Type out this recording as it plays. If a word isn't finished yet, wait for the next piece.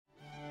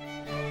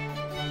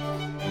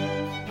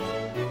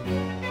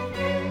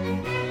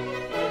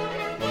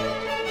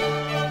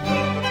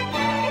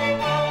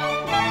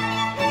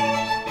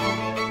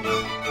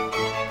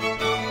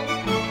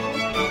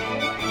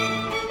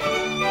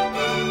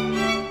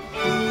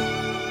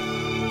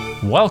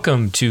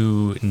Welcome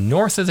to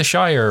North of the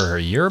Shire,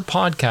 your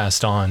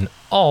podcast on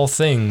all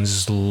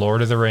things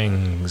Lord of the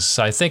Rings.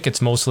 I think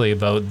it's mostly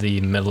about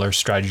the Middle-earth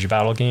strategy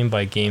battle game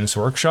by Games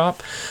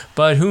Workshop,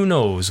 but who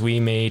knows, we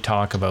may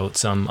talk about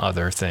some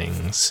other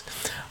things.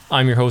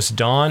 I'm your host,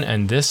 Don,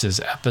 and this is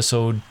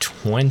episode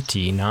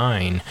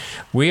 29.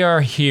 We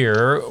are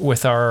here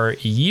with our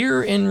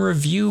year in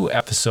review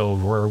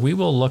episode where we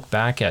will look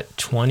back at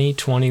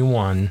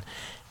 2021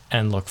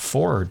 and look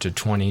forward to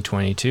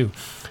 2022.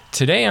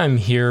 Today I'm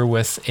here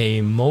with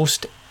a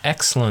most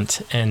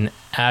excellent and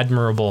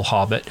admirable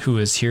hobbit who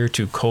is here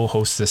to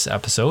co-host this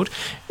episode.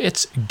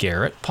 It's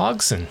Garrett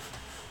Pogson.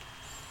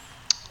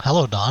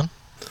 Hello, Don.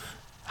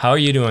 How are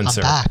you doing,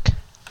 sir? I'm back.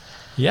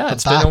 Yeah,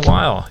 it's been a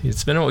while.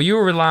 You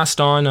were last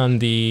on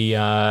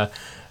the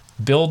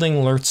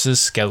Building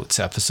Lurtz's Scouts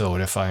episode,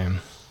 if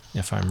I'm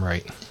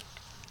right.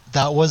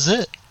 That was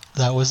it.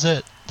 That was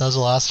the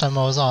last time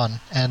I was on.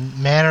 And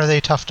man, are they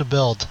tough to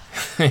build.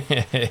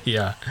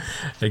 Yeah,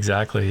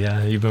 exactly.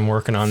 Yeah, you've been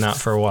working on that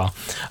for a while.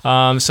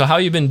 So how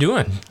you been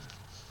doing?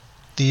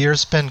 The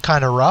year's been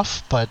kind of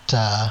rough, but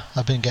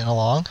I've been getting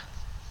along.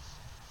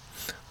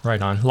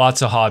 Right on.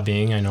 Lots of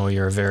hobbying. I know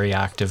you're a very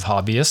active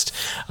hobbyist,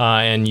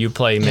 and you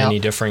play many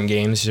different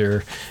games.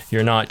 You're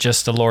not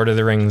just a Lord of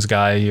the Rings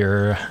guy.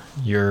 You're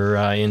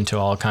into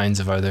all kinds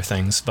of other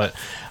things. But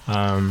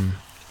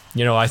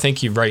I think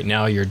right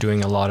now you're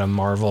doing a lot of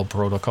Marvel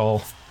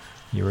Protocol.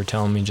 You were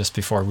telling me just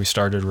before we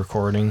started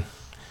recording.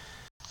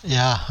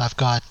 Yeah, I've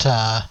got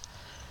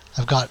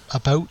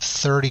about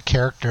 30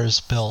 characters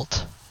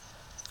built.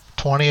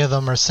 20 of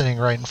them are sitting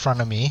right in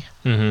front of me.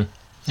 Mm-hmm.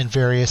 In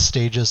various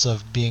stages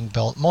of being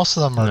built. Most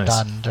of them are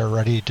done. They're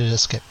ready to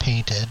just get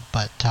painted.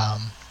 But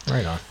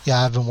right on.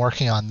 Yeah, I've been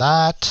working on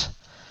that.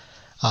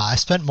 I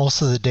spent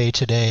most of the day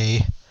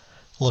today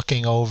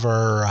looking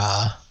over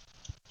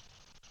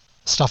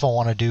stuff I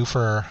want to do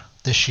for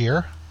this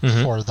year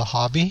for the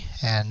hobby,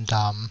 and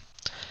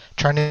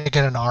trying to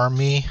get an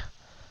army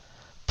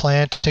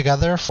plan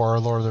together for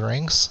Lord of the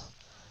Rings.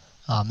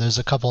 There's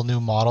a couple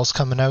new models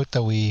coming out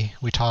that we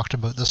talked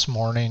about this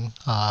morning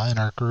in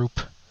our group.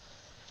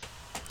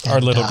 Our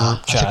little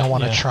group chat. I think I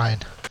want to try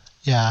and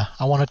I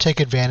want to take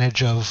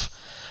advantage of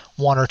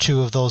one or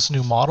two of those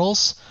new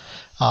models.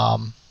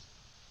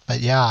 But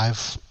yeah,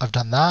 I've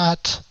done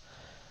that.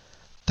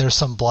 There's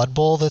some Blood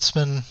Bowl that's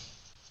been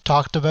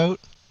talked about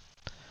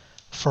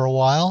for a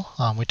while.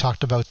 We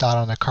talked about that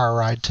on the car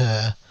ride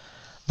to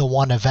the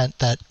one event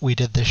that we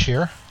did this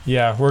year.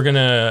 Yeah, we're going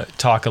to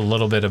talk a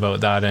little bit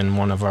about that in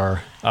one of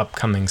our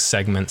upcoming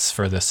segments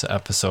for this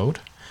episode.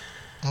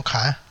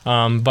 Okay.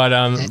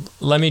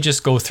 Let me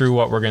just go through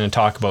what we're going to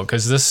talk about,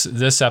 because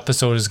this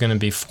episode is going to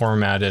be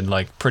formatted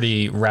like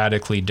pretty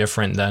radically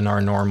different than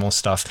our normal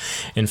stuff.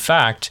 In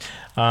fact,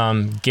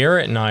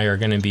 Garrett and I are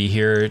going to be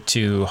here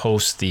to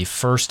host the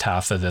first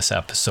half of this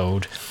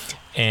episode,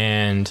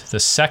 and the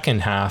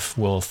second half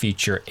will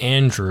feature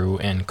Andrew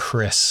and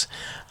Chris.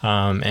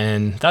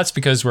 And that's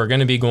because we're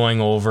going to be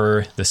going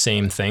over the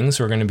same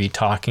things. We're going to be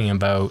talking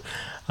about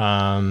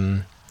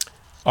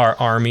our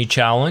Army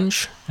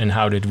Challenge and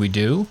how did we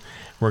do.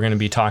 We're going to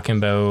be talking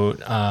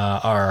about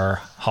our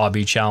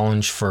Hobby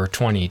Challenge for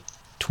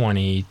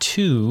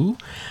 2022.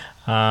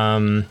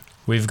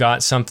 We've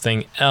got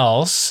something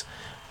else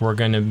we're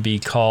going to be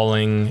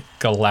calling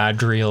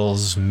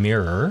Galadriel's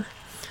Mirror.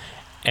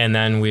 And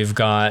then we've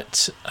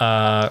got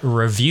a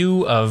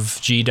review of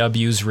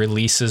GW's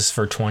releases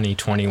for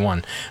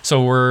 2021.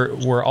 So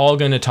we're all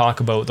going to talk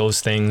about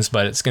those things,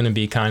 but it's going to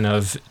be kind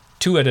of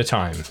two at a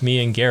time.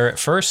 Me and Garrett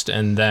first,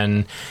 and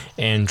then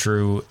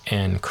Andrew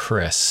and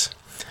Chris.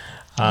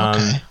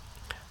 Okay.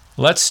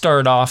 Let's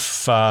start off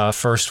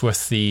first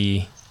with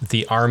the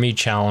Army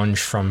Challenge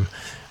from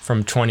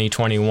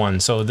 2021.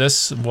 So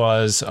this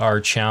was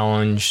our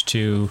challenge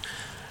to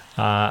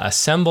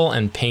assemble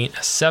and paint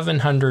a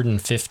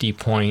 750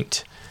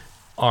 point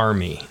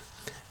army.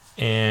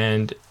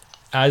 And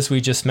as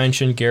we just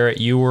mentioned, Garrett,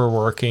 you were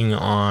working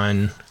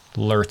on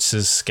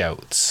Lurtz's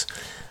Scouts.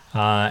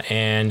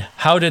 And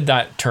how did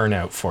that turn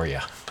out for you?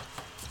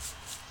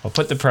 I'll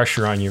put the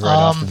pressure on you right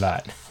off the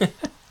bat.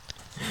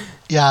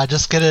 Yeah,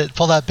 just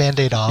pull that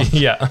Band-Aid off.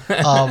 Yeah.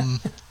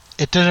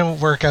 It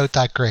didn't work out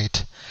that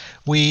great.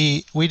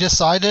 We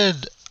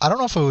decided, I don't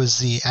know if it was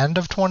the end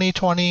of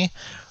 2020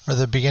 or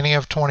the beginning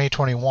of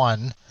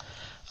 2021,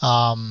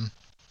 that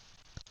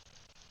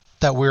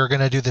we were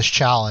going to do this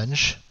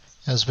challenge.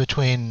 It was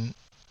between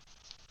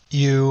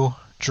you,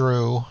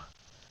 Drew,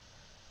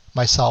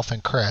 myself,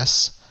 and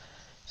Chris.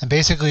 And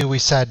basically we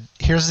said,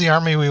 here's the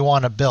army we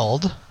want to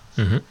build.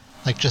 Mm-hmm.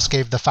 Like, just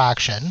gave the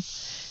faction.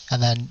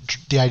 And then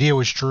the idea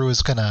was Drew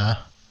was going to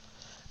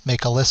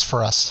make a list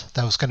for us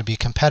that was going to be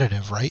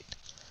competitive, right?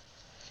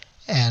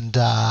 And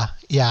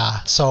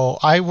so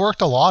I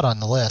worked a lot on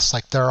the list.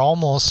 Like, they're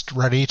almost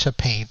ready to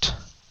paint,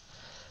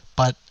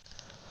 but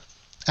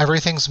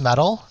everything's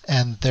metal,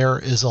 and there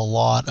is a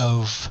lot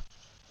of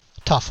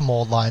tough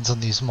mold lines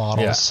on these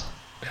models.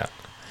 Yeah.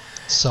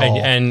 So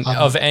And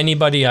of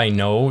anybody I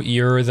know,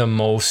 you're the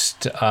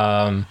most,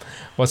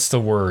 what's the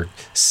word?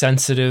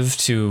 Sensitive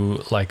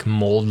to like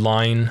mold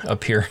line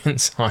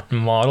appearance on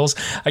models.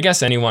 I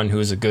guess anyone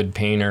who's a good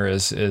painter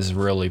is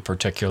really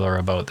particular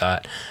about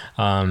that.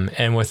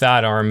 And with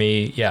that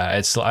army, yeah,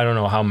 it's, I don't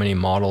know how many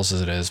models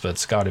it is, but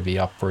it's got to be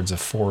upwards of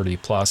 40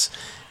 plus.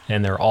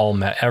 And they're all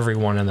every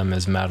one of them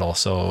is metal.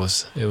 So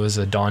it was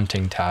a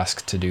daunting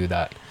task to do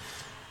that.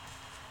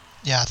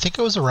 Yeah, I think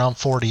it was around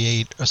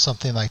 48 or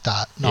something like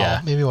that. No,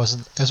 Yeah. maybe it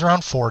wasn't. It was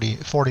around 40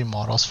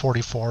 models,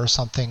 44 or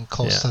something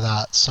close to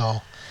that.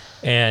 So,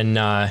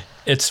 and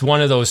it's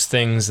one of those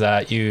things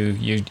that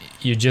you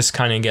just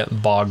kind of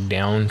get bogged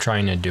down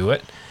trying to do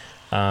it.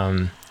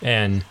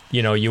 And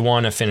you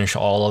want to finish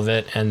all of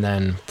it and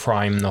then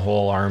prime the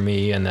whole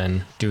army and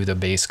then do the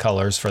base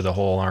colors for the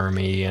whole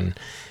army. And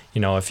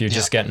if you're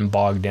just getting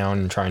bogged down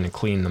and trying to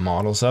clean the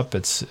models up,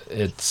 it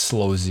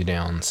slows you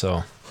down.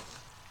 So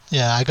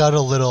yeah, I got a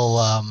little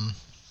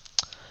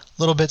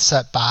bit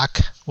set back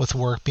with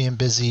work being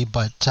busy,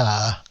 but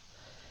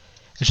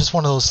it's just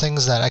one of those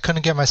things that I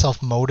couldn't get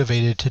myself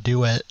motivated to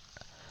do it.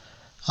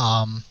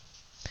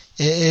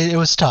 It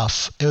was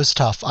tough. It was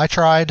tough. I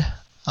tried.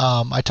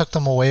 I took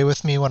them away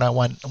with me when I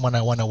went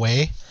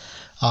away,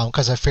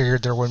 because I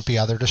figured there wouldn't be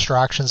other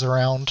distractions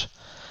around.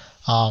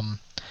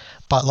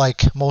 But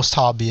like most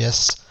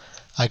hobbyists,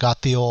 I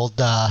got the old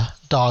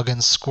dog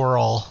and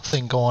squirrel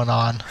thing going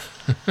on.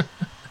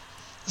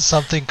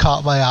 Something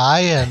caught my eye,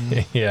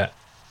 and yeah,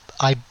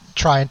 I'd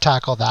try and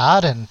tackle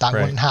that, and that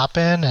Right. wouldn't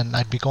happen, and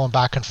I'd be going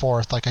back and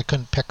forth like I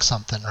couldn't pick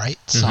something, right?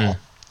 So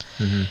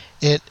Mm-hmm.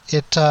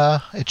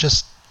 it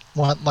just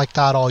went like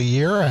that all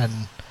year,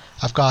 and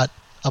I've got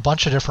a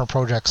bunch of different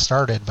projects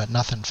started, but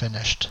nothing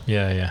finished.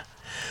 Yeah.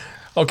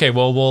 Okay,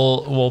 well,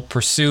 we'll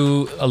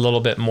pursue a little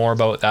bit more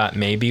about that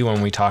maybe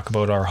when we talk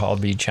about our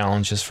hobby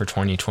challenges for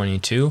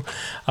 2022.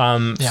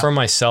 For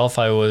myself,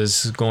 I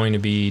was going to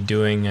be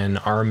doing an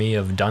army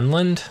of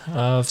Dunland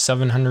of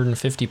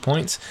 750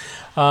 points,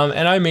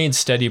 and I made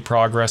steady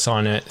progress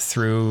on it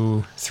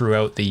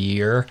throughout the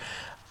year,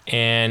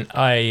 and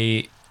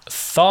I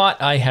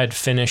thought I had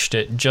finished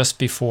it just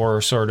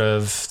before sort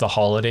of the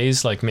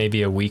holidays, like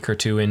maybe a week or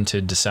two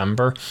into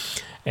December.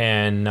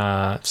 And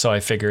so I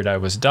figured I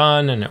was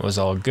done and it was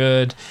all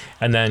good.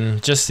 And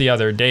then just the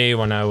other day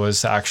when I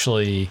was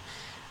actually,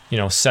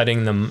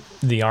 setting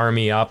the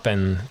army up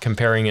and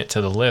comparing it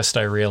to the list,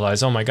 I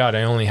realized, oh my God,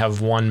 I only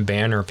have one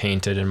banner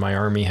painted and my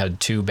army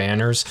had 2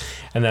 banners.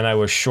 And then I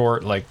was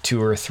short like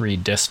 2 or 3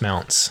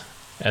 dismounts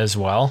as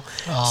well.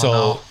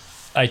 No.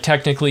 I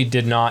technically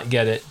did not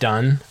get it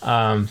done,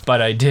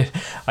 but I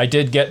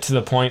did get to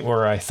the point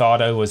where I thought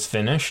I was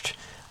finished.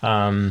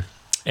 I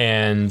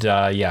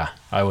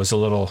was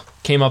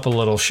came up a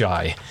little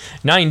shy.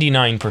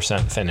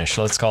 99% finish,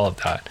 let's call it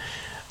that.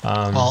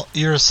 Well,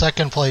 you're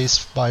second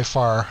place by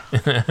far.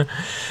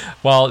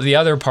 Well, the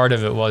other part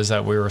of it was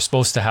that we were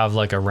supposed to have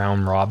like a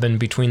round robin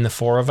between the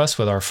 4 of us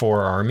with our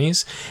 4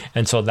 armies,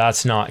 and so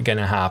that's not going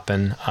to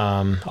happen.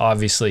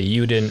 Obviously,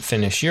 you didn't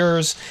finish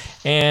yours,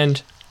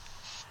 and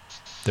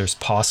there's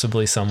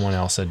possibly someone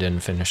else that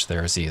didn't finish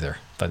theirs either,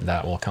 but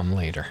that will come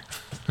later.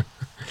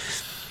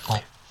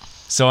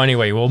 So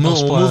anyway, we'll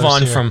move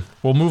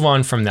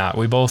on from that.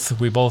 We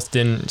both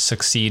didn't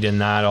succeed in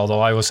that,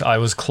 although I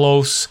was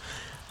close.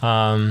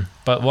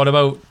 But what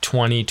about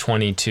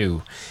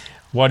 2022?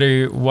 What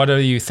are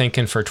you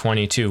thinking for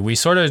 22? We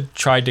sort of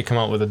tried to come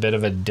up with a bit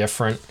of a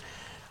different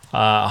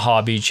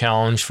hobby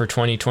challenge for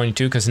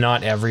 2022 because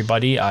not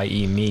everybody,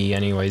 i.e. me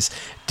anyways,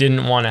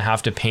 didn't want to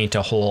have to paint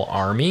a whole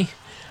army.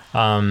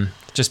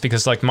 Just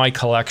because like my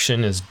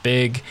collection is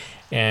big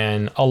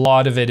and a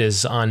lot of it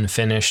is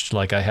unfinished.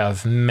 Like I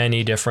have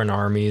many different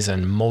armies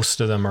and most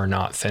of them are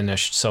not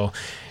finished. So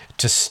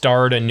to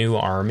start a new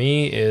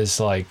army is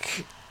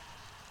like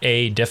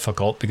A,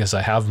 difficult because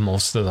I have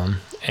most of them,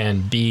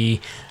 and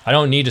B, I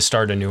don't need to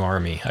start a new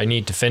army. I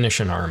need to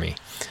finish an army.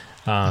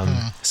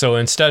 So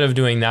instead of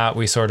doing that,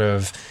 we sort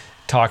of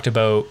talked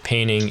about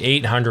painting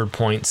 800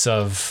 points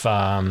of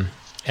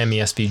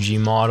MESBG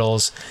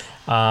models.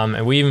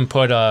 And we even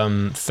put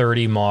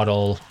 30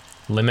 model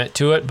limit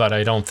to it, but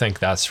I don't think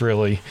that's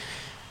really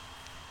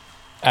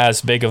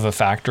as big of a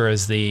factor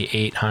as the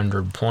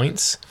 800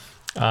 points.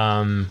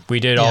 We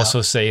did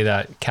also say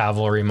that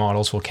cavalry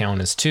models will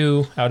count as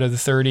 2 out of the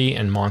 30,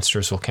 and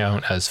monsters will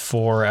count as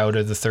 4 out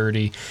of the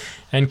 30,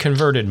 and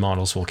converted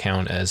models will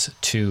count as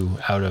 2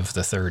 out of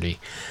the 30.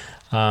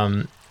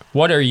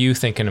 What are you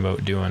thinking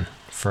about doing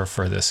for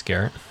this,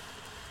 Garrett?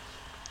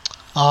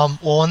 Well,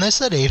 when they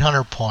said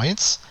 800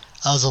 points,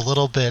 I was a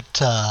little bit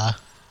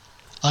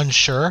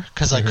unsure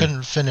because I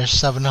couldn't finish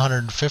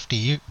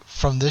 750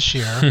 from this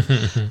year.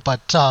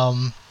 But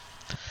I'm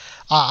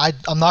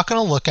not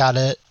going to look at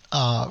it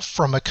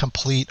from a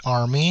complete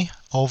army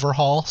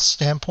overhaul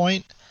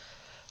standpoint.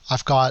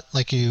 I've got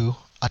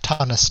a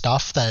ton of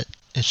stuff that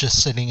is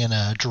just sitting in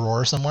a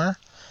drawer somewhere.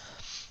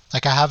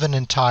 Like I have an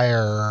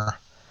entire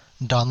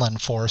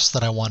Dunland force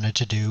that I wanted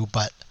to do,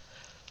 but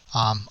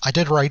I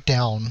did write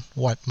down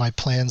what my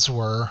plans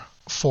were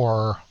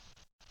for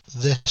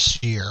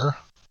this year.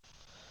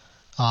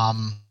 A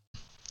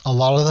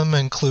lot of them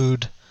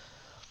include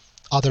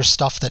other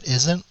stuff that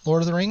isn't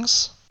Lord of the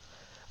Rings,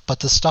 but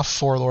the stuff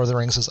for Lord of the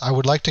Rings is I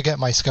would like to get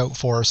my Scout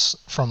Force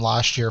from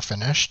last year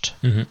finished,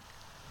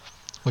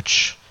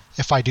 which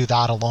if I do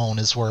that alone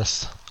is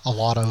worth a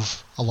lot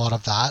of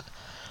that.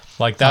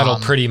 Like that'll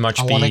pretty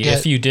much be,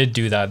 if you did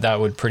do that, that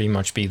would pretty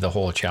much be the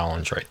whole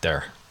challenge right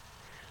there.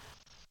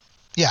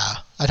 Yeah,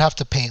 I'd have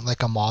to paint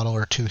like a model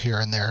or two here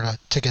and there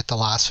to get the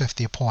last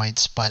 50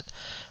 points, but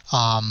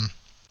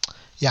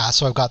yeah,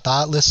 so I've got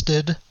that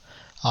listed.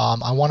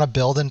 I want to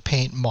build and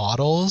paint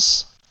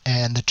models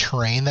and the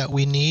terrain that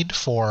we need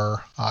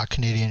for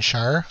Canadian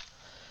Shire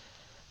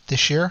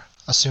this year,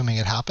 assuming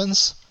it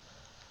happens.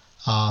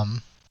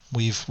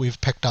 We've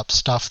picked up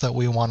stuff that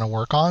we want to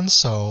work on,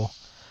 so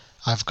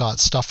I've got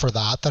stuff for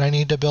that I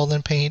need to build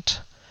and paint.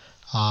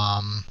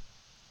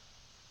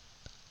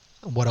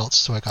 What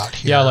else do I got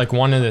here? Yeah, like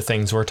one of the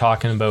things we're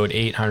talking about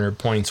 800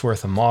 points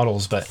worth of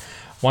models, but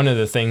one of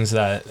the things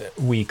that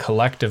we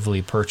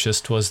collectively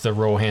purchased was the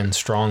Rohan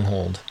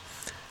Stronghold.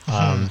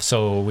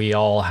 So we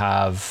all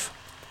have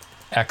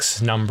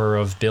X number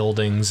of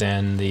buildings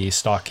and the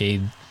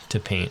stockade to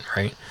paint,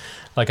 right?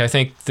 Like I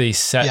think the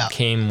set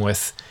came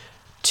with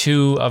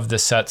 2 of the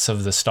sets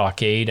of the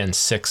stockade and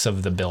 6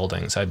 of the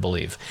buildings, I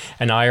believe.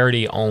 And I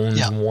already owned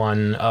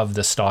one of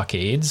the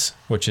stockades,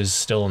 which is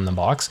still in the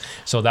box.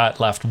 So that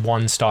left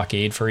 1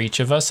 stockade for each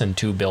of us and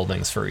 2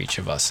 buildings for each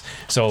of us.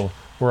 So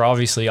we're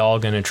obviously all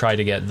going to try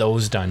to get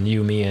those done,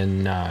 you, me,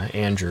 and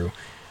Andrew.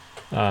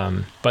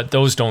 But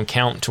those don't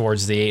count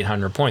towards the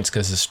 800 points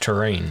because it's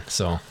terrain.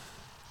 So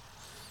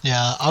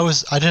yeah,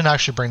 I didn't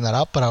actually bring that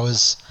up, but I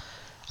was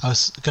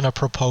going to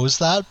propose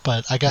that,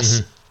 but I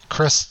guess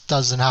Chris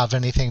doesn't have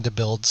anything to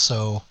build,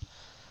 so...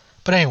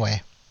 But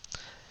anyway,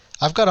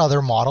 I've got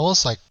other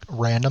models, like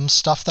random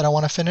stuff that I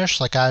want to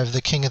finish. Like I have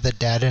the King of the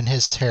Dead and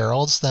his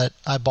heralds that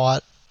I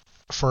bought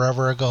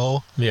forever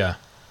ago. Yeah.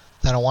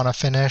 That I want to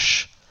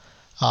finish.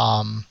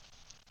 I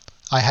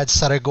had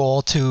set a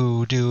goal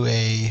to do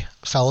a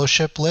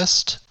fellowship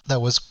list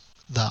that was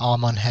the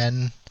Amon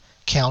Hen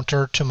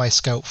counter to my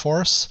Scout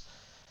Force.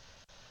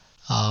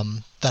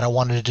 That I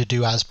wanted to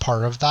do as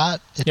part of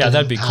that.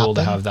 That'd be cool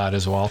to have that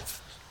as well.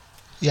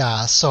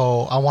 Yeah,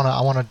 so I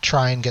wanna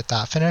try and get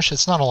that finished.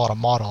 It's not a lot of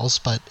models,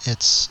 but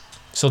it's...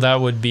 So that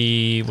would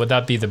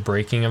that be the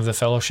breaking of the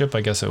fellowship?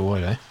 I guess it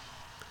would, eh?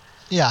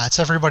 Yeah, it's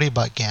everybody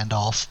but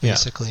Gandalf,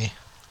 basically. Yeah.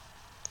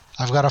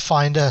 I've got to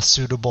find a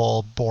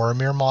suitable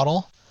Boromir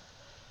model.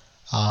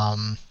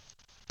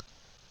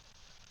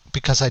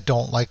 Because I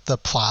don't like the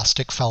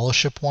plastic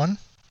fellowship one.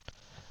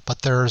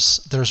 But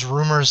there's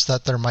rumors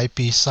that there might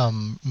be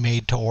some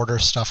made-to-order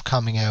stuff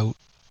coming out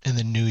in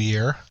the new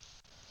year.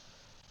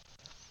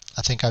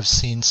 I think I've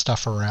seen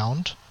stuff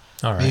around.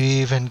 All right. Maybe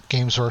even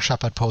Games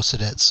Workshop had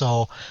posted it.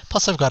 So,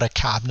 plus I've got a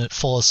cabinet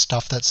full of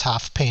stuff that's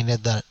half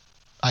painted that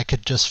I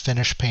could just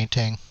finish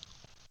painting.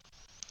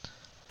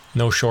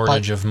 No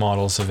shortage of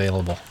models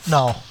available.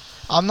 No.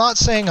 I'm not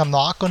saying I'm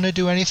not going to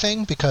do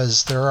anything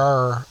because there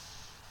are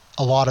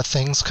a lot of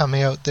things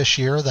coming out this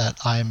year that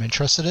I'm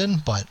interested in,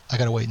 but I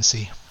got to wait and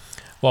see.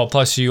 Well,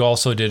 plus you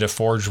also did a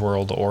Forge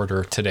World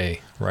order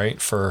today,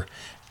 right?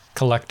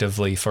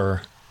 Collectively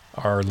for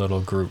our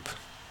little group.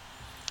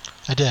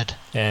 I did.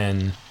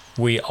 And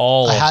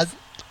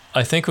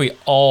I think we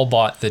all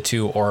bought the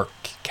 2 orc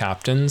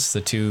captains,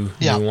 the 2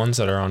 new ones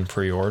that are on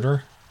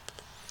pre-order.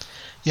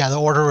 Yeah, the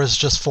order was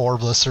just 4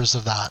 blisters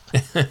of that.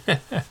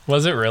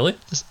 Was it really?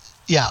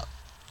 Yeah.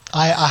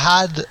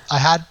 I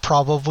had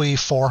probably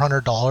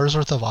 $400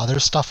 worth of other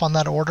stuff on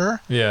that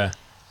order. Yeah.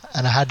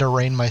 And I had to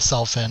rein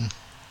myself in.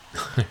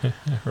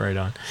 Right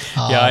on.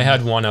 Yeah, I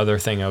had one other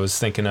thing I was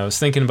thinking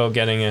about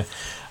getting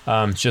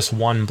just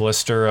 1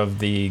 blister of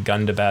the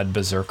Gundabad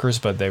Berserkers,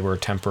 but they were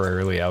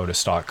temporarily out of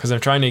stock because I'm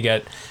trying to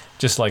get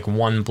just like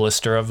 1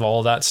 blister of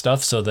all that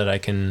stuff so that I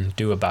can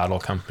do a battle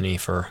company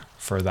for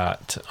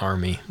that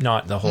army.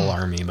 Not the whole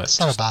army, but... It's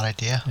not a bad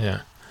idea.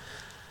 Yeah.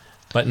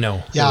 But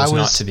no, it was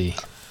not to be.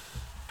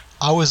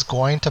 I was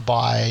going to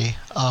buy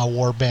a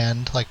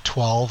warband, like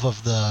 12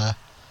 of the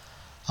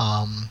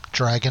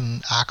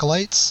Dragon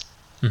Acolytes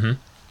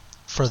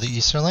for the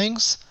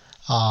Easterlings,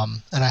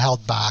 and I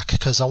held back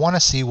because I want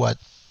to see what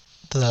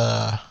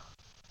the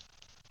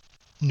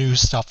new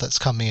stuff that's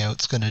coming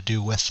out is going to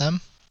do with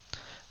them.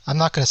 I'm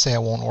not going to say I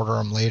won't order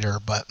them later,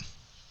 but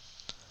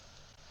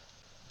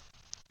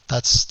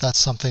that's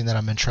something that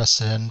I'm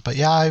interested in. But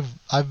yeah,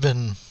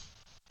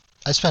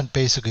 I spent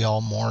basically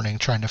all morning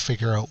trying to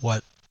figure out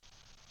what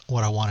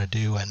I want to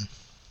do, and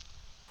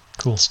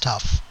cool. It's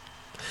tough.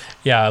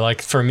 Yeah,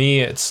 like for me,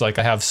 it's like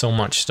I have so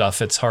much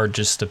stuff. It's hard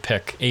just to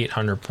pick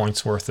 800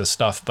 points worth of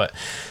stuff. But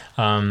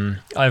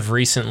I've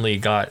recently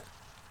got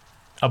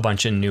a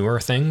bunch of newer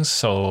things,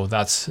 so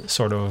that's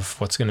sort of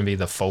what's going to be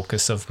the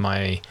focus of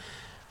my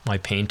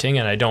painting.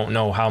 And I don't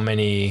know how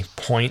many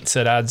points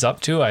it adds up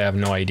to. I have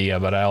no idea,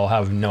 but I'll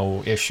have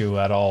no issue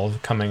at all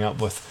coming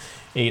up with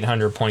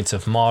 800 points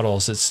of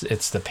models.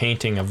 It's the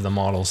painting of the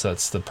models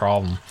that's the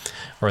problem,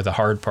 or the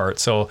hard part.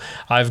 So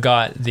I've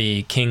got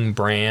the King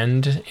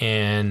Brand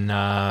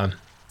and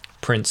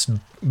Prince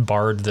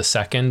Bard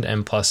II,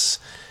 and plus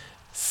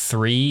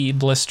 3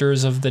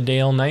 blisters of the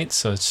Dale Knight.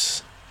 So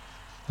it's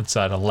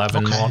at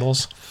 11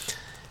 models.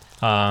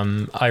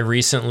 I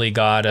recently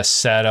got a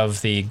set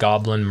of the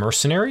Goblin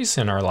Mercenaries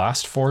in our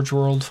last Forge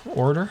World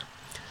order.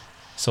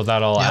 So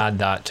that'll add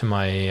that to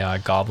my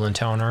Goblin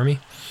Town army.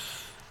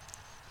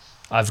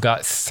 I've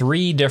got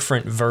 3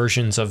 different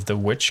versions of the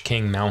Witch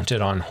King mounted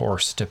on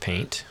horse to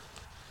paint.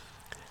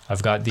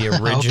 I've got the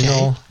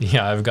original,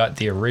 I've got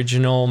the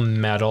original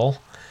metal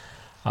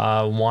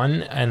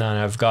one, and then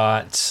I've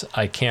got,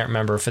 I can't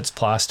remember if it's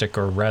plastic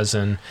or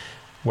resin,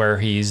 where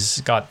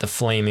he's got the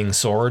flaming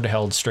sword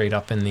held straight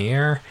up in the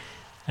air.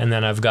 And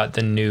then I've got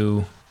the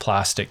new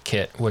plastic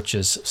kit, which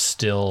is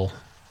still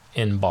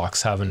in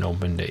box, haven't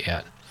opened it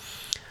yet.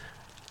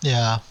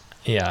 Yeah.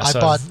 I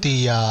bought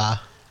the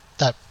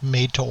that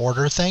made to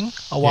order thing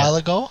a while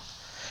ago,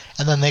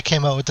 and then they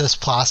came out with this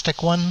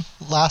plastic one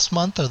last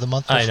month or the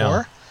month before. I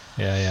know.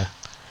 Yeah.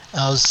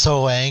 I was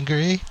so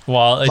angry.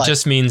 Well, it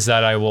just means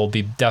that I will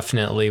be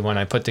definitely, when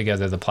I put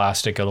together the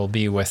plastic, it'll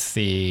be with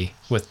the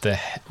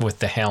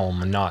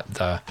helm, not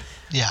the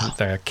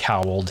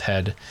cowled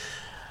head.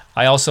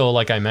 I also,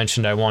 like I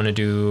mentioned, I want to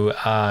do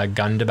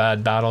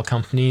Gundabad Battle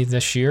Company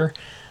this year.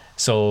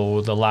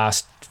 So the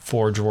last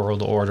Forge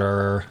World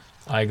order,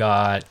 I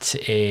got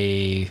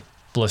a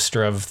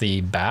blister of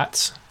the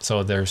bats.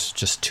 So there's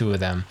just 2 of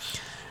them.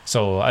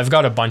 So I've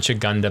got a bunch of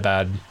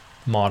Gundabad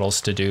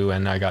models to do,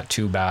 and I got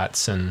 2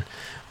 bats, and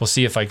we'll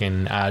see if I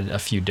can add a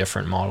few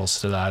different models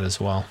to that as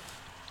well.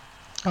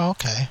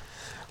 Okay.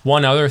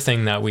 One other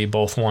thing that we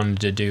both wanted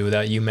to do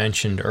that you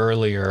mentioned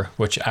earlier,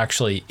 which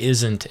actually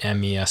isn't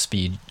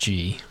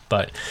MESBG,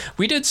 but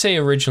we did say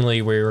originally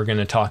we were going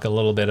to talk a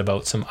little bit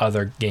about some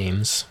other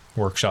games,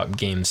 workshop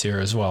games here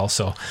as well.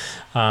 So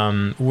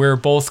we're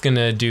both going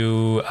to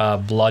do a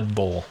Blood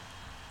Bowl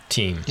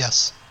team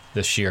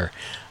this year.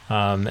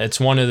 It's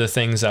one of the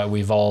things that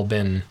we've all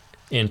been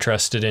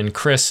interested in.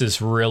 Chris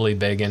is really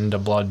big into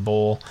Blood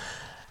Bowl.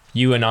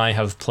 You and I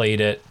have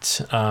played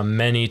it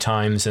many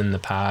times in the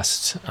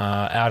past.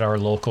 At our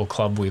local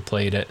club, we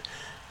played it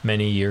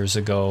many years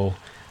ago.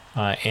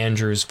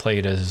 Andrew's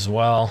played it as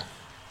well.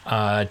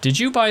 Did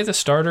you buy the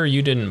starter?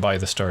 You didn't buy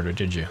the starter,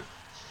 did you?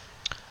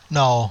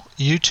 No,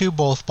 you two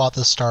both bought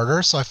the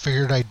starter, so I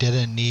figured I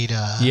didn't need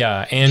a...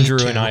 Yeah,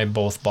 Andrew and I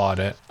both bought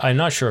it. I'm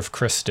not sure if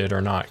Chris did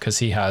or not, because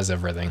he has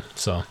everything.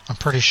 So I'm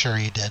pretty sure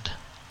he did.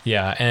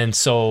 Yeah, and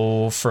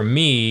so for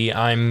me,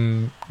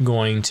 I'm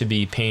going to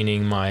be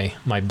painting my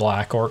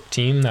Black Orc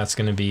team. That's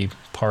going to be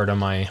part of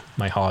my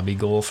hobby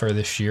goal for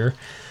this year.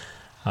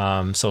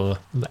 So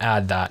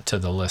add that to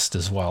the list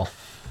as well.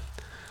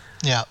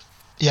 Yeah,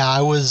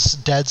 I was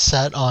dead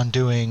set on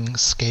doing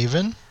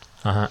Skaven.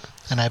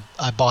 And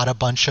I bought a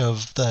bunch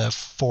of the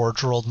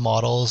Forge World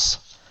models,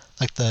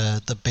 like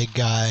the big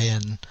guy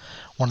and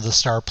one of the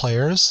star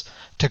players,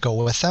 to go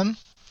with them.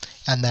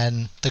 And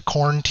then the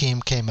Khorne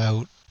team came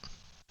out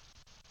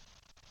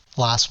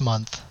last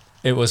month.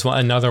 It was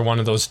another one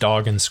of those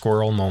dog and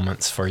squirrel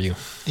moments for you.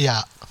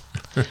 Yeah.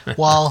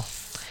 Well,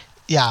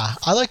 yeah,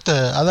 I like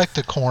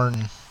the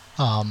Khorne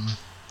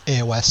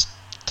AOS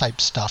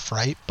type stuff,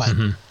 right? But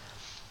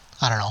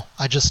I don't know.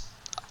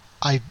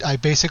 I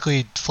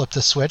basically flipped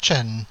the switch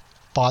and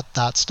bought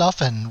that stuff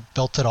and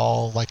built it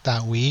all like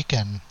that week,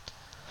 and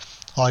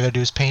all I gotta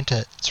do is paint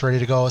it. It's ready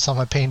to go. It's on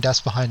my paint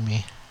desk behind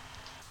me.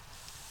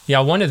 Yeah,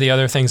 one of the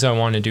other things I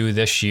want to do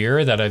this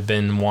year that I've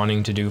been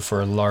wanting to do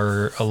for a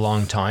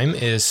long time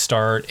is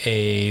start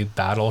a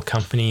Battle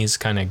Companies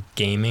kind of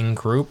gaming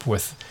group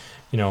with,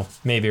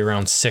 maybe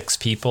around 6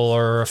 people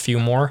or a few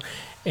more,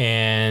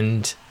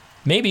 and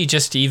maybe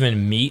just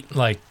even meet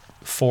like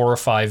 4 or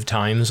 5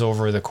 times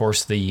over the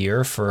course of the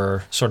year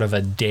for sort of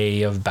a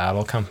day of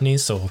Battle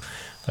Companies. So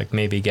like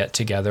maybe get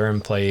together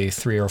and play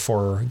 3 or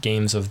 4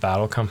 games of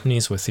Battle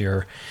Companies with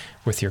your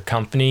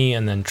company,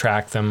 and then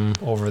track them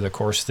over the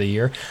course of the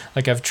year.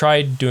 Like I've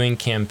tried doing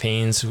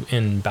campaigns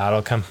in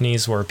Battle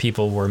Companies where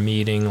people were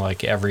meeting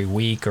like every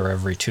week or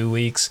every 2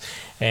 weeks,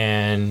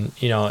 and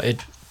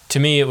to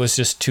me it was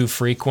just too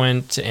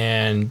frequent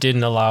and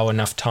didn't allow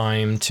enough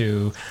time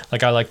to,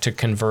 like, I like to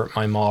convert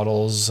my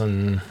models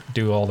and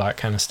do all that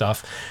kind of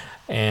stuff,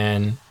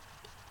 and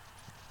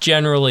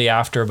generally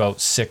after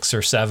about 6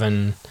 or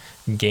 7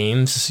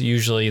 games,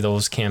 usually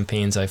those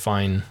campaigns I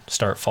find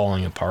start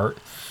falling apart.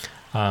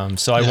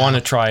 So I want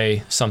to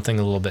try something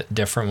a little bit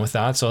different with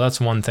that. So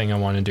that's one thing I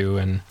want to do,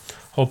 and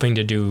hoping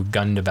to do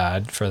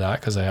Gundabad for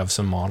that because I have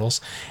some models.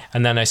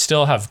 And then I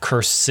still have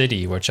Cursed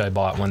City, which I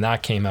bought when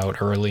that came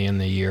out early in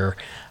the year,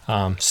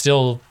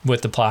 still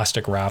with the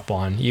plastic wrap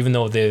on, even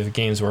though the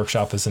Games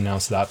Workshop has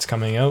announced that's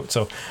coming out.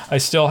 So I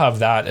still have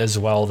that as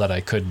well that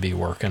I could be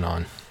working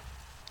on.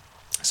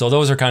 So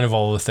those are kind of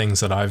all the things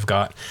that I've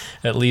got,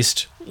 at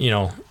least,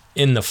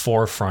 in the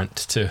forefront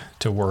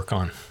to work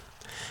on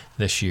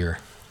this year.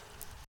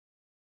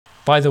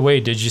 By the way,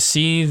 did you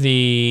see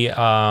the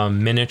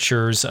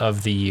miniatures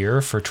of the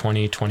year for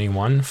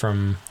 2021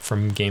 from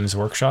Games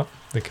Workshop,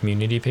 the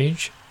community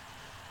page?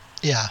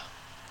 Yeah.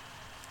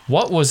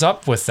 What was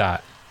up with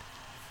that?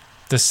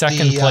 The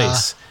second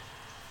place.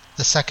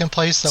 The second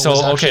place that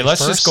was actually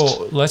let's first?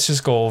 let's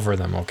just go over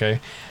them, okay?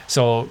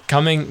 So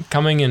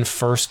coming in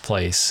first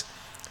place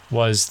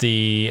was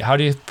the, how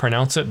do you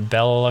pronounce it?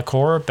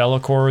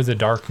 Be'lakor, the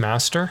Dark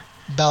Master.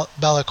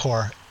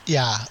 Be'lakor.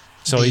 Yeah.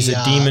 So he's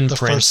a demon the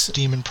prince. First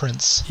demon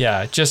prince.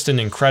 Yeah, just an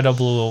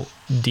incredible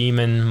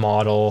demon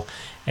model,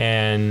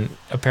 and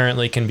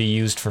apparently can be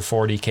used for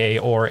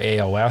 40k or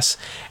AOS.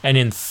 And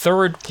in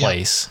third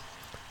place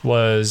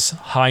was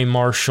High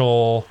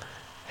Marshal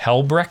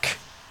Helbrick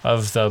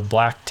of the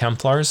Black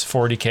Templars,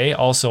 40k,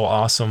 also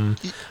awesome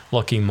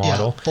looking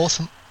model. Yeah,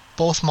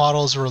 both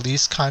models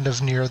released kind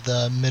of near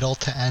the middle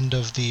to end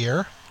of the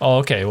year. Oh,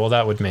 okay, well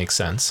that would make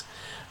sense.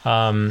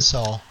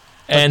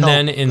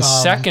 Then in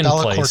second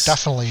Be'lakor place,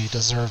 definitely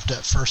deserved it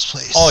first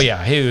place. Oh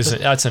yeah,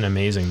 that's an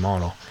amazing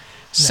model.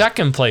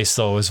 Second place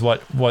though is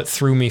what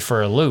threw me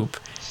for a loop.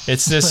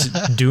 It's this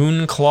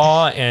Dune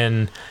Claw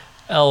and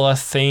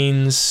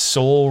Elathane's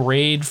Soul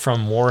Raid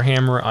from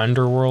Warhammer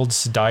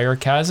Underworld's Dire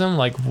Chasm.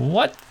 Like,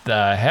 what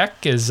the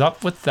heck is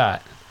up with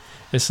that?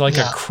 It's like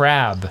a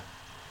crab.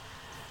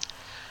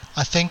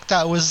 I think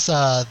that was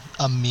a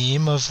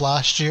meme of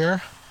last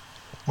year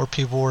where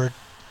people were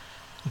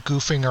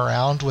goofing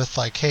around with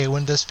like, hey,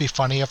 wouldn't this be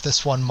funny if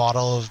this won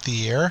model of the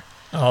year?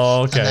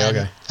 Oh,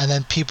 okay. And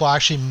then people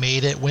actually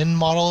made it win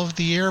model of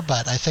the year,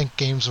 but I think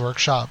Games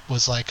Workshop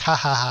was like, ha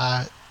ha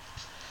ha,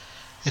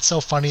 it's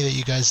so funny that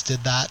you guys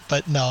did that,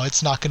 but no,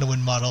 it's not going to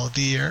win model of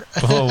the year.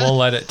 Oh, we'll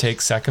let it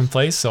take second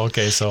place?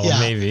 Okay, so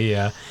maybe,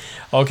 yeah.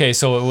 Okay,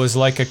 so it was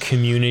like a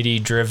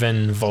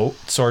community-driven vote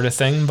sort of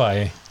thing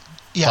by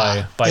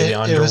the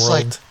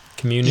Underworld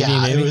community,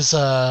 maybe? It was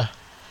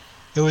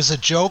a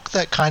joke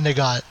that kind of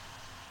got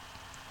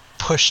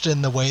pushed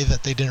in the way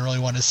that they didn't really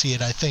want to see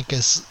it. I think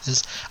is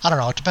I don't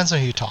know, it depends on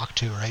who you talk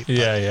to, right?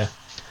 Yeah.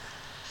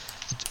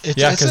 It's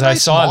because nice I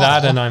saw model.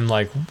 that and I'm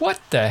like, what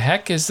the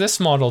heck is this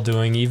model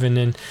doing? Even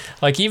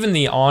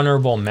the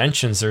honorable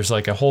mentions, there's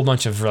like a whole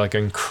bunch of like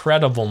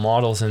incredible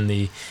models in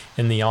the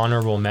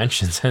honorable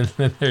mentions, and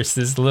then there's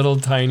this little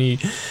tiny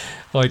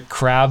like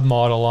crab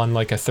model on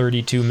like a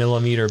 32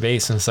 millimeter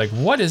base, and it's like,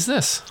 what is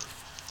this?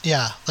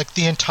 Yeah, like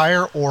the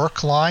entire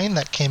Orc line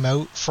that came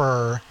out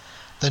for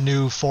the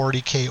new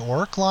 40k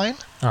Orc line.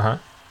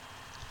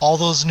 All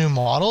those new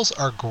models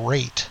are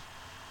great.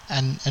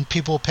 And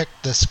people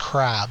picked this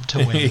crab to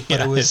win,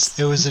 but it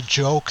was a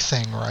joke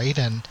thing, right?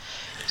 And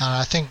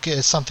I think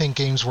it's something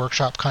Games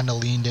Workshop kind of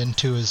leaned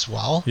into as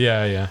well.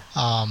 Yeah.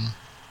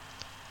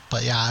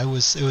 But yeah, it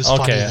was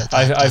funny. Okay,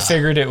 I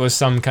figured it was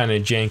some kind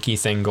of janky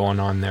thing going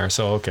on there.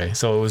 So okay,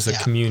 so it was a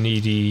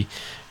community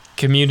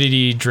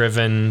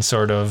driven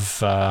sort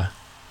of,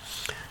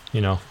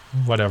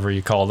 whatever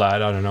you call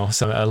that. I don't know,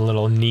 a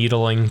little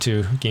needling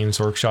to Games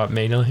Workshop,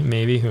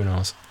 maybe who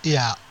knows?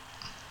 Yeah.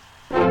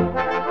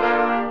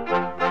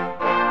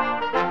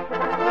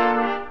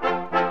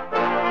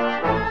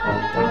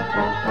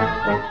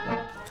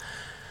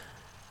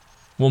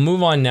 We'll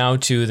move on now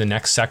to the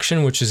next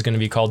section, which is going to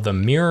be called the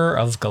Mirror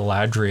of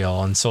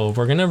Galadriel. And so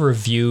we're going to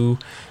review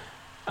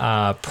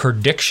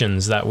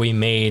predictions that we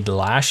made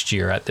last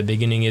year at the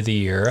beginning of the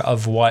year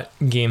of what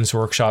Games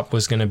Workshop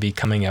was going to be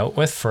coming out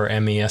with for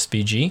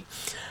MESBG.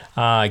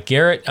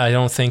 Garrett, I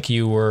don't think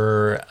you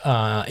were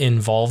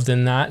involved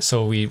in that,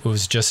 so it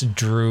was just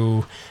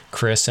Drew,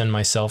 Chris, and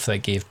myself that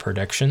gave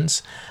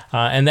predictions.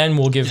 And then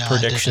we'll give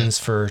predictions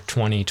for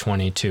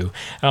 2022. And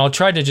I'll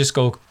try to just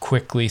go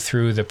quickly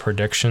through the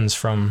predictions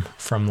from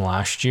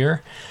last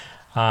year.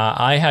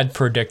 I had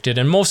predicted,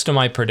 and most of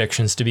my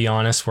predictions, to be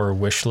honest, were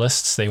wish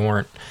lists. They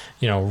weren't,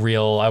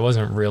 real. I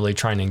wasn't really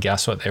trying to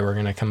guess what they were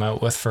going to come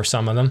out with for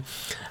some of them.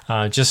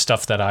 Just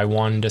stuff that I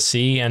wanted to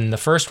see. And the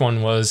first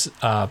one was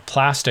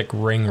plastic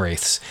ring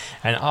wraiths.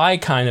 And I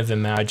kind of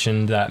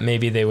imagined that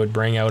maybe they would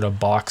bring out a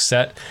box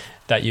set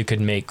that you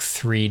could make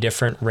 3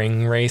 different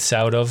ring wraiths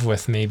out of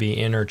with maybe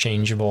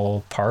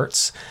interchangeable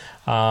parts.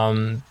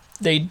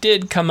 They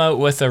did come out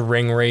with a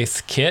ring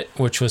wraith kit,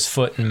 which was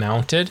foot and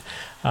mounted.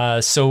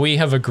 So we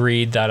have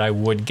agreed that I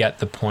would get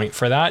the point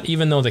for that,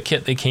 even though the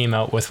kit they came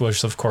out with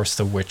was, of course,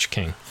 the Witch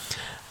King.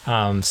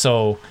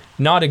 So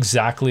not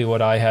exactly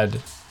what I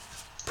had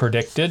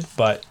predicted,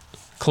 but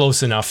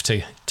close enough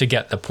to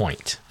get the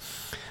point.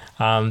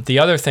 The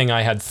other thing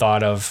I had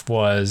thought of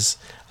was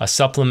a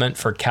supplement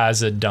for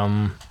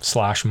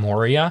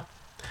Khazad-dûm/Moria.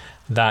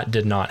 That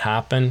did not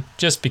happen,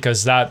 just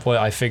because what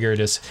I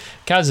figured is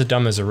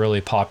Khazad-dûm is a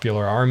really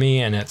popular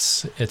army, and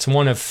it's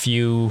one of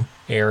few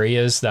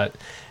areas that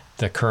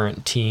the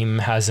current team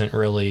hasn't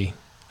really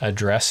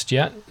addressed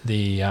yet,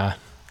 the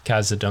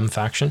Khazad-dûm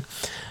faction.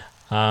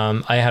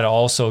 I had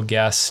also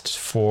guessed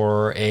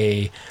for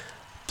a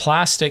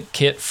plastic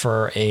kit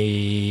for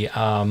a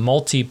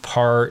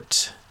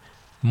multi-part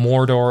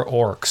Mordor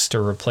orcs to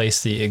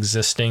replace the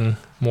existing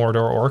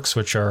Mordor orcs,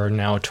 which are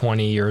now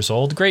 20 years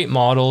old. Great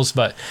models,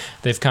 but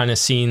they've kind of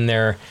seen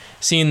their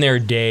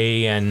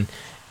day, and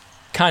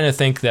kind of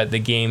think that the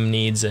game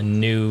needs a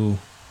new,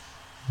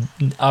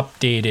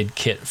 updated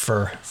kit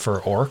for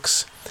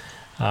orcs.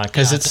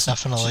 Because it's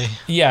definitely,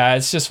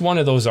 it's just one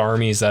of those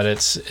armies that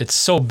it's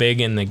so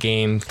big in the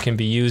game, can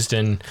be used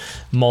in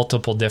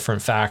multiple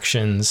different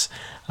factions,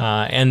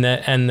 and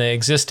the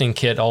existing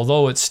kit,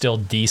 although it's still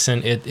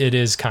decent, it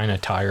is kind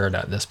of tired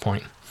at this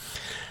point.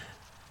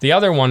 The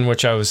other one,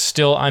 which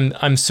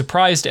I'm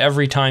surprised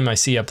every time I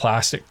see a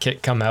plastic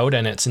kit come out,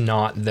 and it's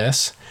not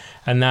this,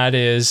 and that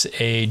is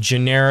a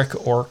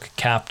generic orc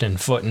captain,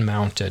 foot and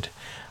mounted.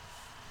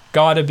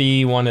 Gotta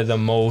be one of the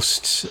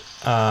most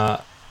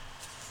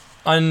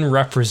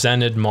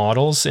unrepresented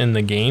models in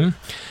the game.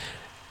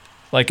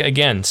 Like,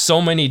 again,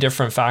 so many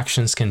different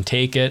factions can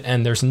take it,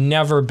 and there's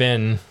never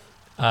been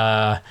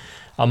a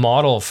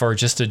model for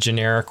just a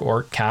generic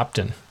orc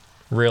captain,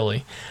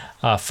 really,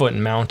 foot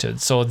and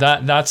mounted. So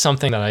that's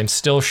something that I'm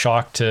still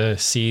shocked to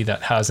see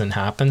that hasn't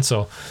happened.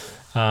 So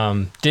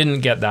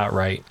didn't get that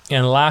right.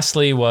 And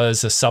lastly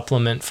was a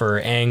supplement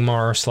for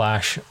Angmar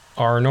 /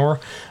 Arnor.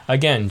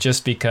 Again,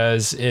 just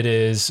because it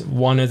is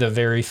one of the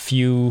very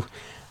few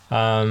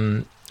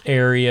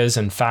areas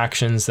and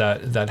factions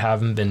that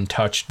haven't been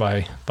touched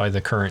by the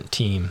current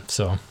team.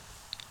 So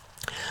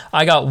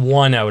I got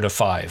 1 out of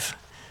 5.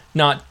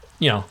 Not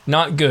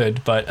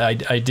good, but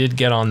I did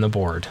get on the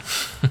board.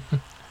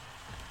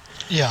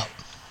 Yeah.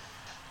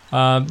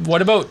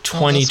 What about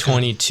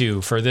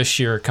 2022 for this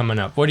year coming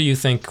up? What do you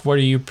think? What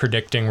are you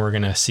predicting we're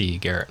going to see,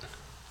 Garrett?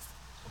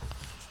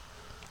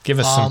 Give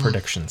us some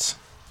predictions.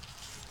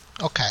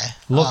 Okay.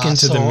 Look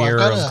into the mirror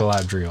of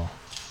Galadriel.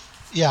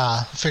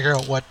 Yeah, figure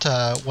out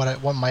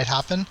what might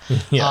happen.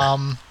 Yeah.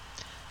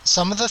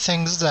 Some of the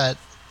things that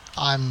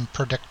I'm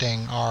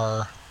predicting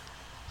are,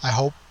 I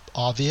hope,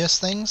 obvious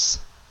things,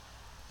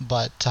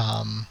 but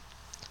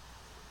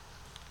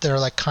they're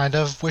like kind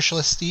of wish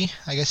listy,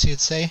 I guess you'd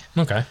say.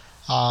 Okay.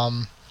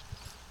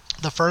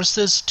 The first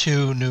is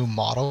 2 new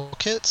model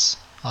kits,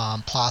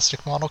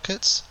 plastic model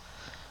kits.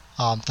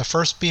 The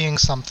first being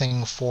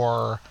something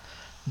for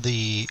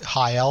the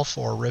High Elf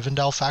or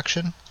Rivendell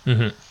faction.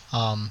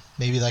 Mm-hmm.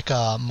 Maybe like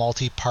a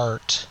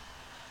multi-part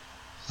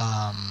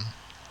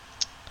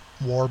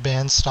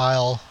warband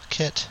style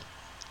kit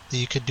that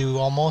you could do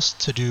almost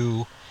to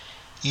do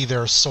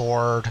either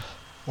sword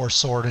or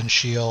sword and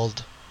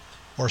shield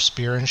or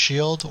spear and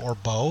shield or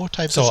bow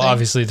type of thing. So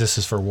obviously this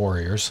is for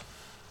warriors.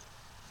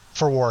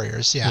 For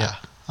warriors, yeah.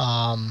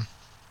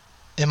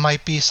 It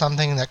might be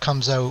something that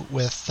comes out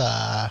with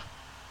a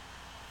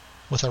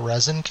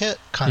resin kit,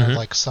 kind of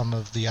like some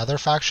of the other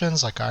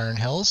factions, like Iron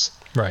Hills.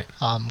 Right.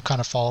 Kind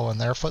of follow in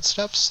their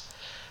footsteps.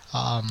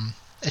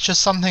 It's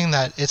just something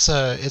that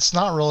it's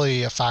not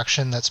really a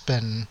faction that's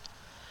been,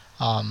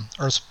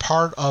 or it's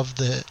part of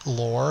the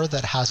lore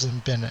that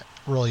hasn't been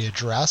really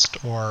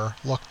addressed or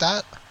looked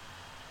at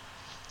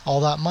all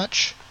that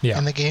much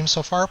in the game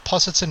so far.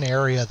 Plus, it's an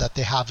area that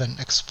they haven't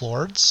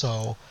explored,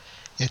 so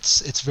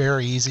it's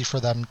very easy for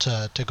them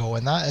to go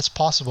in that. It's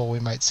possible we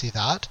might see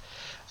that.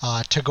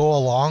 To go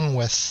along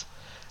with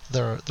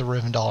the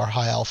Rivendell or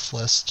High Elf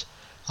list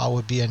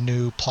would be a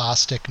new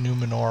plastic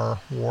Numenor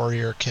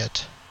warrior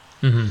kit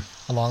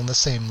along the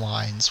same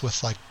lines,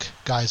 with like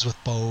guys with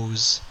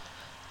bows,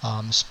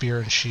 spear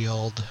and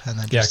shield, and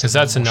then because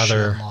that's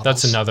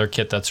another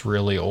kit that's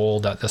really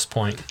old at this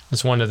point.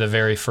 It's one of the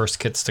very first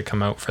kits to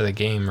come out for the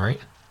game, right?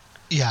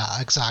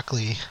 Yeah,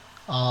 exactly.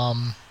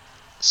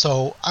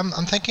 So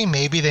I'm thinking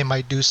maybe they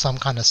might do some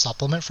kind of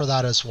supplement for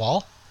that as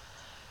well.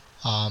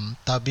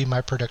 That'd be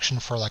my prediction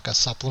for like a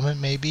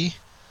supplement, maybe.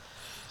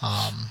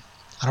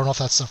 I don't know if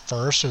that's the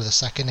first or the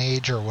second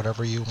age or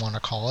whatever you want to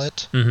call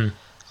it.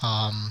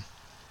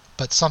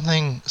 But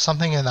something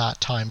in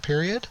that time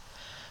period.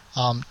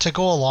 To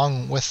go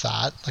along with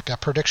that, like a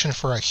prediction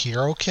for a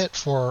hero kit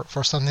for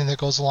something that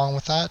goes along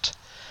with that,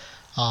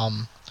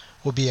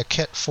 would be a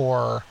kit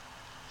for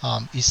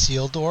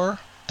Isildur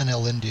and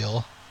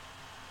Elendil,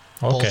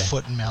 both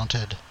foot and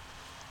mounted.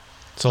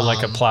 So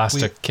like a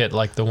plastic kit,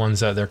 like the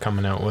ones that they're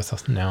coming out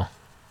with now.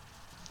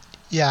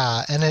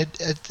 Yeah, and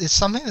it's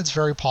something that's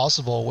very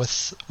possible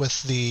with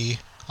the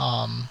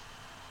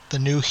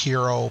new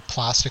hero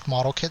plastic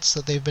model kits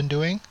that they've been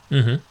doing.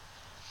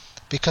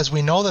 Because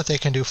we know that they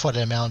can do foot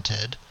and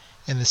mounted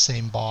in the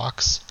same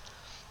box.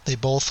 They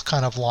both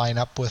kind of line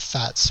up with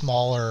that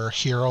smaller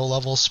hero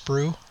level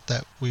sprue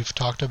that we've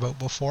talked about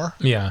before.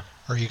 Yeah.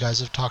 Or you guys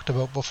have talked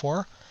about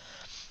before.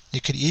 You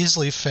could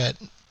easily fit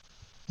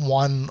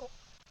one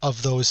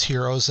of those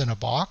heroes in a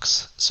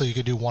box, so you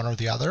could do one or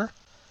the other.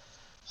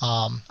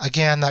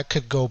 Again, that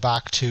could go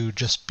back to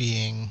just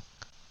being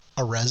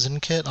a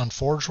resin kit on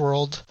Forge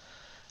World,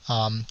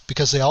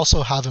 because they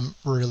also haven't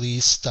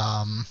released,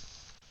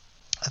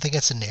 I think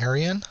it's an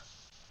Aryan.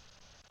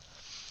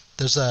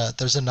 There's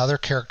another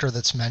character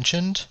that's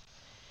mentioned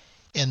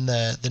in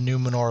the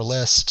Numenor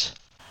list.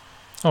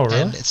 Oh,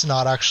 really? And it's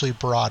not actually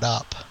brought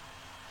up.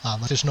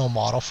 There's no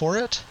model for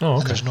it. Oh, okay.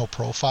 And there's no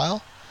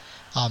profile.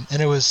 And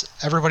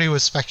everybody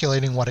was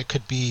speculating what it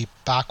could be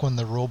back when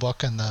the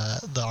rulebook and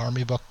the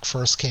army book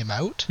first came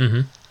out.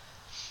 Mm-hmm.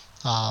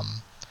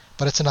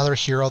 But it's another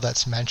hero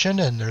that's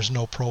mentioned, and there's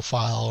no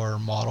profile or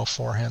model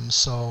for him.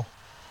 So,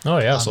 Oh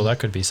yeah, so that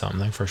could be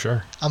something for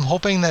sure. I'm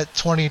hoping that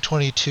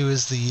 2022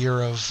 is the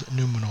year of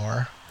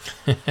Numenor.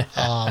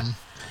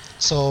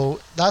 So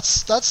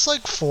that's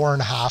like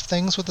 4.5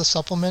 things with the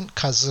supplement,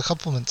 because the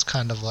supplement's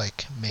kind of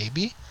like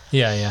maybe.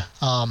 Yeah.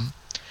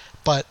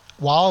 But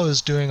while I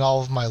was doing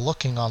all of my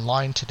looking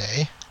online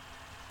today,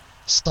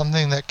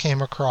 something that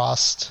came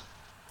across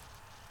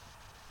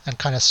and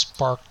kind of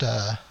sparked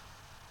a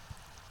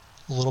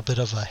little bit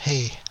of a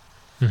hey.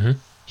 Mm-hmm.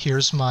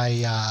 Here's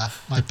my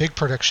my big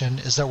prediction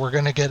is that we're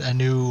gonna get a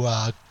new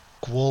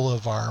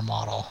Gwullivar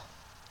model.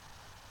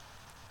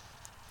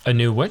 A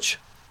new which?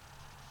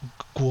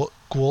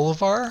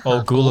 Gwullivar?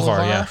 Oh,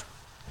 Gwullivar, yeah.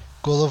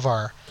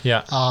 Gwullivar.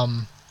 Yeah.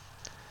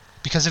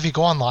 Because if you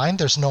go online,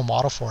 there's no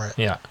model for it.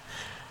 Yeah.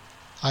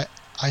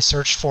 I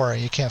searched for it,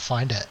 you can't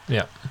find it.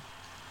 Yeah.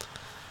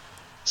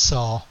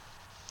 So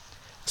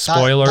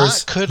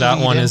spoilers,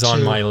 that one is on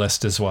into- my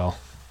list as well.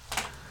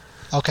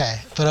 Okay,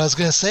 but I was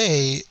gonna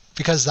say,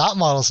 because that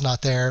model's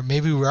not there,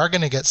 maybe we are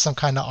gonna get some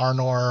kind of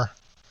Arnor,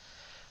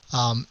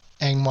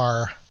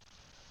 Angmar,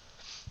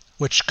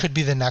 which could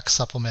be the next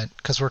supplement,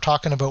 because we're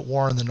talking about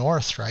War in the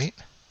North, right?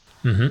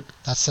 Mm-hmm.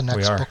 That's the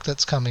next book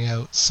that's coming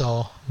out.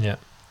 So yeah.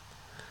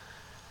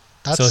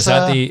 that's, So is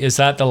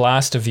that the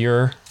last of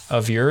yours?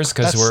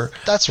 Because we're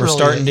really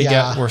starting to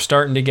yeah. we're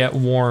starting to get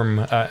warm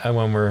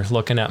when we're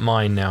looking at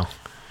mine now.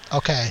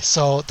 Okay,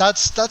 so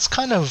that's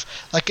kind of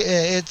like,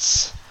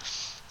 it's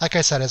like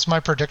I said, it's my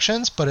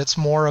predictions, but it's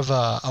more of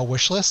a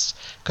wish list,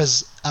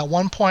 because at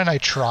one point I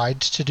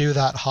tried to do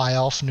that High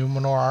Elf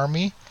Numenor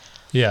army,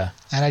 Yeah.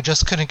 and I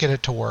just couldn't get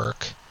it to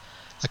work.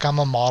 Like, I'm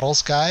a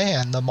models guy,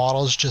 and the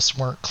models just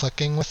weren't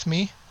clicking with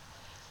me.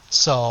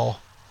 So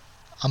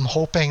I'm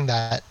hoping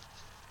that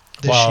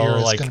this year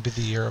is going to be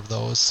the year of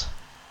those.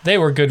 They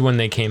were good when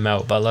they came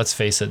out, but let's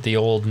face it, the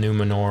old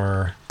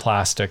Numenor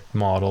plastic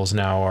models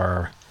now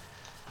are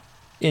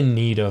in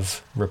need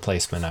of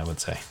replacement, I would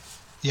say.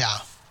 Yeah.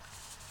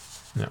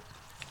 Yeah.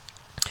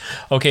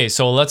 Okay,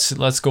 so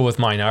let's go with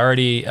mine. I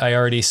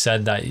already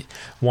said that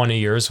one of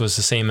yours was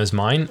the same as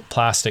mine,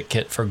 plastic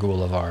kit for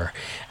Gwullivar.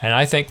 And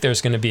I think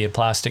there's going to be a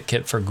plastic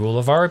kit for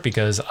Gwullivar,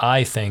 because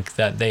I think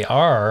that they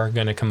are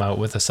going to come out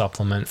with a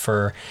supplement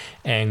for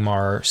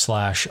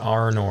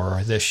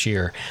Angmar/Arnor this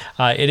year.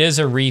 It is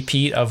a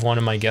repeat of one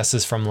of my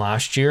guesses from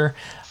last year,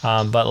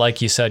 but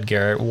like you said,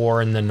 Garrett,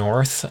 War in the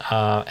North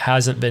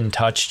hasn't been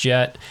touched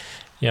yet.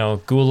 You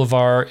know,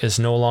 Gwullivar is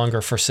no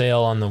longer for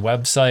sale on the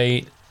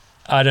website.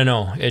 I don't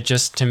know. It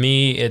just, to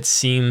me, it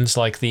seems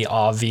like the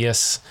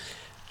obvious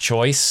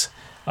choice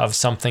of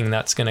something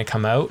that's going to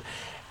come out.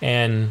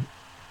 And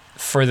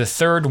for the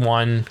third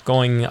one,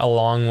 going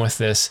along with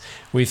this,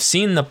 we've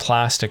seen the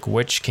plastic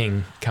Witch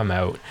King come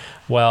out.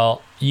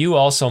 Well, you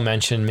also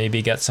mentioned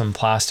maybe get some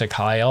plastic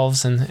High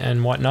Elves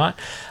and whatnot.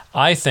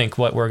 I think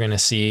what we're going to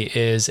see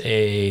is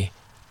a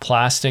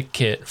plastic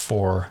kit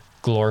for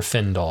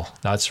Glorfindel.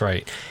 That's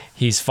right.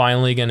 He's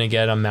finally going to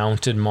get a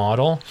mounted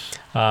model,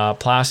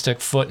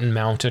 plastic foot and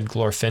mounted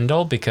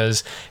Glorfindel,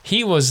 because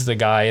he was the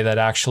guy that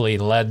actually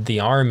led the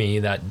army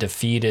that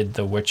defeated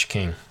the Witch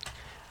King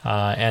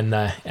and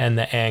the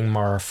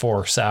Angmar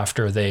force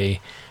after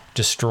they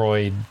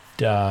destroyed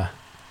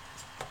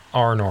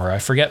Arnor. I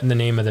forget the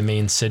name of the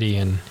main city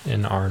in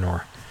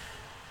Arnor.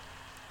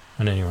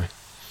 But anyway.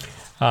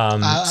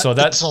 So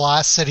that's the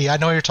last city I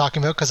know what you're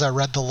talking about, because I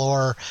read the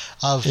lore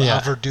of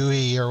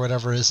Verdui or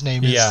whatever his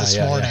name is this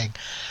morning.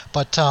 Yeah.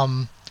 But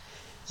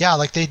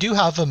like, they do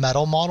have a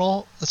metal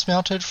model that's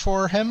mounted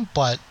for him,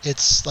 but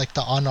it's like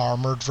the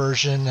unarmored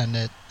version,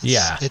 and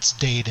it's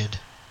dated.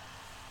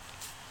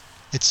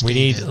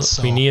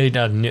 We need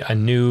a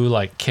new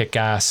like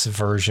kick-ass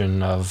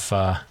version of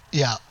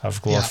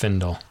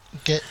Glorfindel.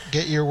 Yeah.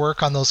 Get your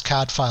work on those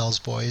CAD files,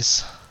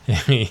 boys.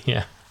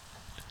 Yeah.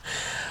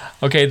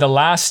 Okay, the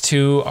last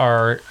two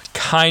are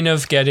kind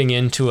of getting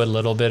into a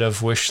little bit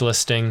of wish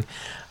listing.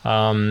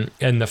 And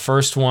the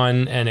first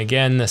one, and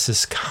again, this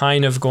is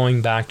kind of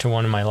going back to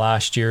one of my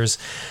last years,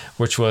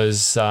 which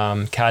was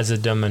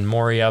Khazad-dûm and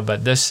Moria.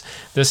 But this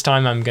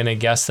time I'm going to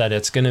guess that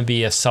it's going to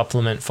be a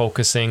supplement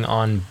focusing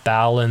on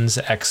Balin's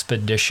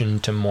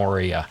expedition to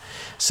Moria.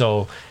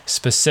 So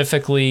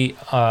specifically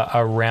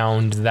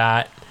around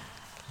that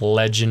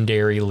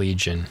Legendary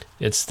Legion.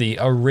 It's the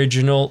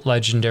original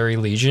Legendary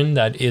Legion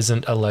that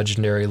isn't a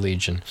Legendary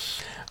Legion.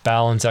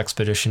 Balin's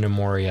expedition to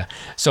Moria.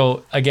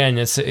 So again,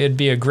 it'd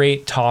be a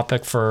great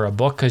topic for a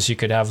book, because you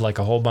could have like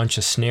a whole bunch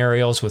of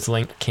scenarios with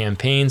linked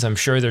campaigns. I'm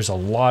sure there's a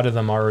lot of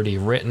them already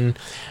written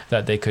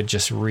that they could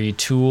just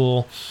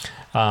retool.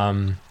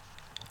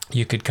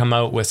 You could come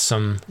out with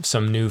some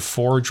new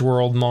Forge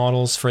World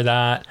models for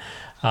that.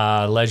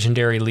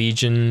 Legendary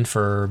Legion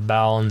for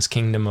Balin's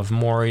Kingdom of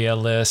Moria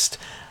list.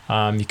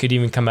 You could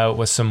even come out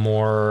with some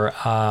more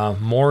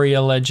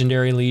Moria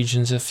Legendary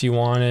Legions if you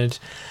wanted.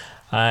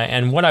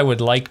 And what I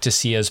would like to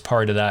see as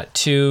part of that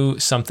too,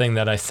 something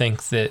that I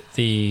think that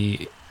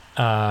the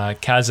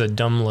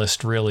Khazad-dûm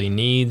list really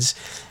needs,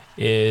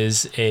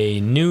 is a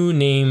new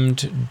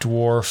named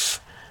dwarf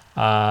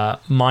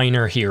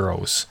minor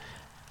heroes.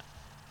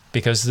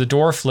 Because the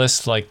dwarf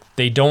list, like,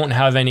 they don't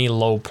have any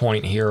low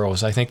point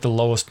heroes. I think the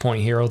lowest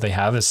point hero they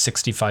have is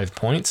 65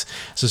 points.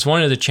 So it's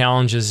one of the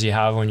challenges you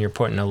have when you're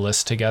putting a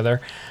list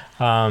together.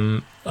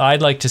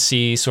 I'd like to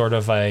see sort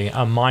of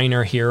a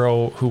minor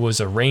hero who was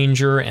a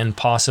ranger, and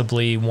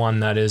possibly one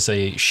that is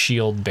a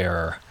shield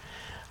bearer.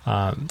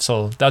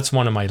 So that's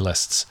one of my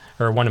lists,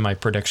 or one of my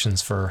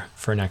predictions for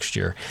next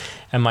year.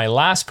 And my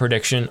last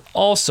prediction,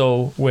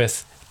 also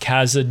with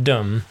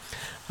Khazad-dûm,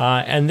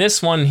 and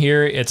this one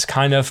here, it's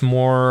kind of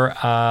more,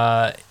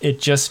 it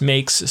just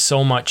makes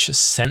so much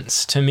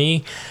sense to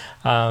me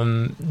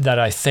that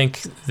I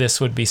think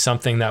this would be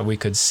something that we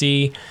could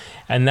see.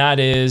 And that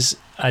is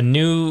a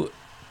new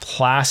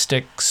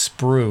plastic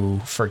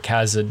sprue for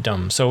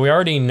Khazad-dûm. So we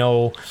already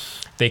know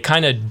they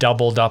kind of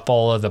doubled up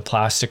all of the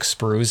plastic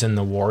sprues in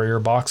the warrior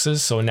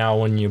boxes. So now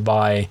when you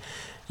buy,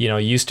 you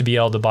used to be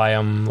able to buy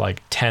them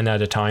like 10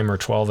 at a time or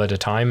 12 at a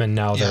time, and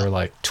now they're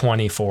like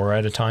 24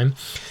 at a time.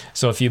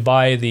 So if you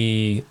buy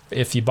the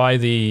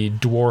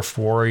dwarf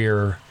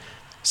warrior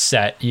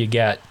set, you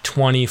get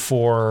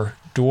 24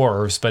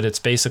 dwarves, but it's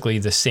basically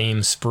the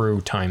same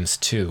sprue times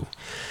 2.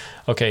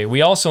 Okay,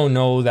 we also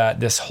know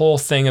that this whole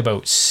thing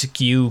about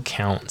SKU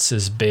counts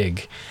is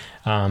big,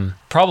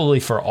 probably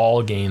for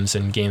all games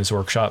in Games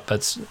Workshop.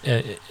 That's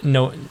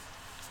no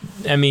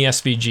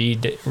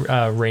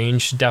MESBG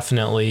range,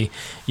 definitely.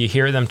 You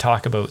hear them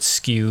talk about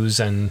SKUs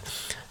and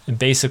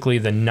basically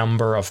the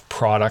number of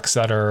products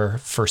that are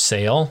for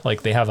sale.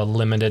 Like, they have a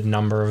limited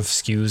number of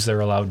SKUs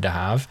they're allowed to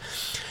have.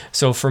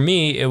 So for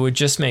me, it would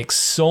just make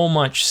so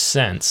much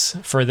sense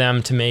for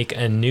them to make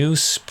a new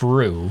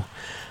sprue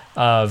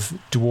of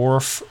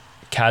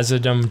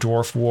Khazad-dûm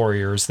dwarf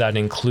warriors that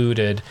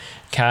included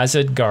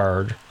Khazad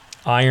Guard,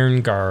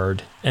 Iron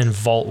Guard, and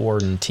Vault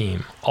Warden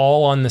team,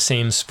 all on the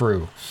same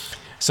sprue.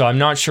 So I'm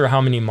not sure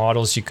how many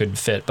models you could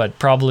fit, but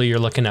probably you're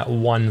looking at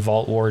 1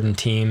 Vault Warden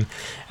team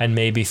and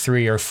maybe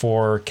 3 or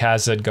 4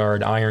 Khazad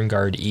Guard, Iron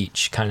Guard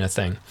each, kind of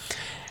thing.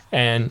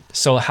 And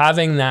so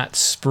having that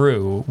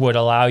sprue would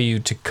allow you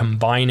to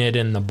combine it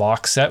in the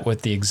box set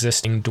with the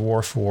existing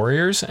dwarf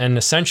warriors, and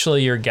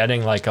essentially you're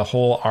getting like a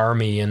whole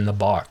army in the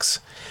box.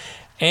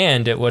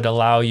 And it would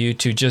allow you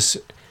to just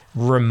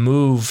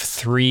remove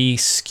 3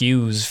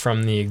 SKUs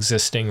from the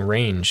existing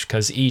range,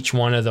 because each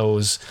one of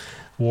those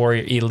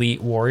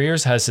elite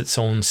warriors has its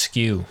own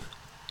SKU.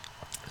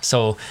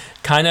 So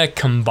kind of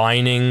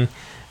combining,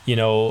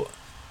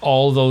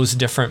 all those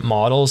different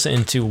models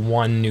into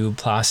one new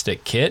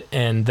plastic kit,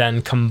 and then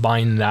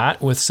combine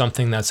that with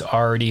something that's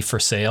already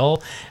for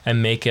sale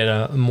and make it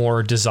a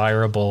more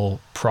desirable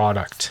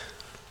product.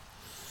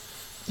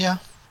 Yeah.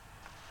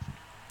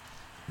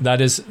 That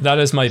is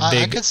my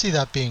big... I could see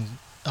that being...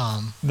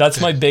 that's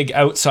good. My big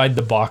outside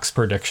the box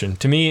prediction.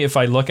 To me, if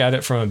I look at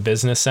it from a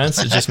business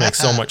sense, it just makes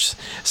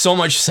so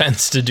much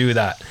sense to do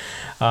that.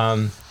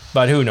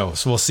 But who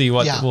knows? We'll see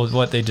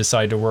what they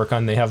decide to work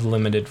on. They have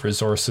limited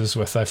resources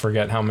with, I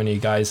forget how many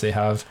guys they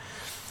have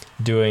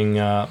doing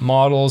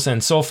models.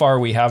 And so far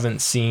we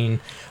haven't seen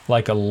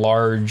like a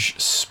large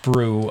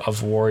sprue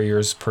of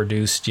warriors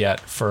produced yet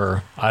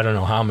for, I don't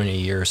know how many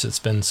years. It's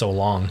been so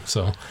long.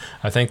 So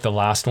I think the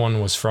last one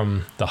was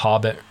from the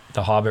Hobbit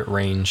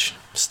range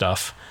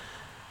stuff.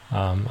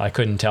 I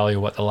couldn't tell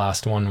you what the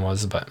last one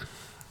was, but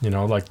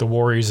like the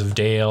Warriors of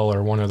Dale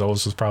or one of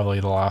those was probably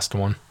the last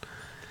one.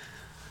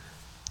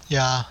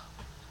 Yeah,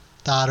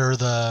 that or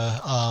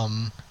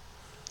the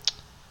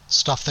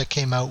stuff that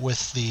came out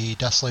with the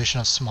Desolation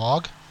of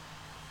Smog.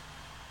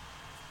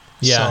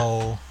 Yeah.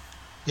 So,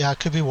 yeah, it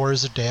could be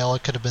Warriors of Dale.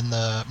 It could have been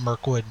the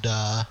Mirkwood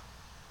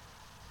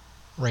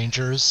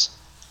Rangers.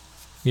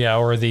 Yeah,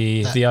 or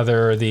the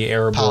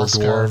Erebor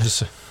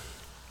Dwarves.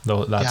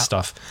 That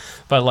stuff.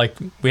 But like,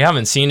 we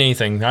haven't seen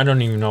anything. I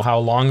don't even know how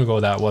long ago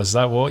that was.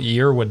 What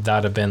year would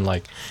that have been?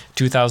 Like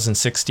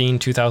 2016,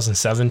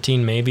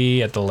 2017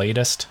 maybe at the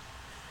latest?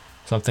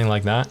 Something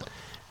like that.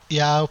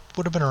 Yeah, it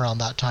would have been around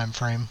that time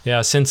frame.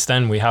 Yeah, since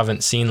then we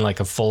haven't seen like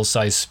a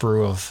full-size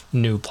sprue of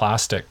new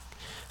plastic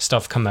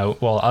stuff come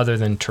out, well, other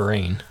than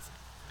terrain.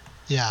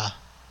 Yeah.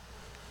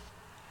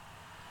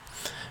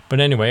 But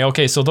anyway,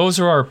 okay, so those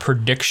are our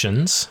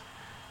predictions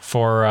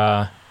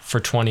for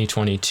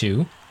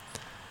 2022.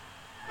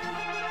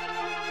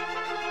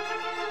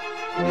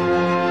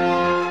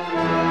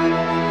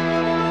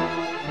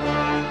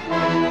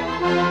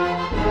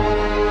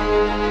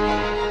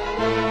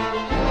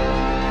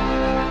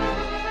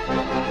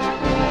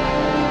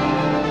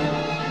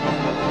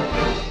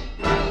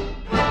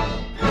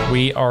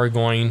 We are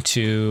going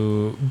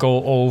to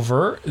go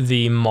over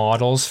the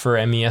models for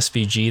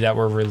MESBG that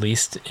were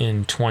released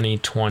in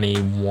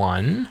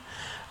 2021.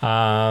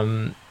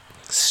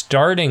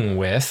 Starting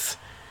with,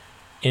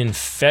 in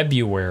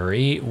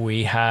February,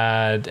 we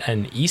had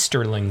an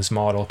Easterlings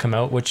model come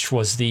out, which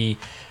was the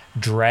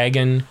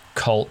Dragon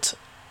Cult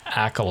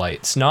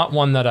Acolytes. Not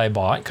one that I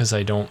bought because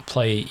I don't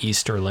play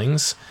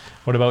Easterlings.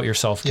 What about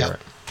yourself, Yeah.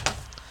 Garrett?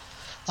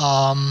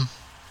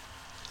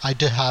 I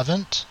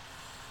haven't.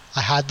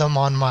 I had them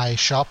on my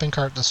shopping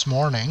cart this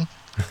morning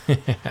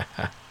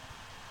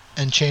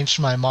and changed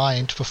my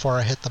mind before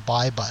I hit the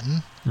buy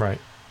button. Right.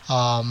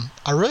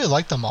 I really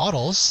like the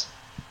models.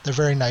 They're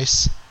very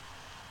nice.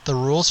 The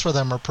rules for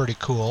them are pretty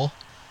cool.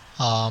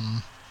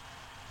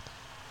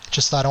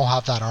 Just I don't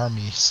have that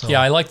army. So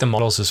Yeah, I like the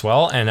models as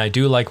well, and I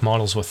do like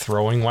models with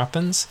throwing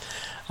weapons.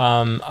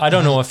 I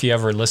don't know if you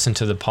ever listened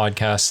to the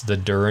podcast, The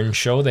Durin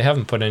Show. They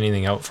haven't put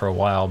anything out for a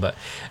while, but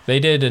they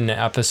did an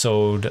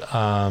episode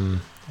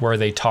where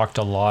they talked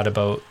a lot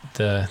about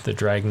the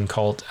Dragon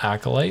Cult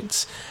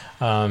Acolytes.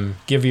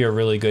 Give you a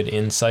really good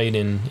insight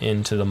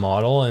into the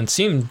model, and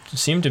seemed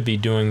to be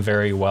doing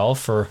very well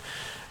for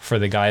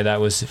the guy that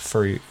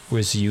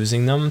was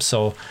using them.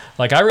 So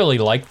like, I really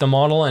liked the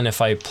model, and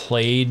if I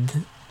played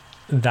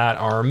that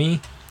army,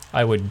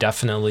 I would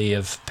definitely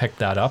have picked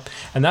that up.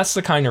 And that's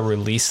the kind of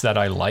release that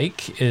I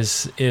like,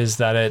 is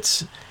that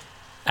it's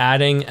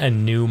adding a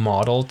new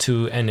model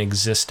to an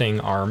existing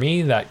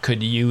army that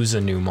could use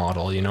a new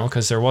model, you know,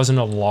 because there wasn't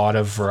a lot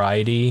of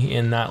variety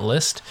in that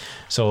list.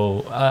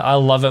 So I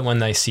love it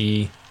when I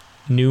see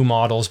new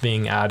models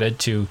being added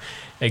to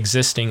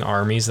existing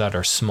armies that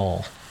are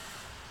small.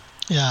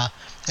 Yeah,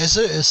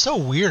 it's so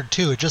weird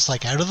too. Just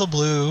like out of the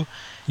blue,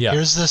 Yeah.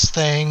 here's this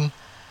thing.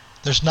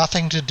 There's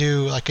nothing to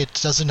do. Like, it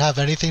doesn't have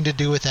anything to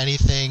do with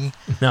anything,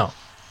 No.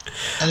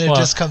 and it Well,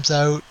 just comes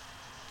out.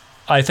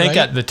 I think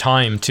Right? at the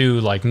time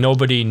too, like,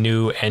 nobody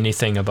knew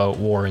anything about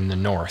War in the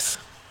North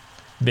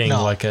being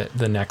No. like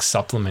the next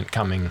supplement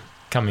coming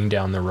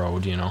down the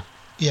road, you know.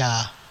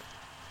 Yeah,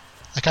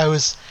 like I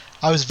was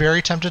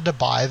very tempted to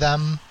buy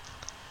them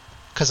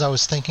because I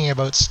was thinking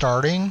about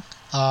starting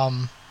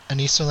an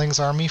Easterlings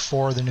army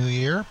for the new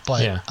year,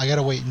 but Yeah. I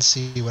gotta wait and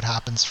see what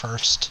happens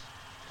first.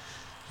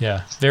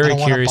 Yeah, I very don't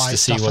wanna curious buy to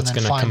see stuff what's and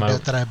then going to come find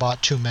out. that I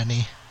bought too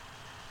many.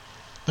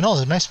 But no,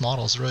 they're nice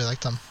models. I really like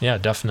them. Yeah,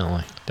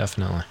 definitely.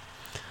 They're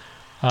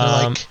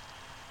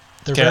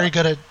they're okay. very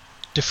good at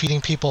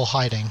defeating people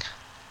hiding.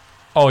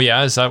 Oh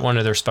yeah, is that one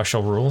of their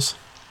special rules?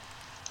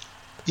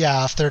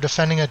 Yeah, if they're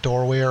defending a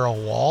doorway or a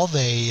wall,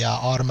 they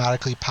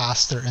automatically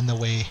pass their in the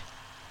way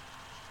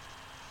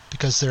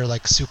because they're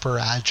like super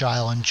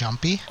agile and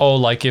jumpy. Oh,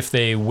 like if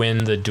they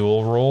win the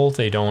duel roll,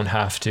 they don't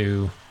have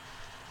to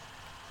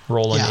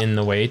roll Yeah. in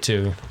the way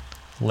to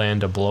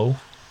land a blow.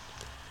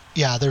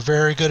 Yeah, they're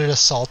very good at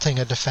assaulting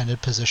a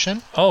defended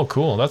position. Oh,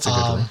 cool. That's a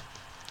good one.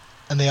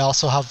 And they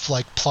also have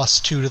like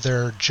 +2 to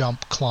their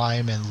jump,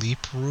 climb, and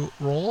leap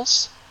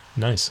rolls.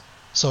 Nice.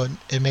 So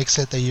it makes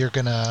it that you're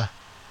going to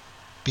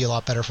be a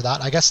lot better for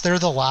that. I guess they're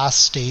the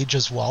last stage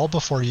as well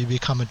before you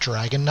become a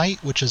Dragon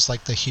Knight, which is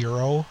like the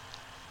hero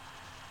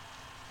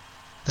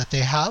that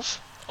they have.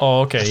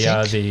 Oh, okay.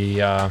 I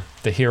Yeah, think.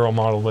 the hero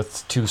model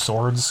with 2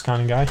 swords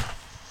kind of guy.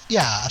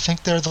 Yeah, I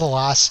think they're the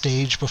last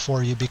stage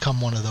before you become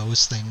one of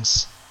those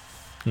things.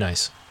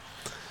 Nice.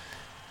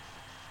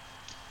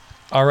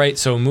 All right,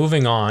 so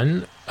moving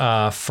on,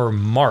 for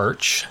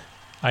March,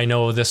 I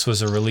know this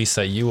was a release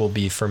that you will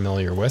be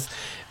familiar with.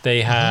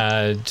 They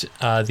had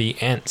the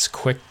Ents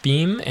Quick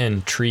Beam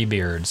and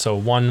Treebeard. So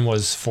one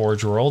was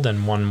Forge World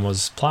and one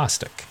was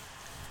plastic.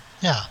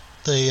 Yeah,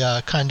 they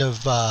kind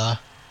of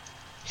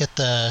hit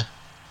the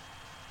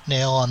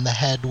nail on the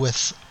head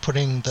with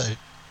putting the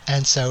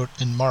Ents out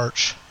in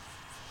March.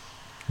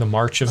 The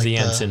March of Like the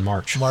Ents the in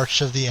March.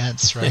 March of the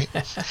Ents, right?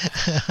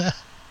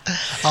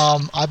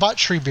 I bought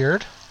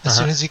Treebeard as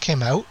soon as he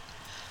came out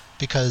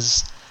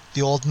because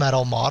the old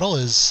metal model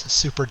is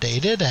super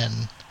dated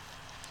and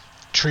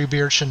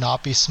Treebeard should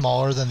not be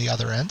smaller than the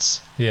other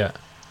Ents. Yeah.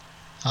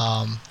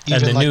 Even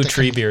And the like new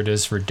Treebeard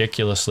is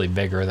ridiculously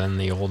bigger than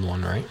the old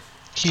one, right?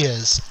 He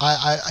is.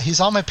 He's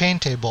on my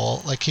paint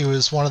table. Like, he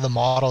was one of the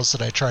models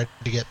that I tried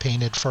to get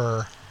painted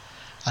for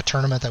a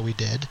tournament that we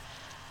did,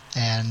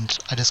 and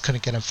I just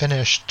couldn't get him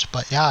finished.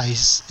 But yeah,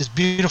 he's a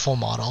beautiful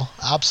model.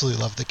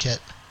 Absolutely love the kit.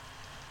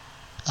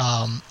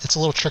 It's a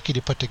little tricky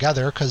to put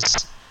together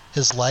because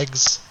his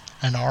legs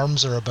and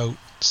arms are about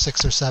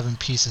 6 or 7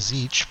 pieces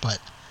each, but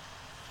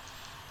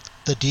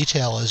the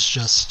detail is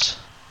just,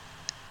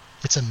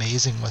 it's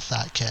amazing with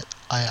that kit.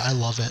 I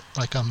love it.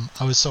 Like,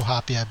 I was so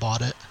happy I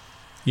bought it.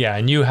 Yeah,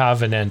 and you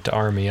have an Ent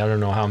army. I don't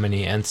know how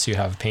many Ents you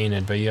have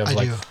painted, but you have I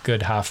like do. a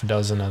good half a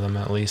dozen of them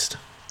at least.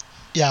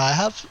 Yeah,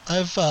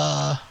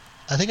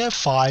 I think I have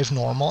 5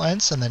 normal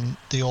Ents and then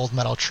the old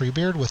metal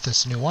Treebeard with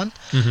this new one.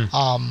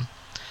 Mm-hmm.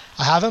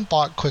 I haven't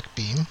bought Quick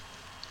Beam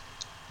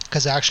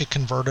because I actually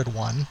converted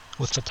one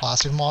with the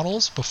plastic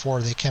models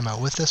before they came out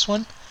with this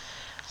one.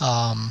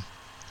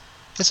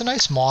 It's a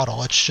nice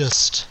model. It's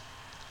just,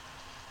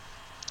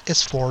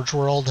 it's Forge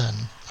World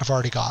and I've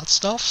already got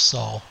stuff,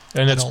 so.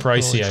 And I it's don't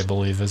pricey, really- I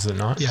believe, is it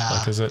not? Yeah,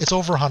 Like, is it? it's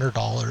over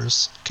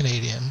 $100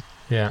 Canadian,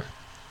 Yeah.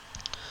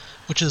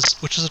 which is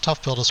a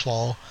tough pill to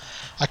swallow.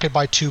 I could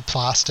buy 2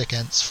 plastic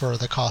Ents for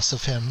the cost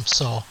of him,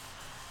 so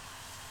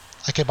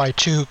I could buy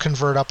 2,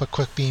 convert up a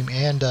Quick Beam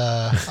and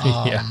a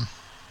Yeah.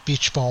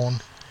 Beach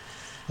Bone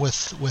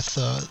with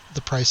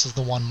the price of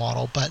the one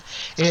model, but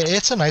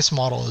it's a nice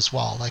model as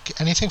well. Like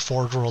anything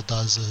Forge World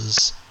does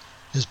is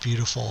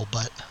beautiful,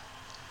 but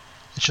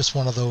it's just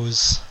one of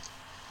those.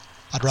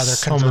 I'd rather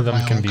some of them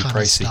my can own be kind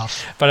pricey. of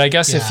stuff. But I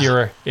guess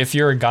Yeah. if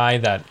you're a guy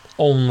that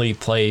only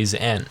plays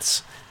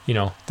Ents,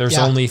 there's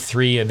Yeah. only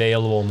 3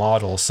 available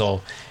models.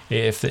 So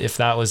if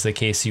that was the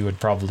case, you would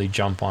probably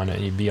jump on it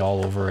and you'd be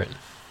all over it.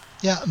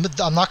 Yeah, but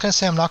I'm not going to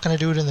say I'm not going to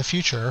do it in the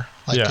future.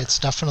 Like Yeah. it's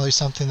definitely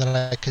something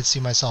that I could see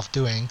myself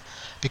doing,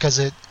 because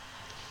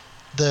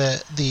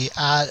the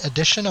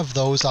addition of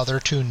those other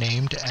 2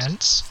 named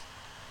Ents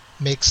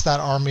makes that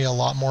army a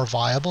lot more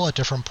viable at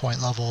different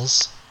point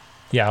levels.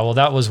 Yeah, well,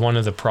 that was one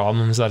of the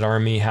problems that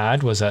Army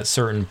had, was at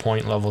certain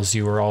point levels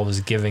you were always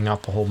giving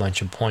up a whole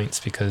bunch of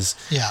points because,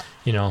 Yeah,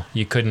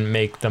 you couldn't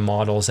make the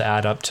models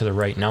add up to the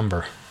right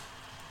number.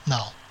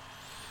 no.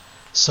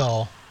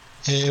 So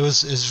it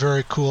was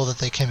very cool that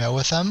they came out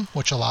with them,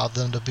 which allowed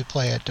them to be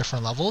play at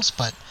different levels.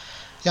 But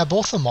yeah,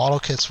 both the model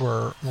kits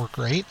were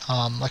great.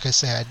 Like I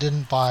say, I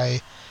didn't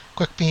buy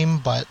Quick Beam,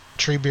 but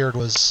Treebeard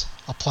was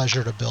a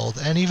pleasure to build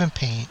and even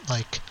paint.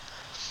 Like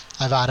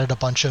I've added a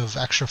bunch of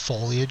extra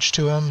foliage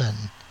to him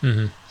and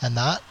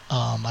that.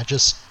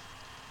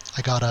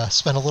 I gotta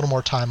spend a little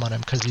more time on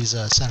him because he's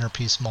a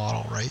centerpiece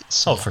model, right?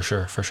 So, Oh, for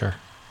sure, for sure.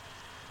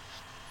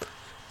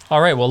 All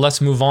right, well,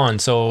 let's move on.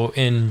 So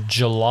in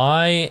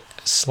July/August,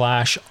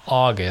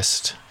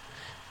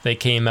 they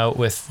came out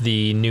with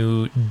the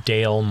new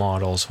Dale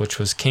models, which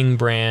was King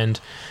Brand,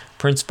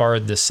 Prince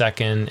Bard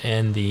II,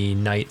 and the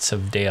Knights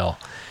of Dale.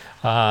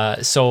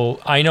 So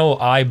I know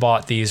I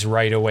bought these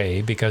right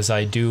away because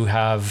I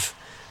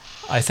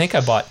think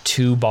I bought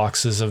 2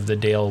 boxes of the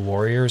Dale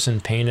Warriors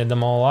and painted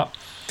them all up.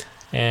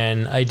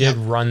 And I did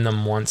run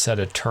them once at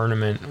a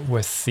tournament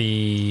with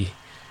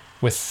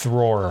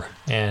Thror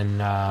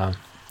and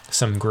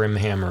some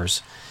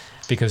Grimhammers,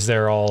 because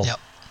they're all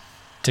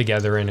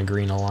together in a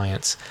Green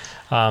Alliance.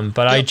 But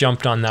I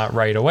jumped on that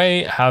right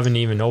away. Haven't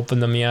even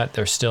opened them yet.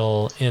 They're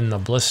still in the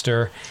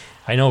blister.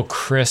 I know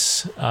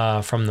Chris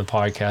from the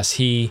podcast,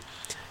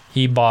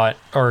 he bought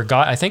or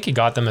got, I think he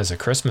got them as a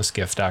Christmas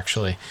gift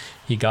actually.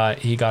 He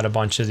got a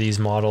bunch of these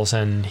models,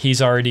 and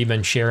he's already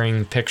been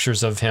sharing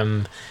pictures of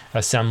him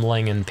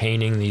assembling and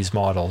painting these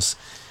models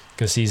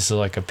because he's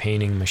like a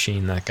painting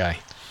machine, that guy.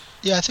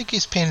 Yeah, I think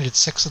he's painted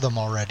 6 of them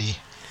already.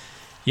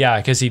 Yeah,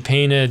 because I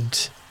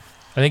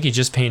think he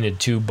just painted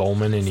 2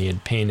 bowmen, and he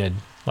had painted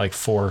like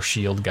 4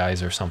 shield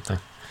guys or something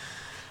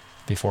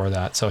before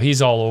that. So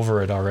he's all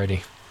over it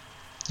already.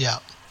 Yeah.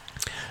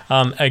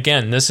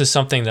 Again, this is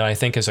something that I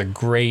think is a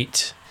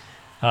great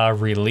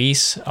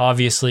release.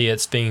 Obviously,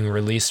 it's being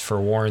released for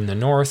War in the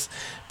North,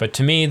 but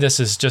to me, this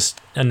is just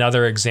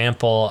another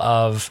example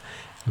of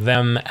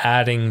them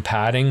adding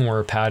padding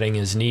where padding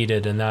is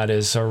needed, and that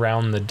is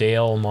around the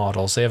Dale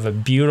models. They have a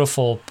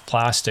beautiful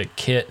plastic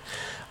kit,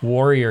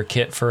 warrior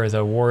kit for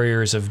the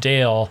Warriors of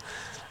Dale,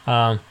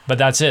 but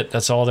that's it.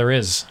 That's all there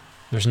is.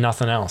 There's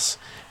nothing else.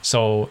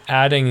 So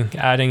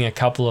adding a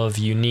couple of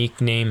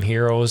unique name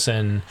heroes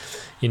and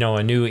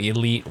a new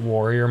elite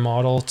warrior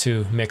model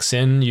to mix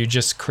in, you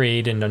just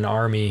create an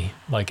army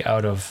like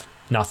out of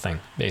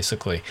nothing,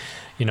 basically.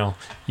 You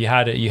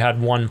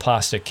had one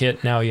plastic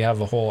kit, now you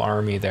have a whole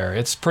army there.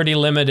 It's pretty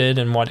limited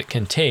in what it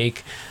can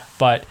take,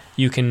 but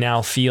you can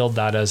now field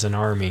that as an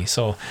army.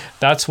 So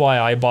that's why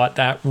I bought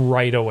that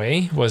right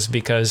away, was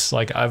because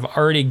like I've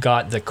already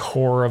got the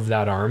core of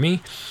that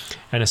army,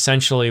 and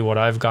essentially what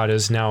I've got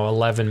is now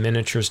 11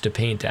 miniatures to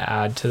paint to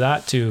add to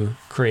that to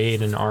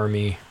create an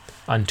army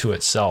unto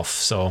itself.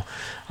 So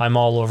I'm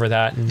all over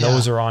that, and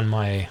those are on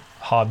my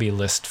hobby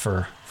list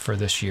for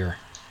this year.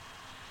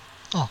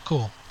 Oh,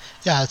 cool.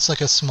 Yeah, it's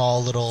like a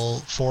small little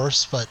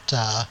force, but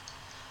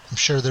I'm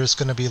sure there's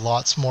going to be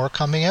lots more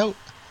coming out.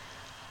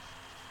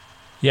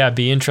 Yeah, it'd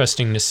be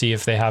interesting to see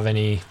if they have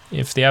any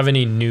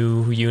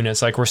new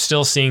units. Like, we're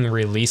still seeing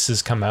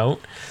releases come out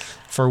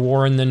for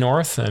War in the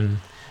North, and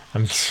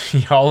I'm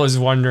always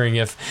wondering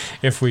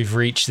if we've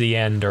reached the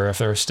end or if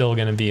there's still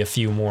going to be a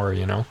few more,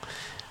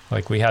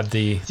 Like we had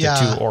the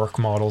 2 orc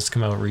models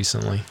come out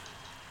recently.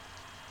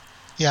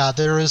 Yeah,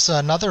 there is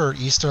another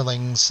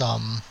Easterlings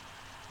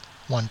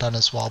one done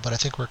as well, but I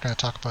think we're going to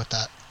talk about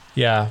that.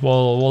 Yeah,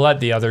 well, we'll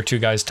let the other 2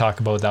 guys talk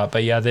about that.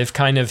 But yeah, they've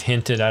kind of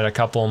hinted at a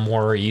couple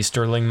more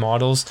Easterling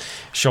models,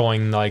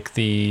 showing like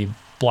the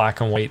black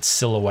and white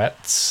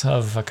silhouettes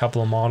of a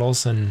couple of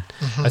models, and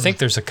I think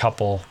there's a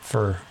couple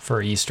for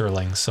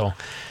Easterlings. So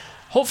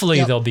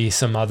hopefully there'll be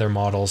some other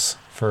models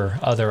for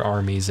other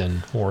armies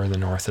in War in the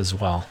North as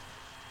well.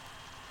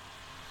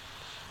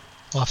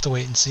 We'll have to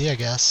wait and see, I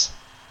guess.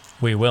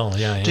 We will,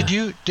 yeah. Did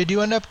you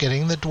end up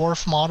getting the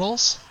dwarf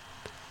models?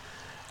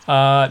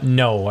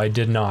 No, I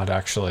did not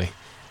actually.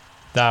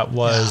 That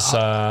was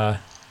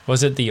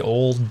was it the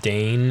Old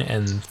Dane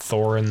and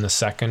Thorin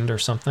II or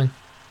something?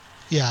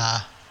 Yeah.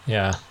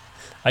 Yeah.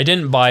 I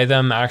didn't buy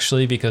them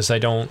actually because I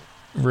don't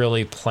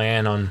really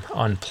plan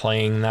on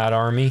playing that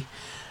army.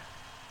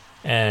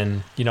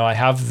 And I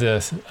have the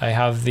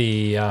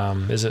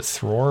is it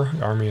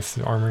Thror? Army of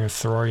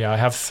Thror? Yeah, I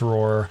have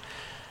Thror.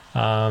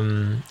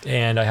 and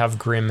I have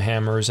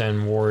Grimhammers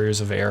and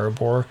Warriors of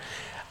Erebor.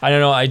 I don't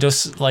know. I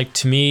just like,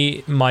 to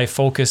me, my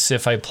focus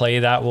if I play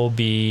that will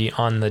be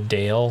on the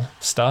Dale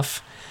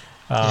stuff.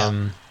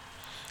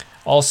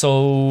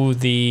 Also,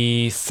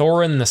 the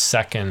Thorin the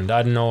Second.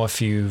 I don't know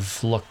if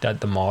you've looked at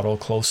the model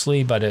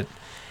closely, but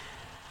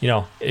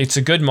it's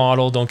a good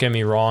model. Don't get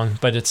me wrong,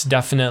 but it's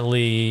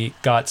definitely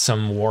got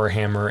some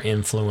Warhammer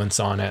influence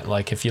on it.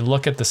 Like if you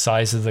look at the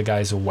size of the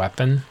guy's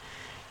weapon,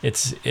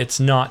 it's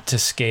not to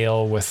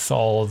scale with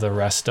all the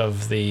rest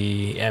of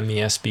the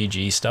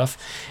MESBG stuff.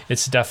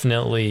 It's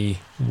definitely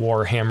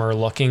Warhammer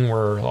looking,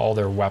 where all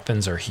their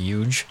weapons are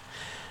huge.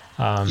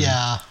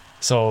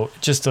 So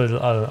just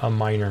a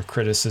minor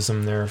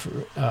criticism there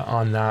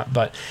on that,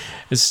 but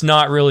it's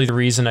not really the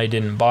reason I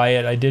didn't buy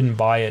it. I didn't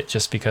buy it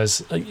just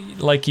because,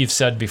 like you've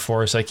said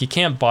before, it's like you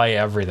can't buy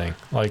everything.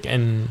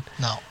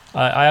 No.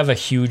 I have a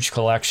huge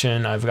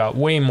collection. I've got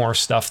way more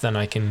stuff than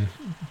I can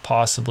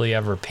possibly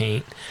ever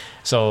paint.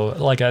 So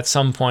like at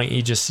some point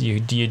you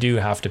do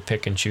have to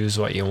pick and choose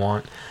what you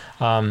want.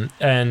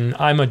 And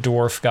I'm a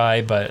dwarf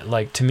guy, but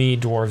like to me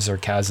dwarves are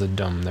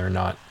Khazad-dûm. They're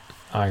not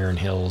Iron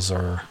Hills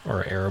or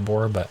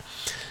Erebor, but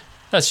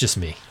that's just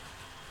me.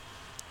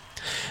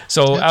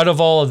 So out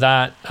of all of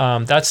that,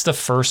 that's the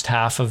first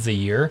half of the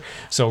year.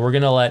 So we're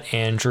going to let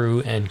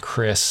Andrew and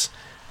Chris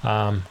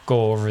go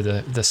over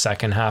the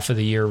second half of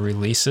the year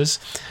releases.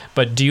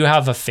 But do you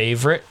have a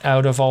favorite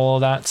out of all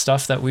of that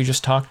stuff that we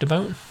just talked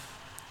about?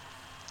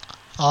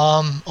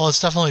 Well, it's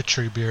definitely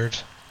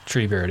Treebeard.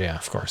 Treebeard, yeah,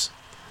 of course.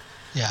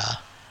 Yeah.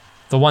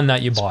 The one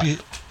that you bought.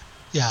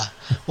 Yeah.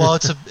 Well,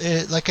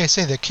 like I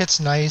say, the kit's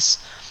nice.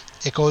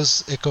 It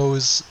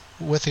goes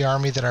with the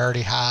army that I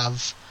already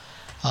have.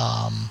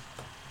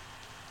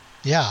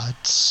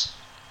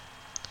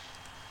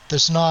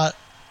 There's not,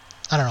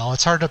 I don't know,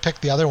 it's hard to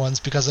pick the other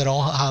ones because I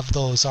don't have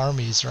those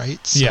armies,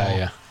 right? So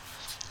yeah.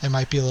 It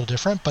might be a little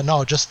different, but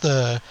no, just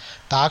the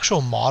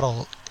actual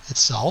model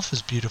itself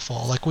is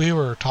beautiful. Like we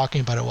were talking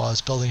about it while I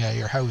was building at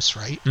your house,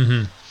 right?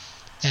 Mm-hmm.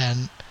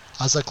 And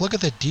I was like, look at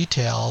the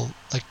detail.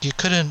 Like you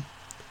couldn't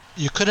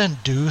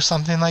do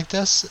something like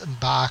this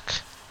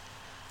back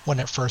when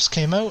it first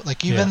came out.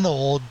 Like even the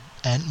old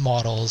Ent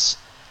models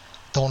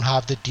don't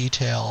have the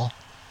detail.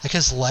 Like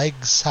his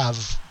legs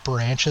have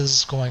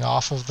branches going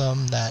off of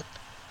them that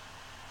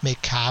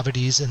make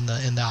cavities in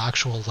the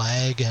actual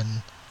leg, and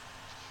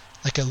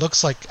like it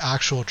looks like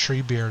actual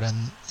Treebeard,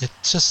 and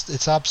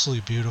it's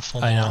absolutely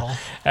beautiful model. I know.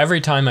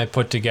 Every time I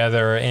put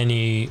together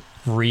any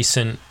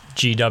recent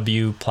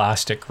GW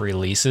plastic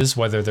releases,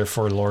 whether they're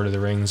for Lord of the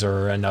Rings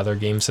or another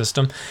game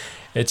system,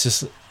 it's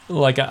just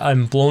like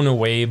I'm blown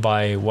away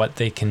by what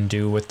they can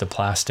do with the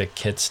plastic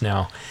kits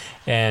now.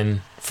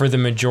 And for the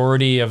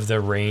majority of the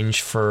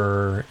range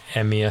for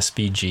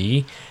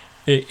MESBG,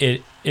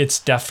 it's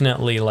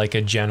definitely like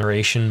a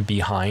generation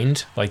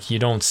behind. Like you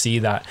don't see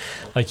that.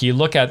 Like you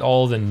look at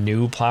all the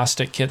new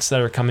plastic kits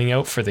that are coming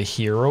out for the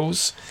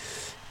heroes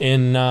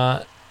in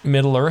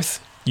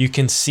Middle-earth, you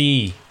can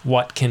see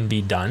what can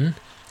be done.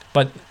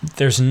 But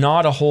there's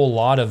not a whole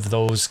lot of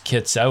those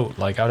kits out.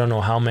 Like, I don't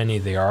know how many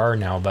there are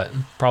now, but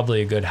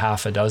probably a good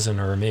half a dozen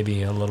or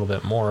maybe a little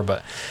bit more.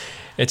 But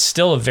it's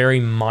still a very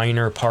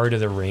minor part of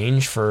the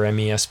range for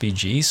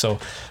MESBG. So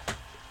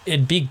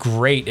it'd be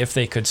great if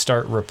they could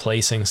start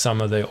replacing some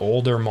of the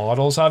older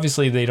models.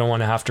 Obviously, they don't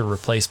want to have to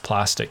replace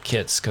plastic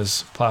kits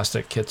because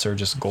plastic kits are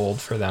just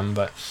gold for them.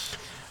 But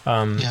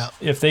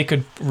if they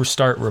could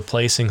start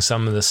replacing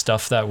some of the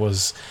stuff that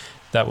was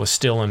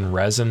still in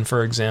resin,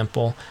 for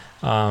example,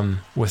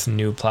 with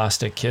new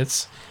plastic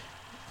kits,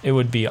 it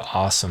would be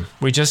awesome.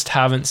 We just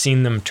haven't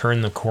seen them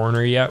turn the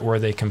corner yet where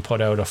they can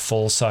put out a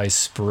full-size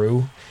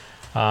sprue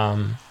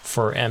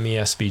for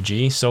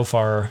MESBG. So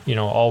far,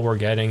 all we're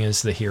getting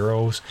is the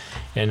heroes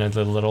in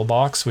the little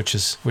box, which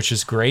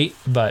is great,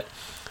 but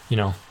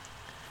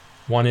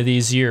one of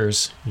these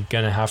years you're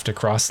gonna have to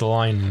cross the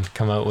line and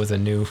come out with a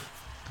new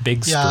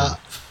big sprue.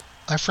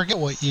 I forget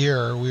what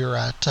year we were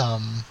at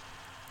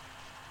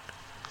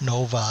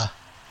Nova.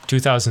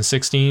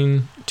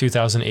 2016,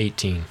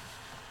 2018.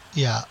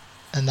 Yeah,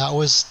 and that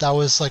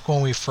was like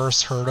when we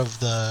first heard of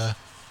the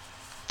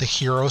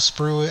hero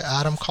sprue,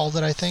 Adam called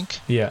it, I think.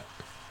 Yeah.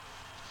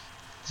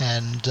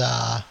 And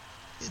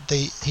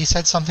he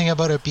said something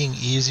about it being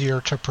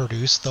easier to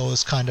produce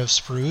those kind of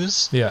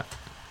sprues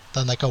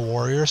than like a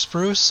warrior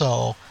sprue.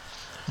 So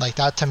like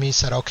that to me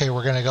said, okay,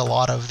 we're gonna get a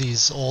lot of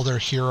these older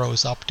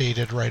heroes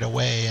updated right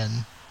away,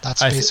 and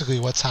that's basically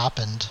what's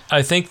happened.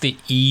 I think the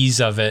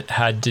ease of it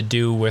had to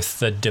do with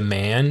the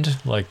demand,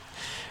 like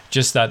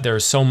just that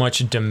there's so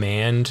much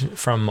demand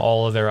from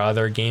all of their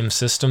other game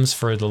systems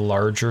for the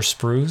larger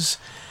sprues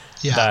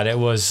that it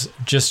was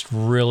just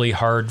really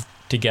hard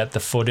to get the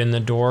foot in the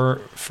door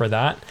for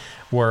that.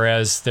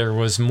 Whereas there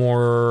was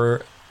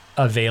more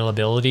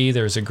availability,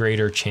 there's a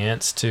greater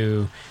chance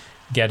to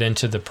get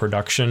into the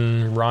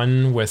production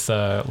run with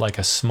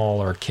a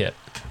smaller kit.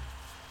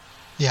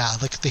 Yeah,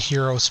 like the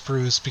hero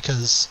sprues,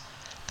 because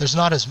there's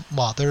not as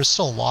well. There's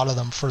still a lot of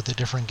them for the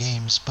different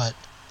games, but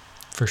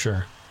for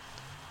sure.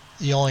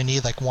 you only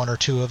need like 1 or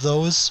 2 of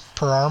those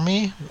per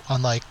army,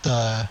 unlike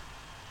the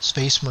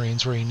Space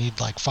Marines where you need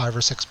like 5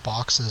 or 6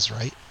 boxes,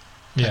 right?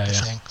 Type of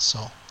thing.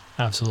 So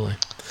absolutely.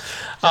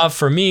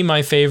 For me,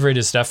 my favorite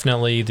is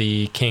definitely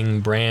the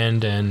King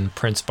Brand and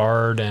Prince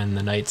Bard and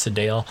the Knights of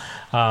Dale.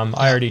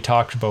 I already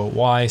talked about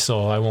why,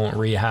 so I won't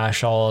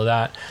rehash all of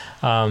that.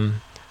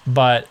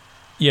 But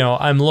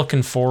I'm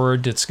looking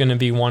forward. It's going to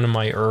be one of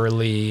my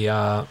early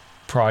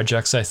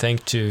projects, I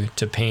think,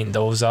 to paint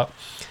those up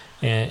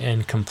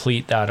and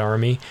complete that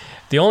army.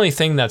 The only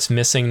thing that's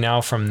missing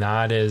now from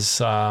that is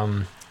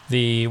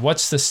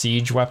what's the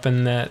siege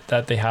weapon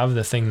that they have,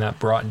 the thing that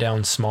brought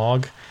down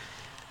Smog?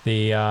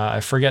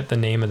 I forget the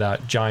name of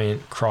that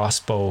giant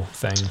crossbow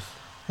thing.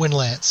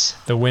 Windlance.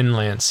 The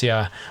Windlance,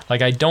 yeah.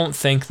 Like, I don't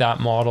think that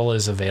model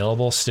is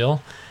available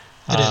still.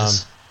 It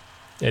is.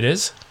 It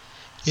is?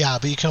 Yeah,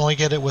 but you can only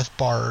get it with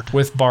Bard.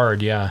 With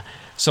Bard, yeah.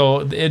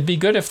 So it'd be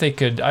good if they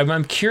could.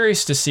 I'm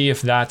curious to see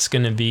if that's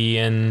going to be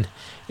in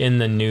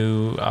the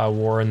new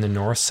War in the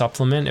North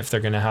supplement, if they're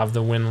going to have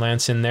the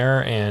Windlance in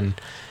there, and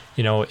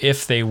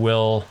if they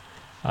will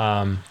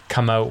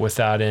come out with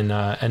that in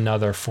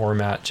another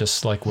format,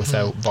 just like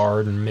without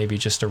Bard and maybe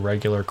just a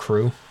regular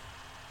crew.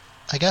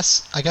 I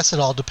guess it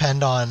all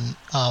depend on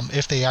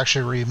if they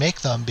actually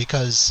remake them,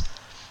 because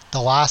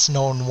the last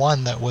known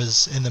one that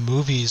was in the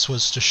movies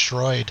was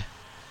destroyed.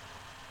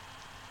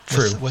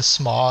 True. With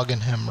Smog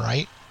and him,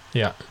 right?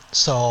 Yeah.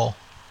 So,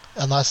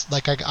 unless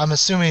I'm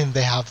assuming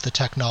they have the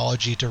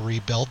technology to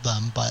rebuild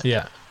them, but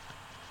yeah,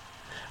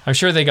 I'm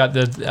sure they got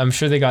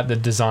the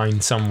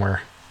design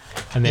somewhere,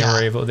 and they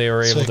were able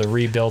to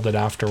rebuild it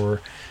after the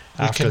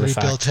fact. We can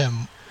rebuild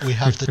him. We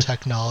have the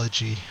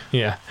technology.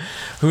 Yeah.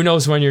 Who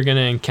knows when you're going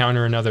to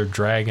encounter another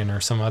dragon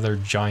or some other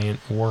giant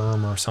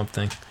worm or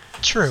something.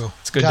 True.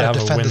 It's good to have a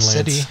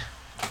Windlance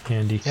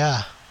handy.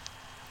 Yeah.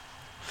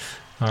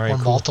 All right. Or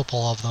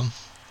multiple of them.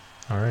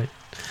 All right.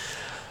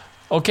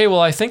 Okay, well,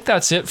 I think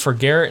that's it for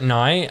Garrett and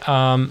I.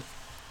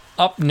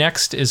 Up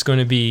next is going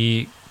to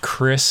be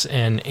Chris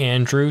and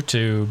Andrew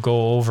to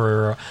go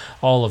over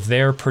all of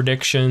their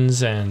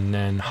predictions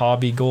and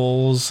hobby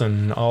goals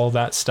and all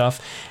that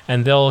stuff.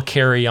 And they'll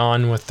carry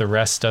on with the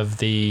rest of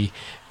the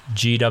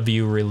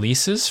GW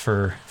releases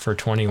for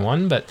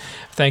 21. But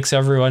thanks,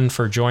 everyone,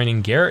 for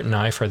joining Garrett and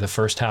I for the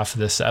first half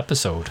of this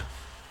episode.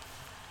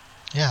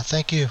 Yeah,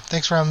 thank you.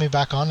 Thanks for having me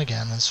back on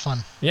again. It's fun.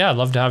 Yeah, I'd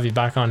love to have you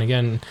back on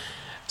again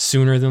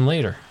sooner than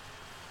later.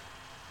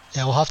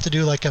 Yeah, we'll have to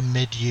do like a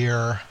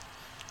mid-year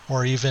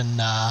or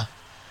even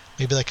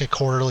maybe like a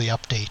quarterly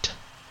update.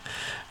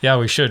 Yeah,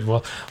 we should.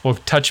 We'll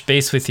touch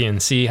base with you and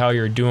see how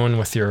you're doing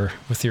with your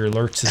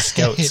alerts and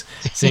scouts,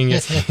 seeing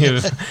if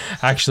you've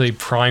actually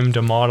primed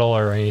a model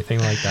or anything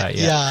like that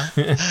yet.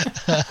 Yeah.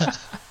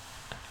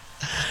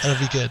 That'll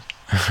be good.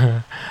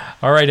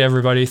 All right,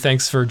 everybody.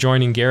 Thanks for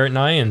joining Garrett and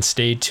I, and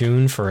stay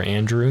tuned for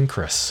Andrew and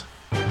Chris.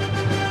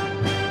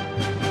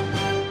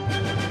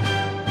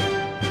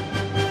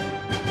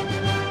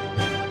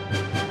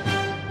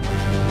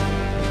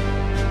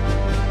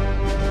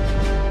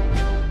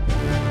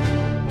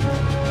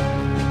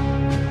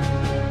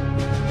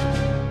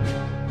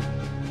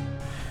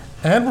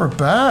 And we're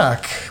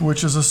back,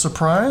 which is a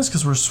surprise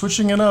because we're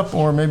switching it up,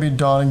 or maybe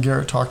Don and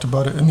Garrett talked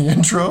about it in the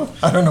intro.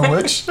 I don't know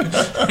which.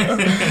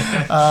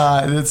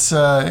 It's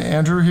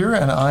Andrew here,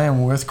 and I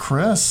am with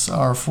Chris,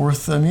 our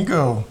fourth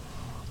amigo.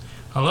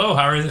 Hello,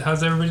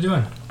 how's everybody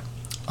doing?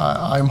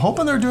 I'm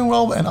hoping they're doing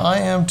well, and I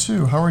am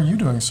too. How are you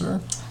doing,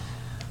 sir?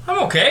 I'm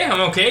okay.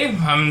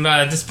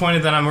 I'm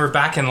disappointed that we're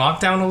back in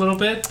lockdown a little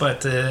bit,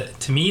 but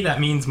to me that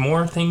means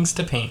more things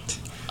to paint.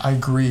 I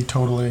agree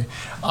totally.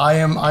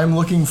 I'm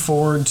looking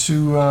forward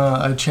to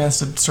a chance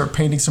to start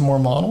painting some more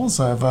models.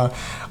 I've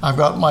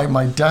got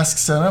my desk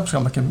set up, so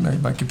I've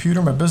got my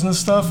computer, my business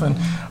stuff, and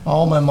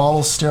all my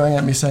models staring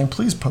at me saying,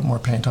 "Please put more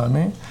paint on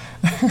me."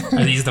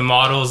 Are these the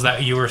models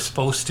that you were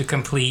supposed to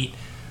complete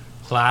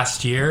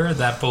last year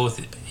that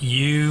both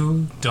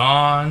you,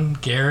 Don,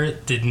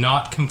 Garrett did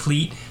not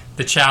complete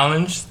the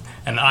challenge?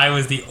 And I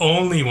was the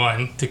only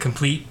one to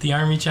complete the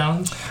Army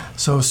Challenge?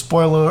 So,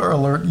 spoiler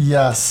alert,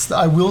 yes.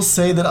 I will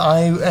say that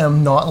I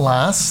am not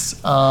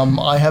last.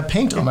 I have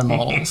paint on my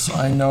models.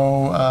 I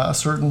know a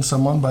certain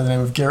someone by the name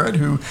of Garrett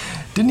who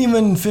didn't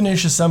even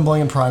finish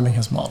assembling and priming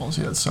his models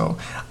yet. So,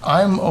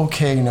 I'm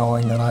okay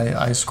knowing that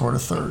I scored a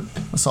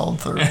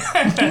solid third.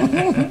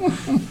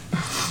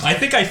 I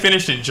think I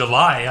finished in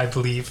July, I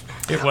believe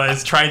it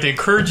was, trying to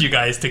encourage you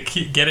guys to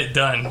get it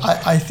done.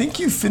 I think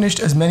you finished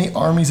as many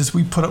armies as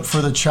we put up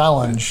for the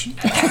challenge.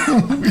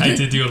 I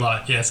did do a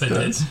lot. Yes, I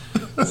did.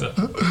 So.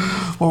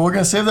 Well, we're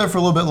going to save that for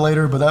a little bit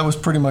later, but that was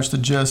pretty much the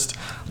gist.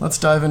 Let's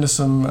dive into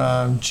some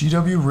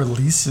GW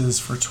releases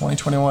for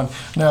 2021.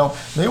 Now,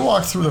 they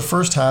walked through the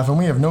first half, and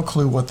we have no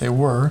clue what they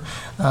were.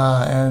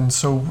 And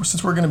so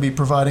since we're going to be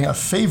providing a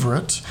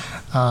favorite,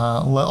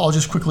 I'll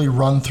just quickly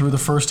run through the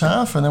first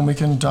half, and then we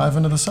can dive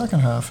into the second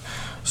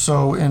half.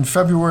 So in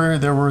February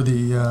there were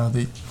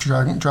the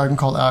dragon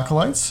called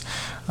Acolytes.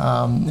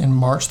 In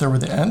March there were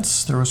the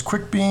Ents. There was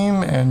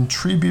Quickbeam and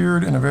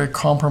Treebeard in a very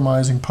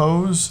compromising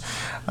pose.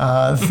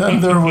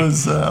 Then there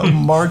was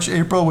March,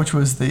 April, which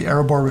was the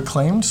Erebor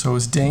Reclaimed. So it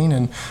was Dane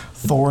and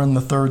Thorin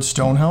the Third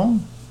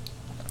Stonehelm.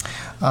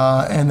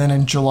 And then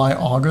in July,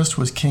 August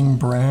was King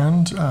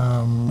Brand.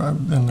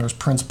 Then there was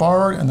Prince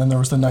Bard, and then there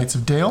was the Knights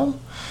of Dale.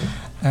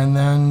 And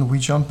then we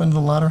jump into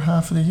the latter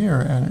half of the year.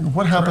 And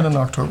what happened in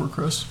October,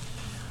 Chris?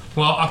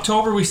 Well,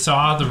 October we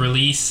saw the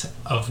release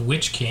of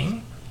Witch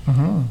King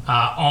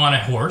on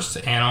a horse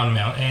and on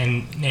mount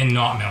and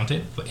not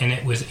mounted, and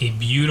it was a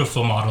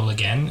beautiful model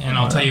again. And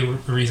I'll tell you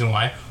the reason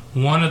why.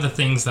 One of the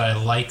things that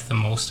I like the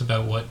most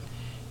about what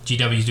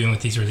GW is doing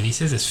with these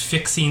releases is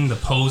fixing the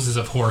poses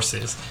of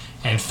horses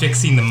and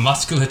fixing the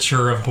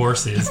musculature of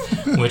horses,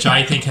 which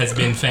I think has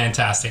been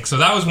fantastic. So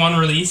that was one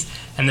release.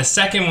 And the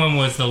second one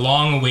was the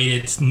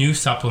long-awaited new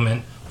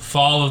supplement,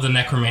 Fall of the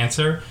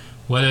Necromancer.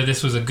 Whether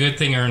this was a good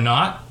thing or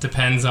not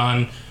depends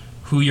on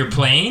who you're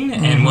playing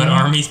and what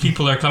armies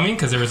people are coming,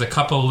 because there was a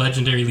couple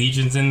legendary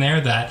legions in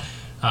there that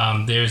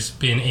there's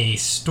been a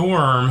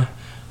storm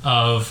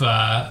of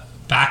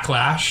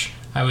backlash,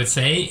 I would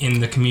say, in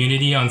the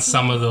community on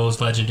some of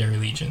those legendary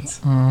legions.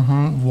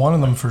 One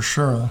of them for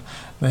sure.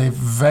 They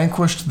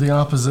vanquished the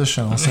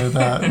opposition, I'll say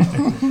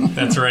that.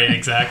 That's right,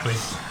 exactly.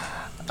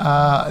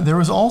 There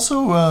was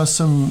also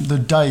the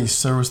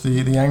dice. There was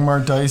the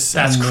Angmar dice.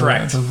 That's and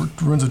correct. The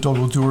Runes of Dol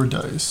Guldur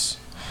dice.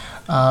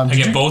 I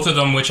get both of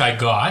them, which I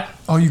got.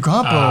 Oh, you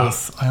got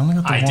both. I only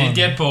got the one. I did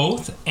get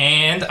both,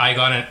 and I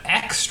got an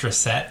extra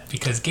set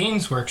because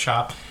Games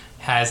Workshop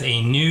has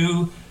a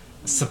new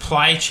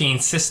supply chain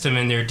system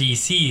in their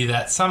DC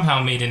that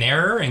somehow made an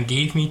error and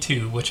gave me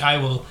two, which I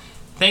will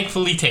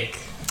thankfully take.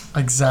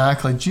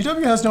 Exactly.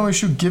 GW has no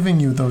issue giving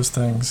you those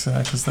things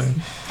because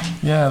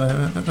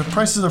the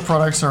prices of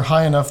products are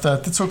high enough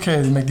that it's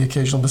okay to make the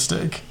occasional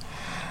mistake.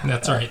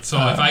 That's right. So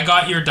if I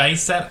got your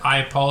dice set, I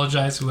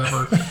apologize.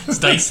 Whoever's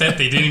dice set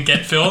they didn't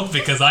get filled,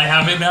 because I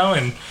have it now,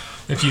 and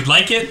if you'd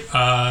like it,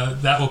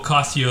 that will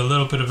cost you a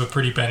little bit of a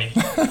pretty penny.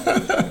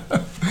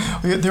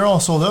 They're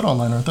all sold out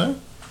online, aren't they?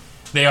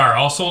 They are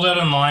all sold out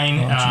online.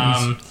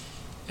 Oh,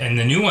 and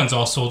the new one's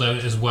all sold out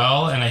as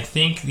well. And I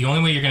think the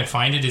only way you're going to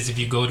find it is if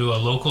you go to a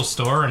local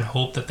store and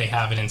hope that they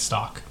have it in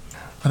stock.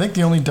 I think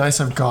the only dice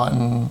I've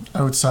gotten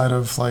outside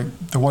of like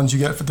the ones you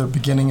get for the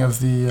beginning of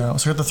the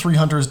so I got the Three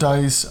Hunters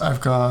dice.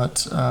 I've got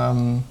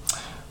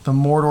the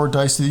Mordor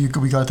dice that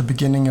we got at the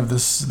beginning of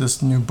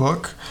this new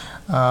book.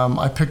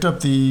 I picked up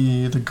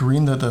the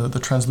green, the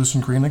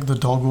translucent green, like the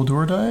Dol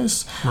Guldur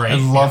dice. Right. I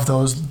love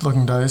those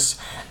looking dice.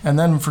 And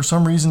then for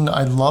some reason,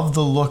 I love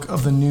the look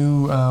of the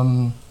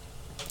new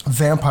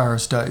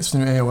vampires dice,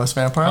 new AOS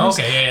vampires.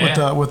 Okay,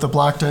 yeah. With the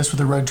black dice with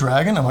the red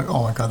dragon. I'm like,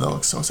 oh my god, that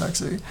looks so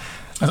sexy.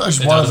 I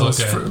just wanted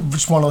those for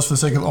the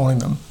sake of owning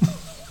them.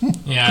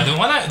 Yeah,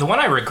 the one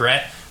I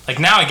regret, like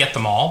now I get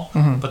them all,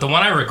 but the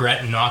one I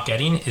regret not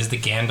getting is the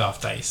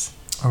Gandalf dice.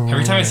 Oh.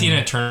 Every time I see it in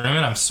a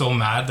tournament, I'm so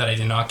mad that I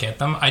did not get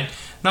them.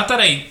 Not that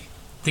I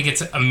think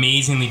it's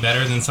amazingly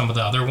better than some of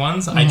the other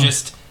ones.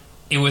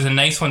 It was a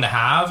nice one to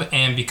have,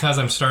 and because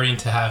I'm starting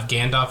to have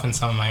Gandalf in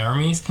some of my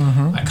armies,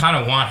 I kind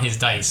of want his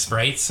dice,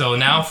 right? So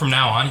now, from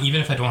now on,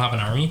 even if I don't have an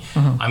army,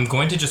 I'm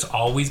going to just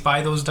always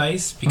buy those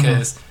dice,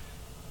 because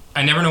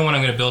I never know when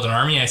I'm going to build an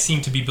army. I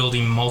seem to be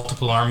building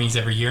multiple armies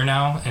every year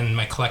now, and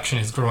my collection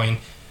is growing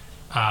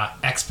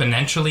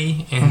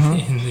exponentially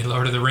in the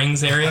Lord of the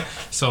Rings area.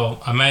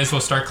 So I might as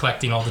well start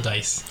collecting all the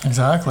dice.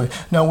 Exactly.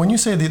 Now, when you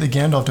say the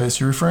Gandalf dice,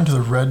 you're referring to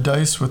the red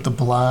dice with the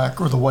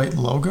black or the white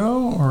logo,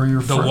 or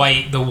you're the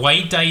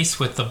white dice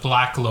with the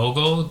black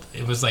logo.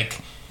 It was like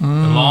a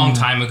long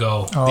time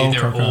ago.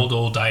 They're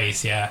old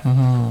dice. Yeah,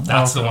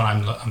 that's the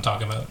one I'm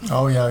talking about.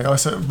 Oh yeah, I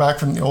said back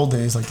from the old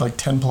days, like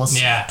 10 plus,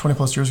 20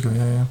 plus years ago.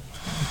 Yeah.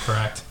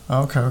 Correct.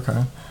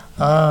 Okay.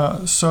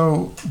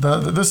 So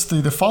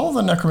the Fall of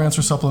the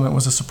Necromancer supplement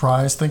was a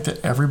surprise, I think,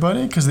 to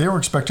everybody, because they were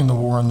expecting the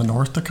War in the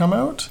North to come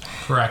out.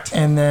 Correct.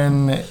 And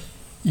then,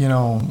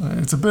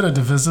 it's a bit of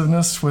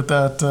divisiveness with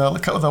that,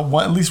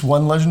 at least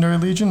one Legendary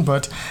Legion,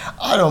 but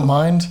I don't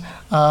mind.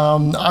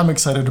 I'm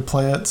excited to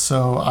play it,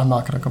 so I'm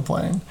not going to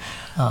complain.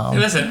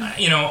 Listen,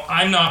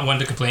 I'm not one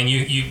to complain.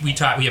 We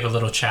have a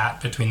little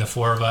chat between the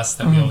four of us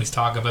that we always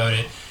talk about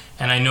it,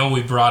 and I know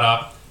we brought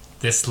up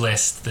this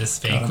list, this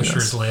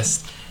Vanquishers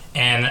list.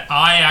 And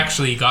I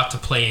actually got to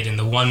play it in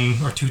the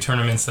 1 or 2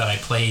 tournaments that I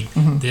played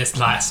this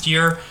last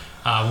year.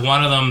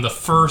 One of them, the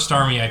first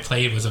army I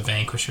played, was a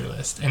Vanquisher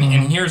list.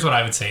 And here's what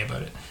I would say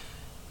about it.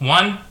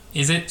 One,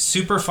 is it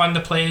super fun to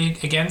play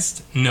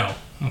against? No.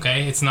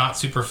 Okay, it's not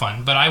super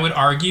fun. But I would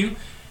argue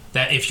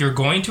that if you're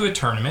going to a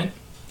tournament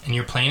and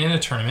you're playing in a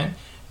tournament,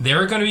 there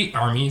are going to be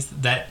armies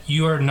that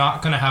you are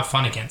not going to have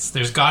fun against.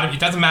 It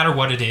doesn't matter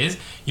what it is.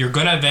 You're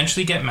going to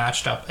eventually get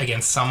matched up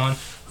against someone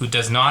who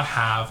does not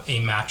have a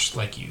match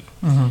like you.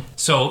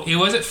 So,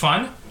 was it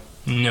fun?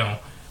 No.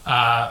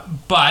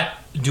 But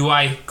do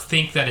I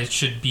think that it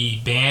should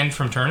be banned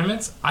from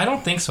tournaments? I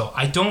don't think so.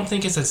 I don't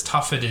think it's as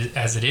tough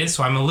as it is.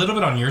 So I'm a little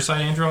bit on your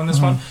side, Andrew, on this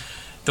one.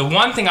 The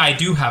one thing I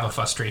do have a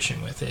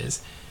frustration with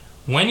is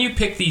when you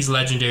pick these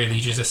legendary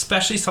legions,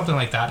 especially something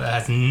like that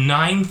has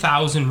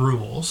 9,000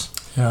 rules.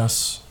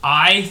 Yes.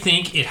 I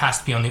think it has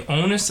to be on the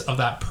onus of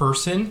that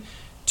person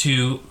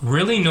to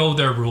really know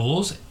their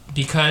rules,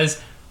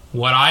 because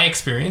what I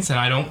experienced, and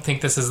I don't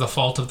think this is the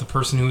fault of the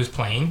person who was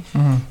playing,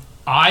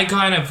 I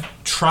kind of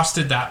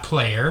trusted that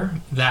player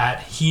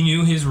that he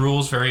knew his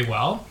rules very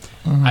well.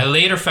 I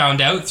later found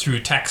out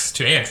through text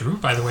to Andrew,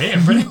 by the way,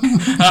 everybody,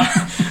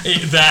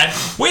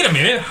 that, wait a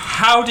minute,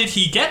 how did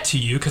he get to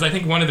you? Because I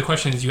think one of the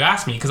questions you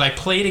asked me, because I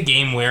played a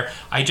game where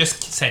I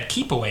just said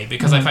keep away,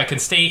 because if I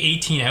could stay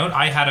 18 out,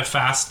 I had a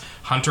fast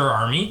hunter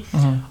army.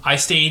 I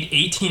stayed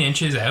 18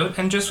 inches out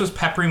and just was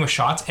peppering with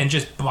shots and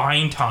just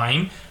buying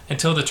time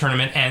until the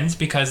tournament ends,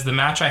 because the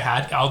match I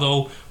had,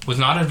 although was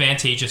not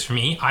advantageous for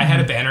me, I had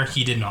a banner,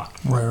 he did not.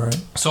 Right.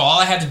 So all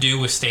I had to do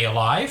was stay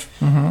alive,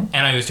 and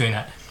I was doing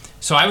that.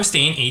 So I was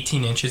staying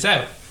 18 inches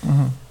out.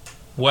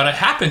 What had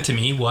happened to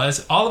me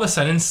was all of a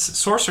sudden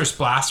Sorcerer's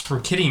Blast were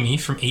hitting me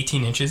from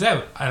 18 inches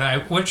out.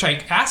 Which I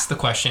asked the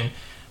question,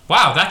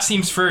 wow, that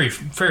seems very,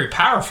 very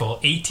powerful.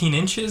 18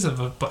 inches of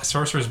a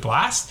Sorcerer's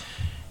Blast?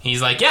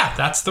 He's like, yeah,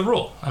 that's the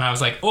rule. And I was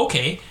like,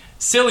 okay,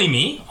 silly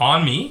me,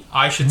 on me.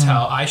 I should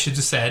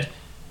have said,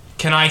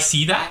 can I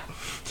see that?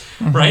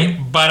 Right?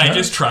 But I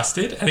just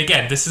trusted. And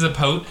again, this is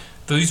about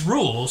these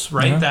rules,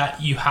 right?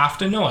 That you have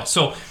to know it.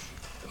 So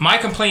my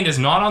complaint is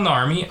not on the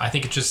army. I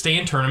think it should stay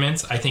in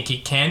tournaments. I think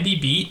it can be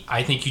beat.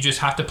 I think you just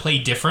have to play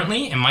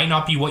differently. It might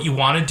not be what you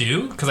want to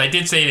do, because I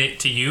did say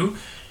to you,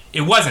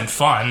 it wasn't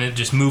fun,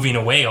 just moving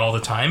away all the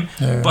time.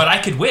 But I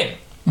could win,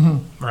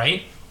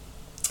 right?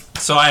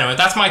 So I don't know.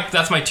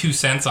 That's my 2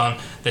 cents on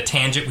the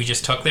tangent we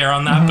just took there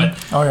on that. But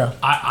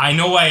I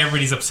know why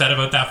everybody's upset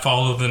about that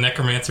Follow the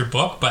Necromancer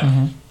book, but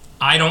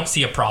I don't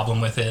see a problem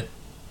with it.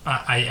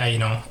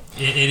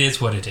 It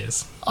is what it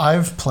is.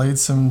 I've played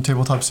some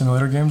tabletop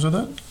simulator games with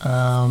it,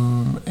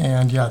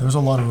 and yeah, there's a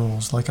lot of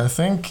rules. Like, I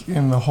think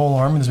in the whole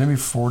army there's maybe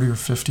 40 or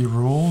 50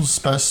 rules,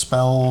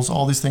 spells,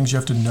 all these things you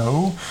have to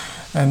know.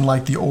 And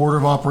like the order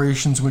of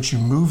operations in which you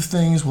move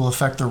things will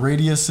affect the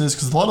radiuses,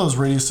 because a lot of those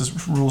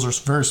radius rules are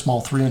very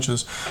small, 3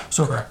 inches.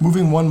 So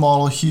moving one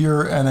model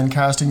here and then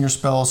casting your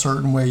spell a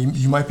certain way,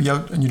 you might be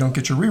out and you don't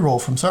get your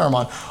reroll from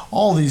Saruman.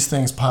 All these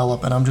things pile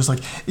up, and I'm just like,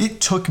 it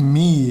took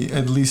me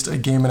at least a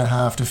game and a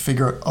half to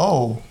figure out,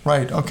 oh,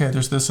 right, okay,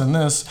 there's this and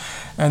this.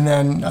 And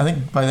then I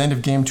think by the end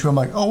of game 2, I'm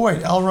like, oh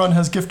wait, Elrond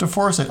has Gift of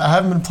Foresight. I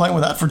haven't been playing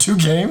with that for 2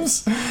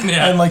 games.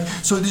 And like,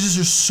 so there's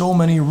just so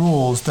many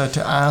rules that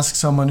to ask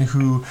someone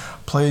who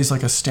plays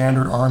like a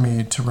standard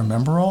army to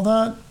remember all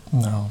that,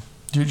 no,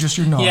 you're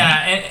not.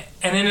 Yeah,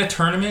 and in a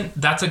tournament,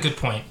 that's a good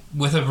point.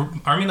 With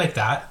an army like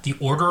that, the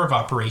order of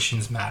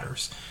operations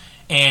matters.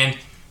 And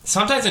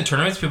sometimes in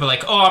tournaments, people are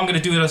like, oh, I'm going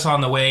to do this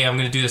on the way, I'm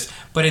going to do this.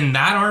 But in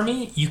that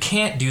army, you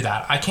can't do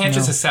that. I can't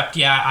just accept,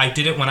 I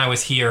did it when I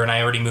was here and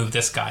I already moved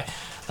this guy.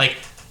 Like,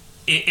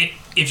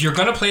 if you're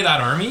going to play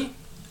that army,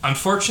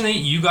 unfortunately,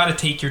 you got to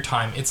take your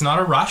time. It's not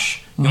a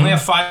rush. You only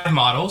have 5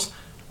 models.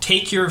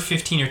 Take your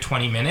 15 or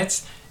 20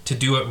 minutes to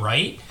do it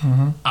right.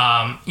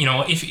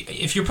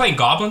 If you're playing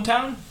Goblin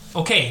Town,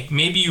 okay,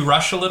 maybe you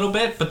rush a little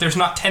bit, but there's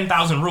not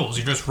 10,000 rules.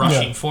 You're just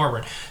rushing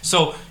forward.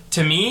 So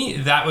to me,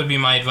 that would be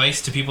my advice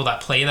to people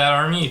that play that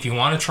army. If you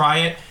want to try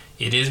it,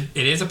 it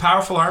is a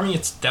powerful army.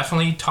 It's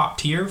definitely top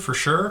tier for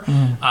sure.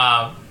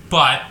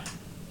 But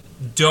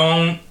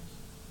don't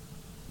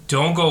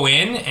go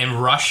in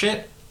and rush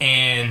it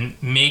and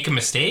make a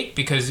mistake,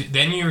 because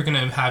then you're going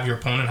to have your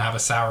opponent have a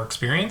sour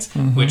experience,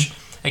 which,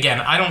 again,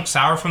 I don't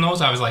sour from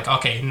those. I was like,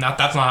 okay,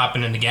 that's not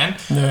happening again,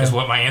 is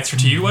what my answer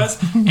to you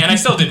was. And I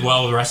still did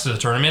well the rest of the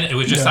tournament. It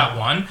was just that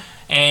one.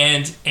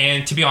 And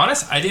to be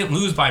honest, I didn't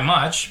lose by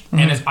much.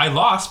 And I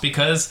lost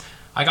because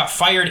I got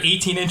fired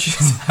 18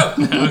 inches out.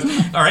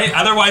 All right.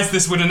 Otherwise,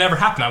 this would have never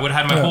happened. I would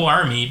have had my whole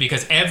army,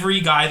 because almost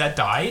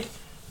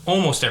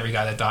every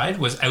guy that died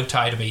was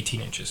outside of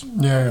 18 inches.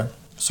 Yeah.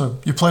 So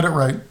you played it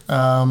right.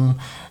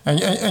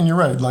 And you're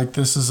right. Like,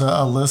 this is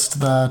a list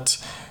that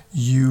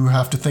you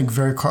have to think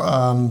very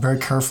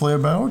carefully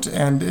about.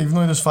 And even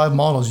though there's 5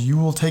 models, you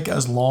will take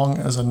as long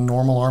as a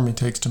normal army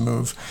takes to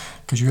move,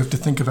 because you have to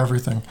think of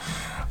everything.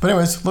 But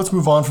anyways, let's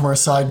move on from our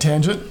side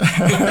tangent.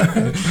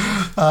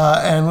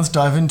 And let's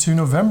dive into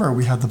November.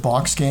 We had the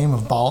box game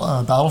of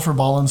Battle for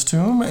Balin's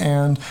Tomb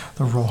and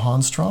the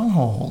Rohan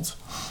Stronghold.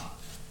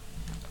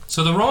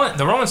 So the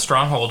Rohan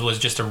Stronghold was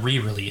just a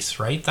re-release,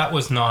 right? That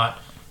was not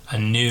a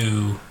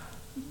new...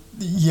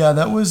 Yeah,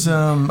 that was,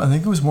 I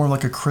think it was more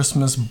like a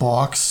Christmas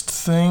boxed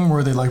thing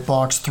where they like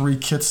boxed 3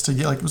 kits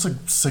together. Like, it was like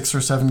 6 or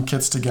 7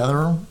 kits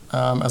together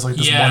as like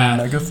this one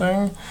mega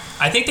thing.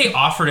 I think they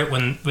offered it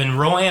when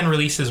Rohan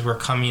releases were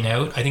coming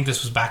out. I think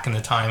this was back in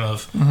the time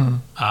of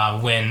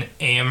when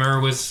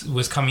Aemir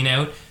was coming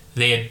out.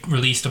 They had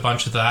released a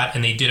bunch of that,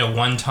 and they did a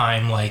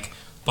one-time like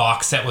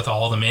box set with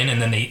all of them in,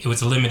 and then it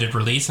was a limited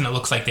release, and it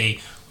looks like they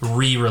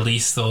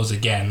re-released those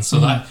again. So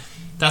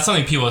that's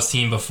something people have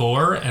seen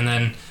before. And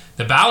then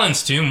the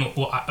Balin's Tomb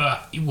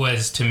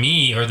was, to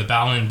me, or the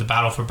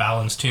Battle for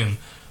Balin's Tomb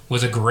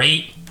was a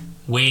great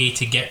way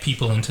to get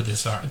people into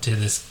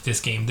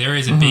this game. There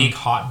is a big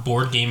hot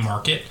board game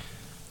market.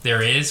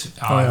 There is.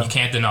 You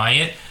can't deny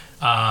it.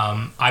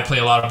 I play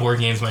a lot of board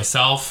games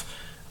myself.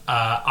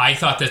 I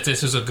thought that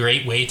this was a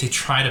great way to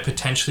try to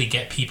potentially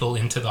get people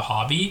into the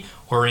hobby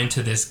or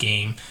into this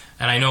game.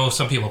 And I know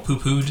some people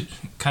poo-pooed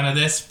kind of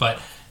this, but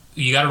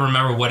you got to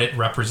remember what it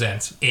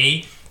represents.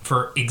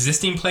 For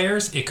existing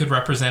players, it could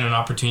represent an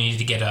opportunity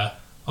to get a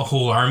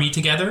whole army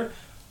together.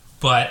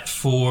 But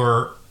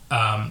for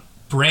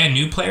brand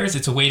new players,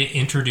 it's a way to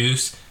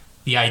introduce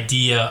the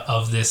idea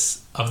of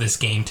this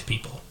game to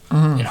people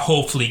and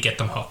hopefully get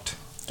them hooked.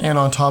 And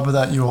on top of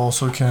that, you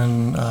also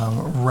can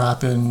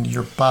wrap in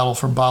your Battle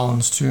for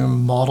Balin's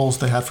Tomb models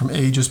they had from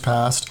ages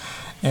past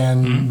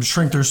and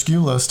shrink their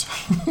SKU list.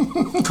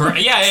 Correct.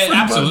 Yeah,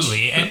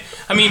 absolutely. And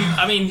I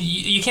mean,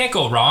 you can't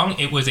go wrong.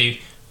 It was a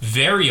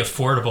very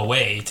affordable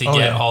way to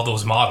get all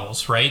those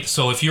models, right?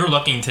 So if you're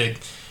looking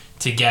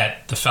to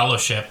get the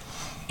Fellowship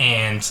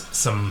and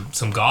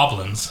some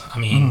goblins, I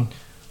mean,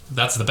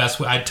 that's the best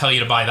way. I'd tell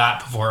you to buy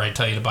that before I'd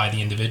tell you to buy the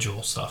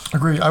individual stuff.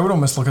 Agreed. I would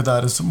almost look at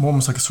that as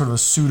almost like a sort of a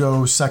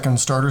pseudo second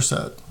starter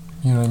set.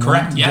 You know what I mean?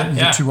 Correct. You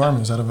get 2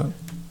 armies out of it.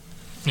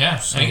 Yeah,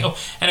 so.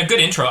 and a good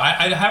intro.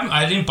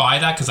 I didn't buy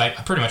that because I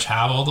pretty much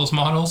have all those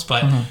models,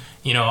 but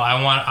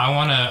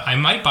I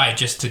might buy it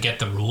just to get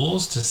the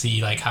rules to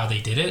see like how they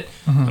did it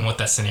and what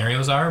the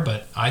scenarios are.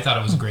 But I thought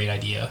it was a great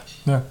idea.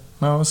 Yeah,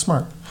 no, it was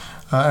smart.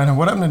 And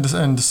what happened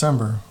in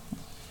December?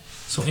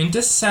 So in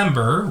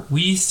December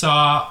we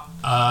saw.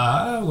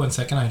 1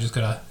 second, because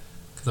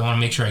I want to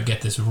make sure I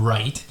get this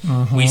right.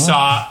 We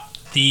saw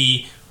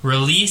the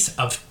release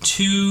of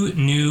 2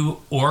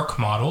 new orc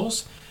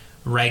models,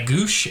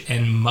 Ragush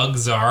and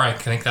Mugzar. I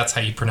think that's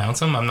how you pronounce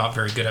them. I'm not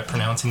very good at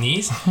pronouncing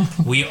these.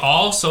 We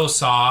also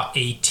saw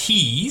a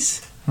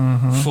tease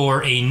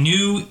for a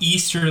new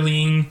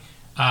Easterling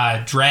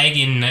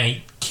Dragon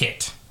Knight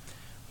kit,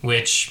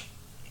 which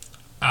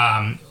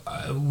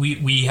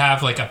we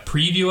have like a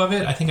preview of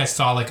it. I think I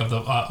saw like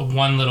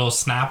one little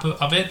snap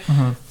of it.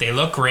 They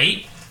look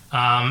great.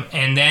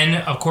 And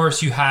then of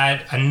course you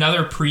had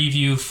another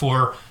preview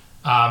for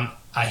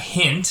a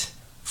hint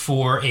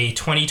for a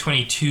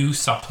 2022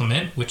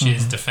 supplement, which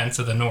is Defense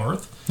of the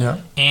North. Yeah.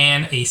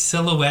 And a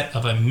silhouette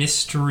of a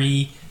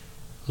mystery,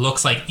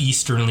 looks like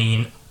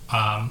Easterling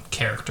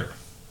character,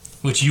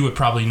 which you would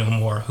probably know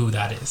more who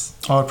that is.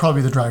 Oh, it'd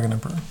probably be the Dragon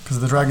Emperor. Because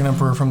the Dragon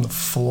Emperor from the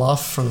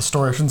fluff, or the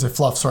story, I shouldn't say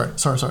fluff, sorry.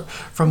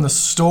 From the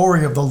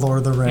story of the Lord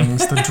of the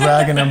Rings, the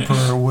Dragon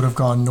Emperor would have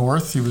gone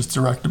north. He was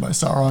directed by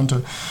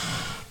Sauron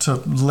to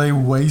lay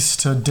waste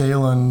to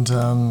Dale and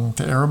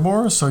to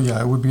Erebor. So yeah,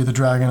 it would be the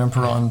Dragon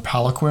Emperor on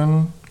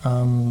Palaquin.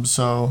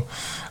 So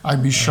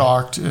I'd be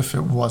shocked if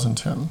it wasn't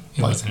him.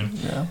 It wasn't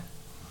him.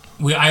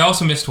 Yeah. I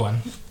also missed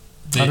one.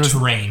 The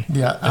terrain.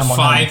 Yeah, the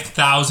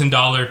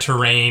 $5,000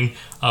 terrain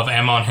of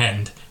Amon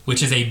Hend,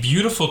 which is a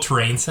beautiful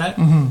terrain set,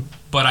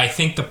 but I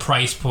think the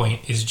price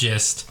point is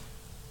just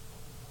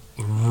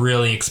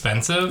really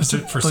expensive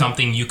for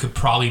something you could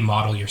probably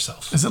model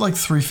yourself. Is it like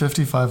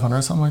 $350,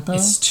 $500, something like that?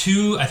 It's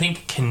I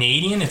think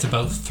Canadian, it's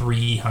about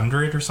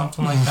 $300 or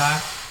something like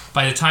that.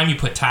 By the time you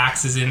put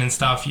taxes in and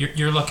stuff,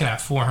 you're looking at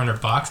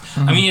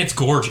 $400. I mean, it's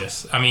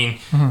gorgeous. I mean,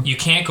 you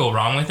can't go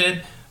wrong with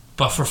it.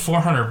 But for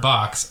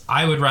 $400,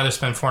 I would rather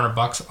spend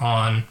 $400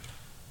 on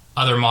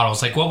other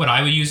models. Like what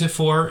I would use it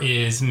for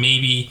is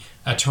maybe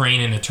a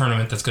terrain in a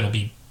tournament that's going to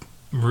be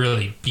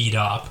really beat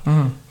up,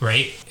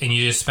 right? And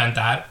you just spent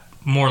that.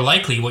 More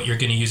likely what you're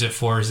going to use it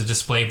for is a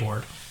display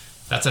board.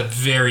 That's a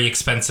very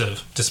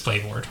expensive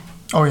display board.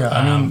 Oh yeah,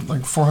 I mean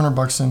like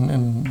 $400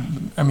 in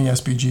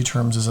MESBG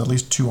terms is at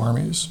least 2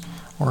 armies.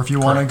 Or if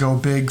you want to go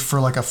big for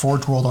like a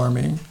Forge World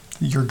army,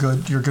 you're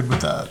good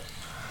with that.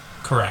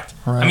 Correct.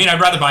 Right. I mean, I'd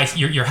rather buy.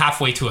 You're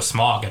halfway to a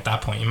Smog at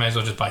that point. You might as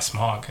well just buy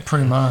Smog.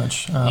 Pretty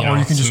much. Or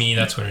you can to me,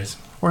 that's what it is.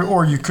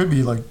 Or you could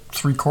be like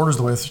 3/4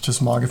 the way to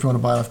Smog if you want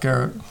to buy off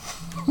Garrett.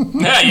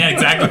 Yeah,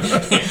 exactly.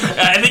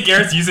 I think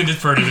Garrett's using it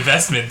for an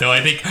investment, though.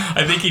 I think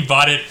he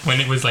bought it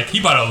when it was like he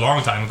bought it a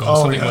long time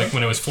ago, like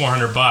when it was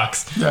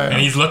 $400. Yeah. And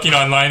he's looking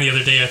online the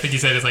other day. I think he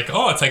said it's like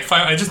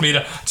I just made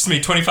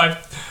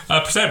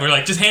 25%. We're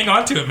like, just hang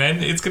on to it,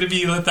 man. It's gonna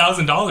be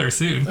 $1,000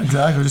 soon.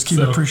 Exactly. Just keep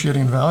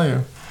appreciating in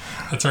value.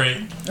 That's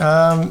right.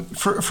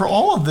 For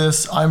all of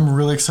this, I'm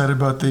really excited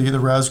about the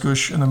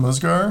Razgush and the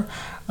Muzgar,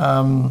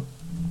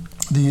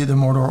 the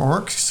Mordor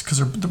orcs, because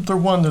they're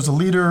one. There's a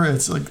leader.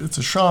 It's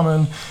a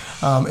shaman.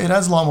 It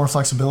adds a lot more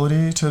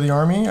flexibility to the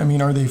army. I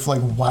mean, are they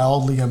like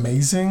wildly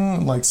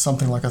amazing, like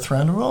something like a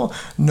Thranduil?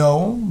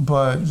 No,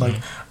 but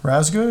like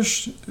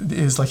Razgush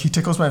is like he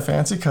tickles my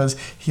fancy because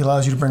he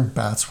allows you to bring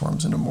bat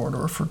swarms into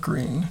Mordor for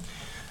green.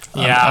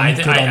 Yeah,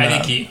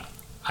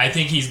 I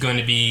think he's going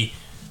to be.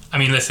 I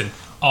mean, listen.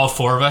 All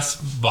 4 of us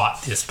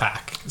bought this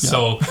pack. Yeah.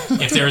 So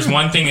if there's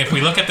one thing, if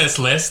we look at this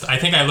list, I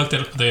think I looked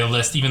at the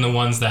list, even the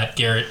ones that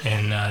Garrett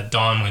and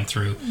Don went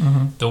through.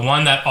 The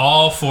one that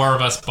all 4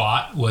 of us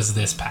bought was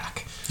this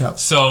pack. Yep.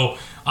 So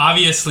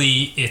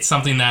obviously it's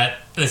something that,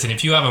 listen,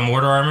 if you have a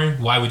mortar armor,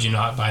 why would you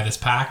not buy this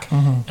pack?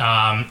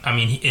 I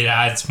mean, it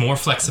adds more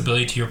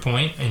flexibility to your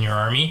point in your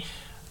army.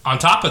 On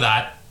top of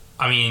that,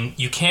 I mean,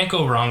 you can't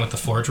go wrong with the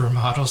Forge World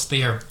models.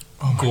 They are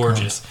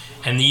gorgeous.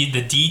 And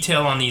the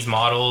detail on these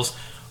models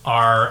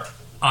are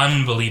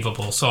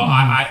unbelievable. So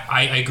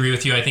I agree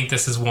with you. I think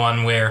this is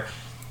one where,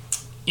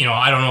 you know,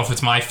 I don't know if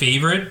it's my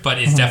favorite, but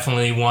it's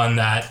definitely one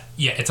that,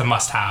 yeah, it's a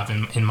must-have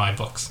in my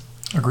books.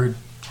 Agreed.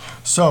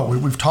 So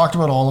we've talked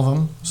about all of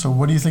them. So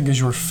what do you think is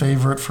your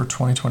favorite for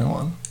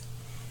 2021?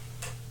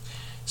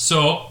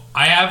 So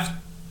I have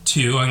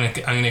two.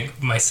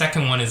 My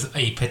second one is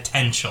a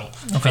potential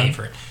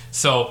favorite.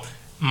 So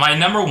my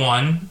number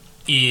one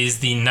is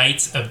the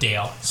Knights of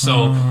Dale.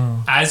 So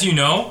as you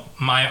know,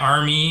 my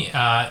army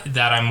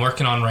that I'm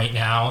working on right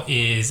now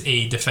is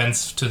a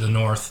Defense to the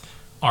North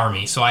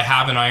army. So I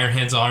have an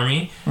Ironheads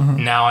army.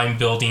 Now I'm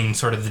building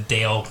sort of the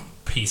Dale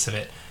piece of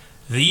it.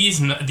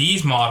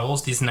 These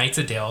models, these Knights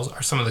of Dales,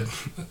 are some of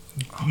the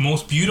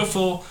most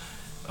beautiful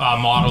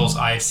models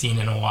I've seen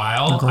in a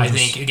while. I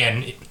think,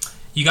 again,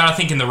 you got to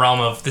think in the realm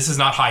of, this is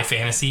not high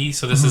fantasy,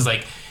 so this is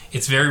like,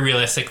 it's very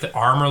realistic. The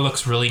armor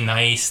looks really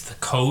nice. The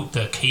coat,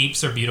 the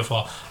capes are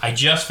beautiful. I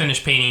just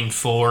finished painting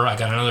 4. I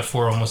got another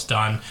 4 almost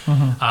done. So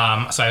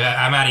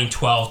I'm adding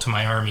 12 to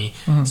my army.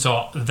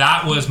 So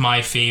that was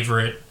my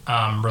favorite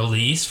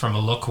release from a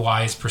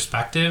look-wise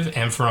perspective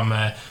and from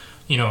a,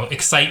 you know,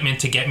 excitement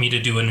to get me to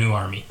do a new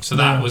army. So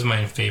that was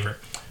my favorite.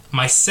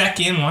 My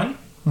second one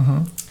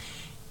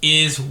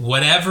is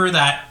whatever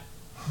that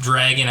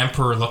Dragon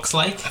Emperor looks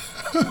like.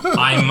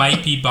 I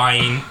might be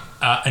buying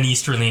an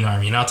Easterling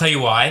army, and I'll tell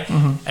you why.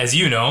 As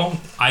you know,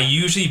 I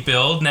usually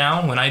build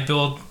now, when I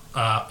build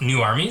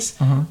new armies,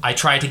 I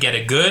try to get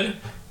a good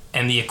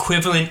and the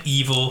equivalent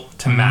evil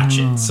to match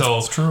it.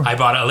 So I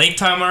bought a Lake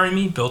Town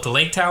army, built a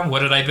Lake Town.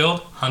 What did I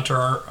build? Hunter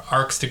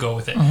Arcs to go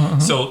with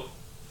it. So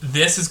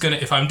this is gonna,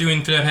 if I'm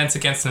doing defense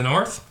against the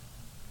North,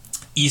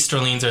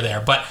 Easterlings are there.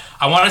 But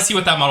I want to see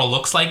what that model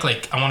looks like.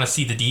 Like, I want to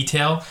see the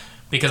detail,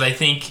 because I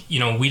think,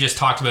 you know, we just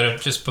talked about it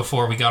just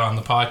before we got on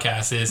the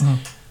podcast, is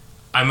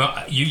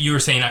you were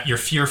saying that you're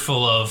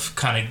fearful of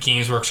kind of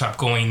Games Workshop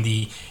going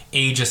the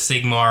Age of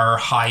Sigmar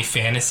high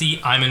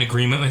fantasy. I'm in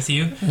agreement with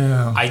you.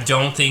 I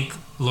don't think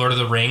Lord of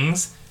the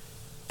Rings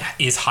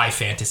is high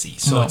fantasy,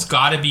 so it's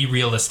got to be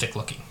realistic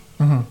looking.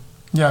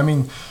 Yeah, I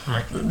mean,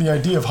 the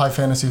idea of high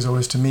fantasy is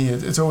always, to me,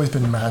 it's always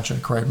been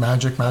magic, right?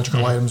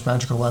 Magical items,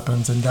 magical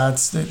weapons, and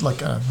that's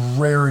like a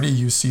rarity.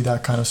 You see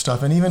that kind of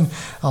stuff, and even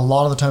a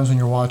lot of the times when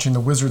you're watching the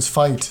wizards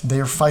fight,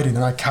 they are fighting.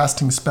 They're not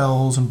casting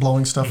spells and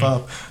blowing stuff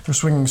up. They're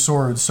swinging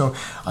swords. So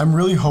I'm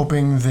really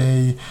hoping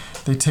they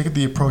take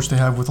the approach they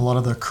have with a lot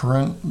of the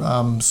current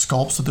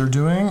sculpts that they're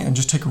doing, and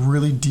just take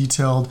really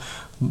detailed,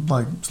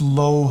 like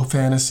low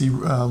fantasy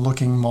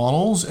looking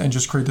models, and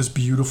just create this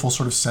beautiful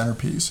sort of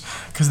centerpiece.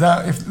 Because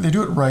that, if they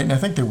do it right, and I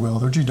think they will,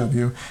 they're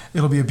GW,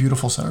 it'll be a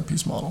beautiful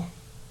centerpiece model.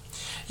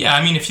 Yeah,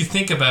 I mean, if you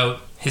think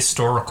about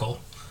historical,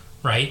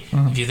 right?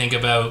 If you think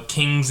about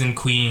kings and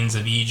queens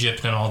of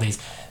Egypt and all these,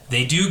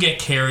 they do get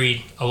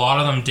carried, a lot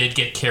of them did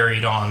get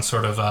carried on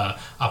sort of a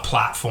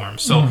platform.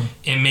 So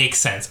it makes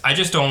sense. I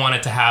just don't want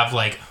it to have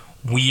like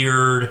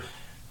weird,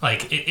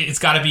 like it's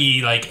got to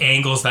be like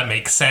angles that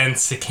make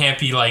sense. It can't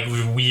be like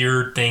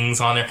weird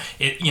things on there.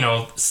 It, you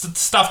know,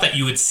 stuff that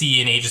you would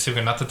see in Age of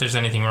Sigmar. Not that there's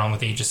anything wrong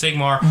with Age of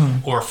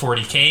Sigmar or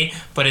 40K,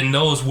 but in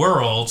those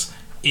worlds,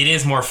 it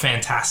is more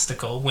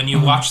fantastical. When you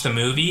watch the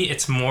movie,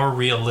 it's more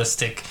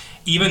realistic.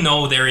 Even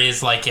though there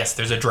is, like, yes,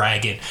 there's a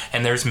dragon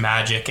and there's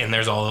magic and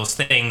there's all those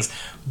things,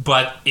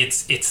 but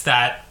it's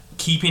that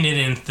keeping it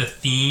in the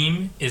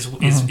theme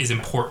is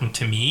important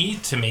to me,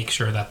 to make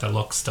sure that the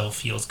look still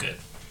feels good.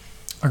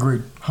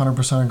 Agreed,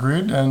 100%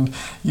 agreed. And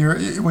I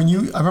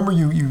remember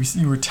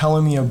you were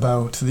telling me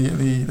about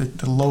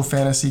the low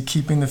fantasy,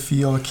 keeping the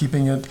feel,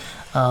 keeping it,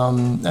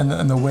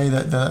 and the way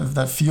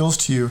that feels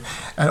to you.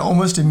 And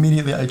almost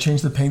immediately I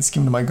changed the paint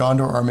scheme to my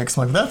Gondor army, because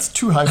I'm like, that's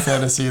too high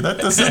fantasy. That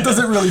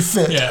doesn't really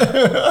fit.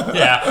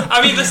 Yeah.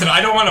 I mean, listen,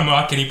 I don't want to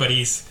mock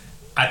anybody's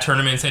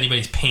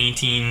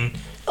painting.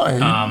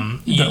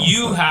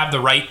 You have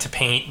the right to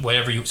paint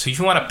whatever you. So if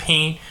you want to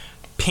paint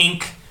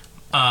pink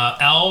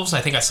elves, I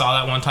think I saw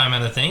that one time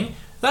on the thing.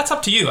 That's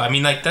up to you. I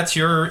mean, like, it's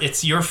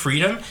your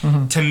freedom.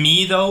 To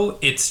me, though,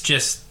 it's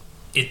just,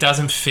 it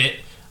doesn't fit.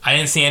 I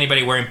didn't see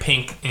anybody wearing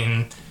pink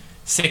in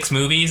 6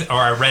 movies, or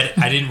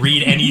I didn't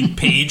read any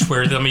page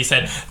where somebody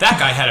said that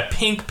guy had a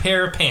pink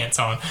pair of pants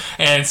on.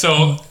 And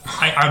so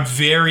I'm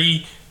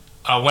very,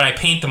 when I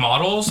paint the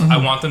models, I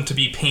want them to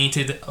be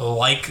painted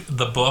like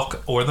the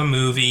book or the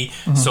movie.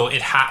 So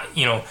it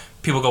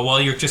people go,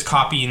 well, you're just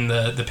copying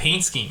the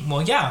paint scheme.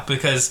 Well, yeah,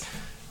 because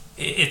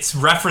it's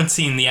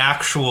referencing the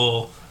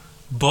actual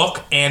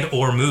book and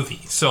or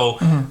movie. So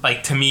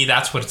like, to me,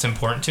 that's what's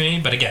important to me.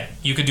 But again,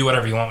 you could do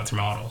whatever you want with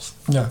your models.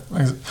 Yeah.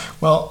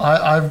 Well,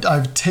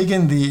 I've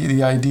taken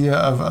the idea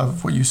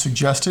of what you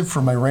suggested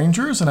for my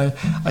Rangers, and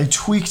I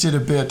tweaked it a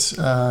bit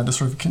to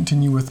sort of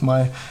continue with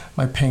my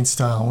paint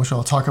style, which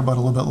I'll talk about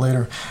a little bit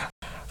later.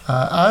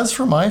 As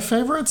for my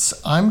favorites,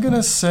 I'm going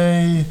to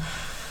say,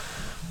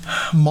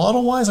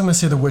 model-wise, I'm going to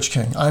say the Witch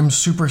King. I'm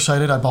super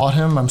excited. I bought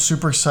him. I'm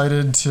super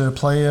excited to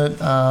play it.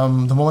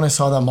 The moment I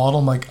saw that model,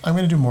 I'm like, I'm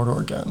going to do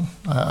Mordor again.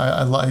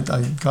 I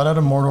got out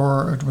of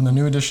Mordor when the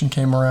new edition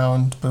came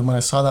around, but when I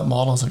saw that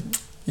model, I was like,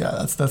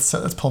 yeah,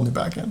 that's pulled me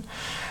back in.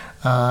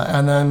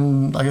 And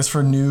then I guess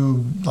for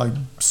new like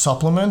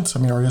supplement,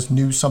 or I guess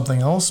new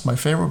something else, my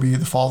favorite would be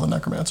the Fall of the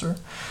Necromancer.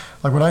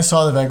 Like when I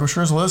saw the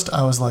Vanquishers list,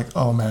 I was like,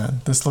 oh man,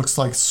 this looks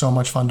like so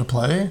much fun to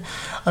play.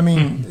 I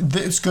mean,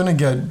 it's going to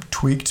get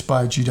tweaked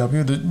by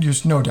GW.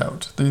 There's no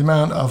doubt. The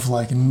amount of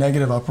like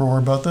negative uproar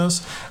about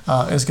this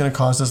is going to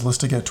cause this list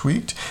to get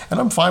tweaked. And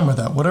I'm fine with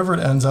that. Whatever it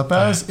ends up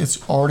as,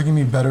 it's already going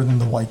to be better than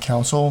the White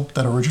Council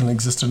that originally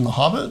existed in The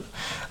Hobbit.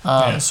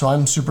 So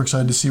I'm super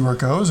excited to see where it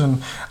goes.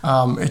 And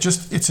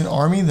it's an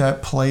army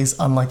that plays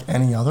unlike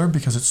any other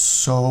because it's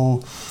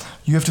so...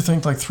 You have to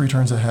think like 3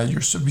 turns ahead.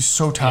 You're be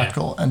so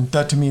tactical, and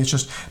that to me is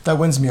just that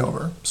wins me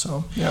over.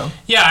 So yeah.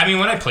 Yeah, I mean,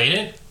 when I played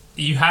it,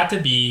 you had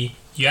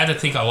to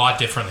think a lot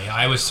differently.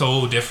 I was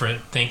so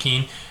different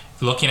thinking,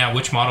 looking at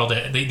which model.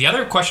 The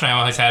other question I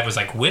always had was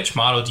like, which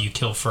model do you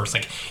kill first?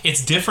 Like,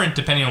 it's different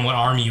depending on what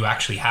army you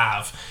actually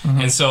have,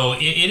 and so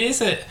it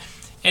is a.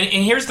 And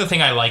here's the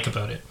thing I like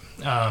about it,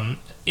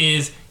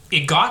 is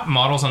it got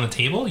models on the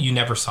table you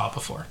never saw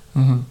before.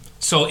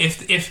 So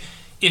if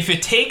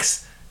it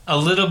takes a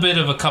little bit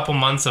of a couple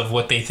months of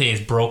what they say is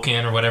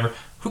broken or whatever,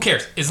 who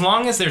cares? As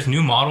long as there's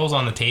new models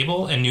on the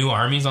table and new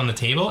armies on the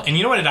table. And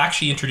you know what it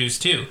actually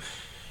introduced too?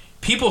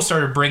 People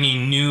started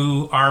bringing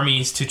new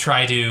armies to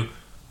try to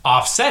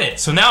offset it.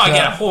 So now I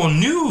get a whole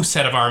new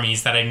set of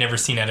armies that I've never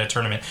seen at a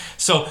tournament.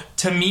 So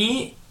to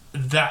me,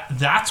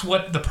 that's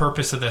what the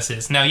purpose of this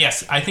is. Now,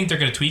 yes, I think they're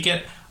going to tweak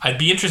it. I'd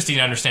be interested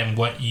to understand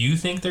what you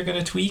think they're going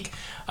to tweak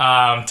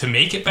to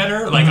make it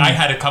better. Like I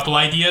had a couple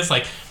ideas,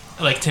 like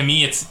to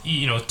me it's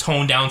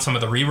tone down some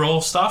of the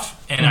reroll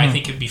stuff, and I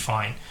think it'd be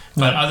fine.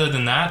 But other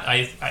than that,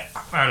 I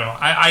don't know.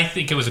 I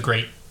think it was a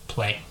great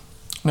play.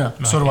 Yeah,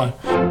 so do I.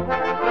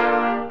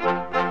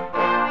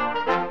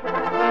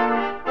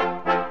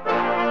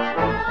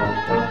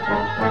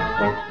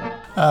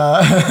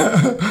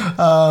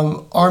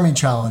 Army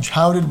challenge.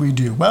 How did we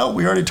do? Well,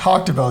 we already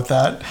talked about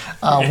that.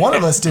 One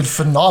of us did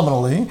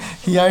phenomenally.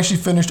 He actually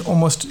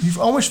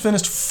almost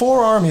finished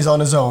 4 armies on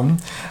his own.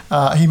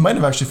 He might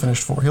have actually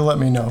finished 4. He'll let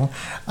me know.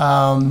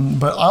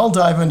 But I'll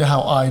dive into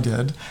how I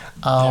did,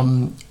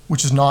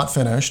 which is not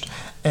finished.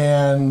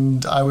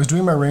 And I was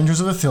doing my Rangers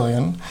of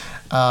Ithilien,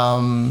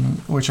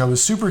 which I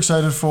was super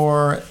excited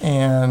for,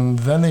 and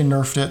then they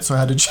nerfed it, so I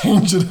had to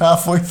change it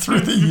halfway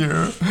through the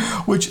year,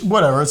 which,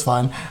 whatever, it's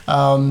fine.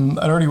 I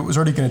was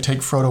already going to take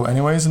Frodo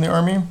anyways in the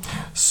army,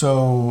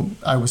 so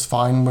I was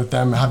fine with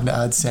them having to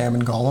add Sam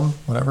and Gollum,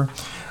 whatever.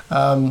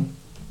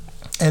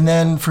 And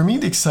then for me,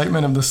 the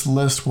excitement of this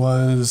list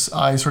was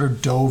I sort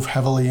of dove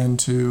heavily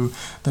into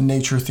the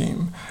nature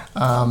theme.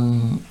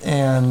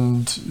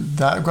 And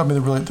that got me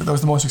that was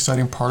the most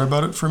exciting part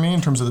about it for me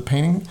in terms of the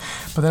painting.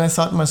 But then I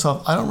thought to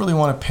myself, I don't really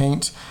want to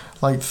paint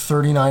like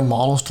 39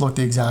 models to look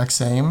the exact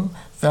same.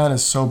 That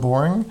is so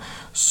boring.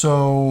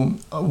 So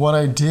what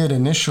I did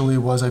initially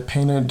was I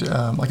painted,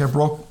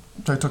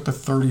 I took the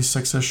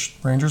 36-ish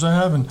Rangers I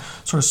have and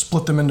sort of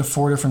split them into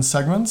 4 different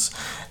segments,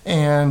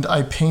 and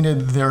I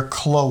painted their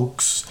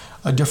cloaks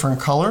a different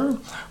color,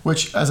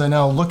 which as I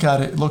now look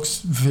at it, looks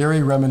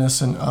very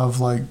reminiscent of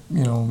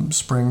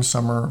spring,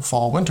 summer,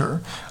 fall,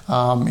 winter.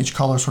 Each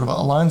color sort of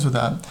aligns with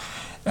that.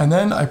 And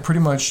then I pretty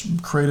much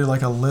created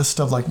like a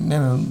list of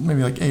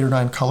maybe 8 or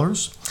 9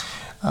 colors.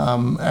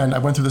 And I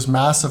went through this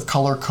massive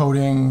color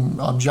coding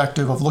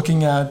objective of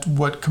looking at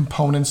what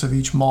components of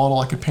each model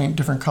I could paint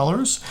different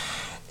colors.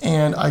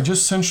 And I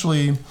just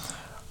essentially,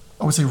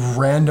 I would say,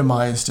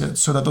 randomized it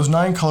so that those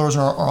 9 colors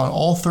are on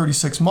all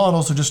 36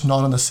 models. They're just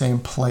not in the same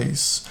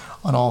place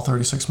on all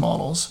 36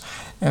 models.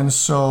 And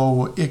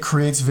so it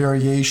creates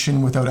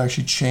variation without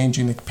actually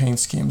changing the paint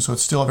scheme. So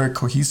it's still a very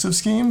cohesive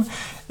scheme.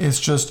 It's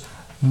just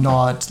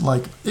not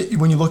like,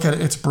 when you look at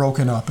it, it's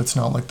broken up. It's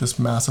not like this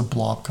massive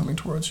blob coming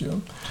towards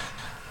you.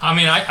 I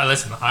mean,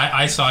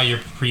 I saw your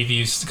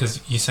previews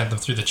because you sent them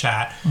through the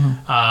chat.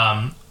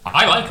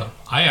 I like them.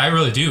 I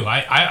really do. I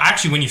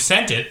actually, when you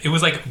sent it, it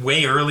was like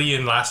way early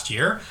in last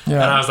year. Yeah.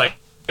 And I was like,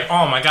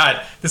 oh my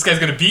God, this guy's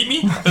going to beat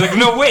me? I was like,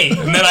 no, wait.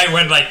 And then I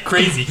went like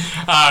crazy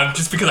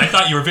just because I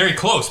thought you were very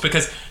close.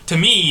 Because to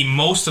me,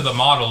 most of the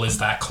model is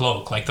that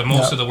cloak, like the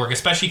most of the work,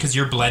 especially because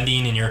you're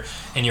blending and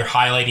you're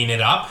highlighting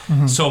it up.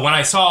 So when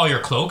I saw all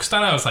your cloaks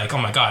done, I was like, oh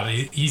my God,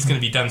 he's going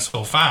to be done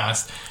so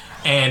fast.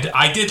 And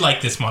I did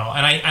like this model,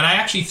 and I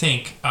actually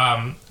think,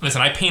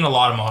 listen, I paint a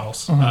lot of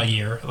models a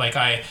year. Like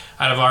out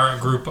of our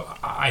group,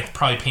 I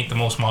probably paint the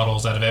most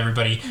models out of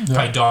everybody. Yeah.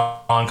 Probably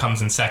Dawn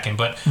comes in second,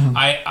 but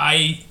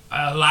I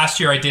last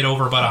year I did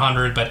over about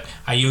 100, but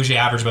I usually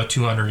average about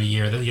 200 a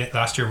year.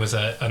 Last year was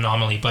an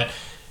anomaly, but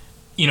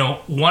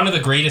one of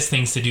the greatest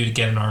things to do to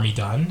get an army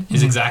done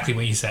is exactly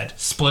what you said.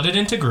 Split it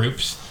into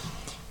groups,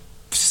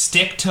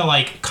 stick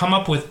to come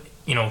up with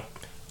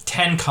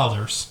 10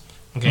 colors.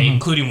 Okay,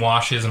 including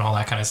washes and all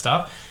that kind of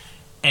stuff.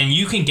 and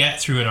you can get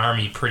through an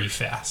army pretty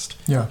fast.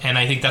 Yeah. And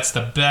I think that's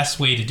the best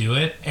way to do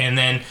it. And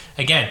then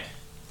again,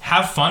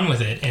 have fun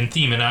with it and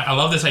theme. And I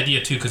love this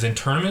idea too, because in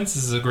tournaments,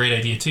 this is a great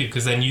idea too,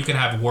 because then you can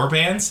have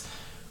warbands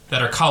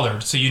that are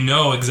colored, so you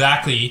know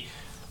exactly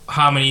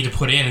how many to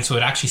put in, and so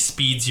it actually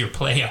speeds your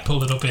play up a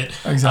little bit.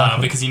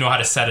 Exactly. Because you know how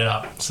to set it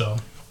up. So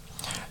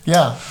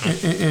Yeah,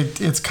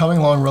 it's coming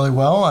along really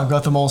well. I've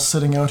got them all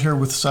sitting out here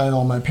with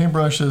all my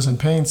paintbrushes and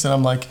paints, and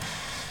I'm like,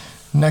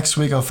 next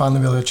week I'll finally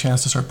be able to get a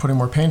chance to start putting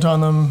more paint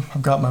on them.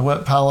 I've got my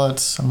wet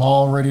palettes. I'm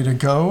all ready to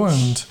go,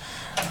 and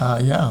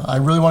yeah, I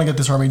really want to get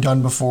this army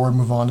done before we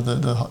move on to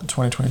the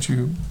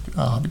 2022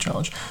 Hobby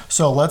Challenge.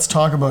 So let's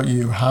talk about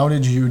you. How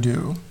did you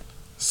do?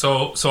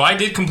 So I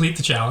did complete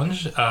the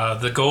challenge.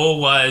 The goal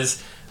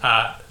was,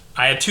 I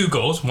had two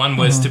goals. One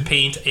was to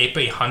paint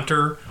a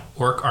hunter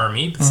orc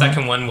army. The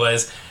second one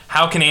was,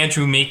 how can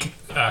Andrew make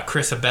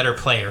Chris a better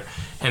player?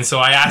 And so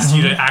I asked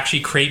you to actually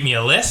create me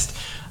a list.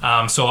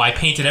 So I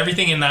painted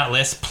everything in that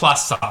list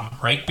plus some,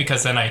 right?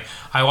 Because then I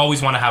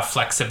always want to have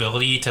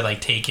flexibility to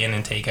like take in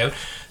and take out.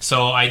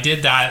 So I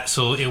did that.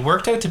 So it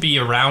worked out to be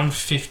around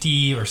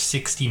 50 or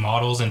 60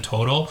 models in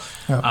total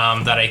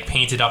that I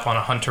painted up on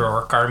a hunter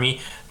orc army.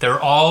 They're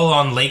all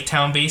on Lake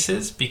Town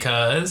bases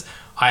because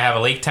I have a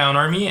Lake Town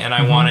army and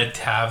I wanted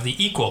to have the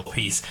equal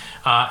piece.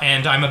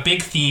 And I'm a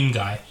big theme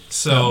guy.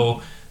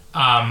 So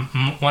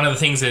one of the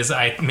things is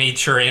I made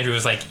sure Andrew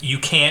was like, you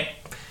can't,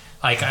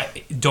 like,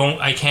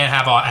 I can't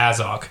have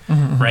Azog,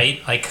 right?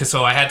 Like,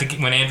 so I had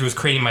to, when Andrew was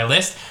creating my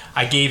list,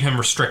 I gave him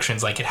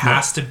restrictions. Like, it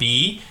has to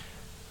be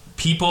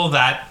people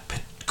that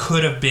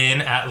could have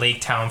been at Lake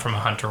Town from a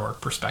hunter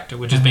orc perspective,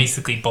 which is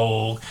basically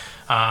Bolg.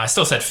 I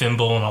still said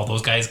Fimble and all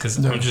those guys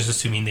because I'm just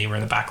assuming they were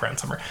in the background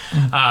somewhere.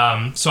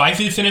 So I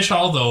did finish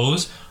all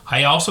those.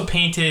 I also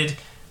painted,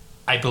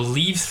 I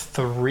believe,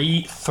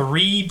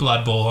 three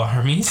Blood Bowl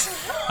armies.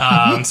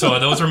 So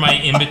those were my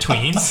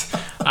in-betweens.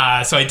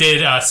 So I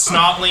did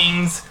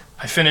Snotlings,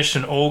 I finished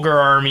an Ogre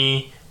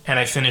army, and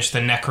I finished the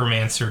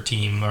Necromancer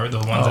team, or the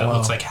ones that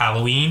looks like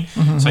Halloween.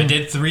 So I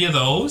did 3 of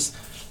those.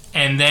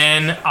 And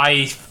then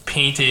I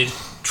painted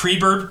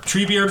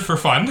Treebeard for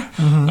fun.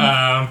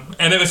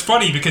 And it was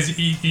funny because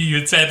you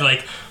had said,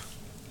 like,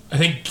 I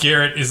think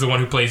Garrett is the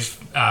one who plays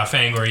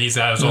Fangor. He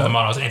has all the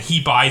models, and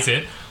he buys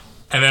it.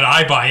 And then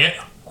I buy it.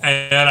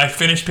 And I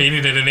finished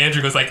painting it, and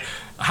Andrew goes like,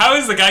 how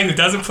is the guy who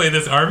doesn't play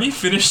this army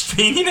finished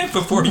painting it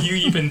before you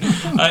even...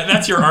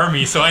 that's your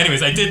army. So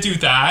anyways, I did do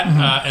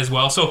that as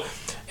well. So,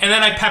 and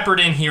then I peppered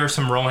in here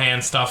some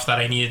Rohan stuff that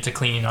I needed to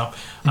clean up.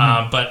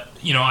 But,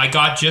 you know, I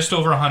got just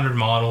over 100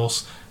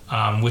 models,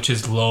 which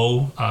is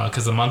low,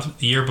 because the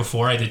year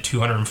before I did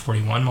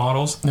 241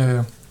 models.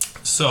 Yeah.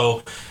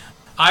 So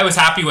I was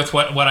happy with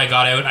what I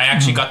got out. I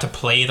actually got to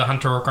play the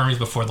Hunter Orc armies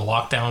before the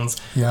lockdowns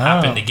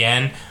happened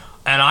again.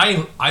 And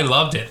I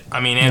loved it.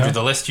 I mean, Andrew,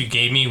 the list you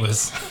gave me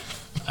was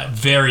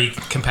very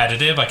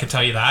competitive, I can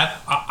tell you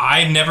that.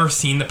 I've never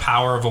seen the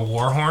power of a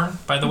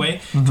Warhorn, by the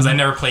way, because I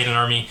never played an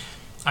army.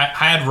 I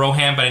had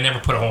Rohan, but I never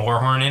put a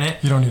Warhorn in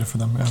it. You don't need it for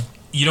them,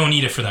 You don't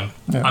need it for them.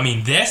 Yeah. I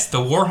mean, the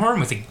Warhorn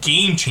was a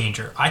game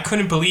changer. I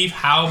couldn't believe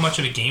how much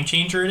of a game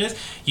changer it is.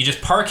 You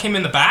just park him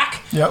in the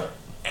back,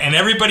 and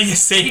everybody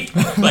is safe.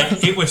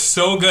 Like, it was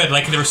so good.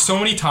 Like, there were so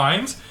many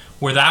times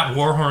where that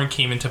Warhorn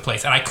came into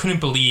place, and I couldn't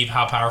believe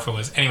how powerful it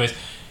was. Anyways,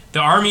 the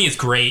army is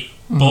great.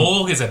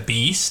 Bolg is a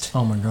beast.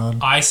 Oh my god.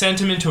 I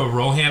sent him into a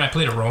Rohan. I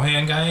played a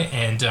Rohan guy,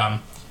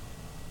 and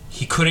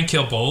he couldn't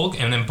kill Bolg,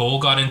 and then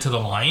Bolg got into the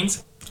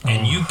lines,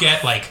 and you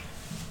get, like,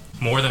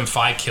 more than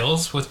 5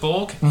 kills with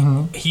Bolg.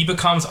 He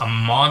becomes a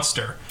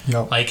monster.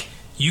 Like,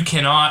 you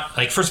cannot...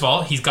 Like, first of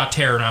all, he's got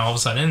terror now all of a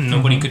sudden, and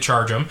nobody could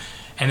charge him.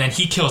 And then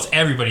he kills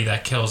everybody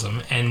that kills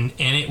him. And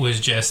it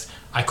was just...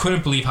 I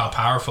couldn't believe how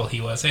powerful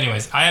he was.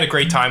 Anyways, I had a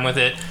great time with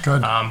it.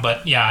 Good.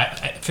 But yeah,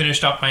 I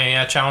finished up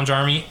my challenge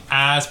army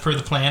as per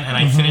the plan, and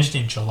I finished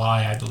in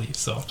July, I believe.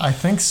 So I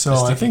think so.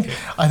 I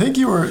think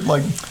you were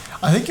like,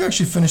 I think you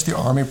actually finished the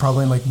army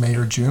probably in like May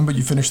or June, but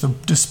you finished the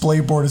display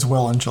board as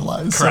well in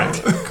July. Correct.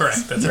 So.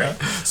 Correct. That's right.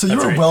 So you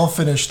were well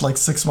finished like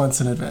 6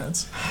 months in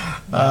advance.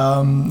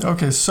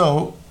 Okay,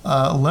 so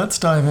let's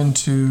dive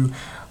into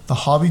the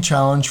Hobby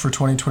Challenge for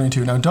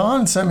 2022. Now,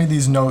 Don sent me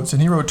these notes,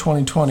 and he wrote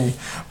 2020,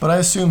 but I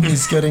assume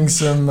he's getting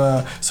some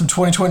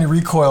 2020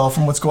 recoil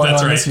from what's going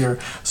on this year.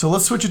 So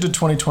let's switch it to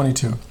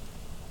 2022.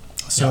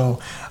 So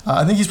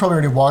I think he's probably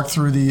already walked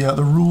through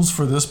the rules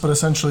for this, but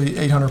essentially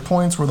 800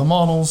 points were the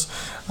models,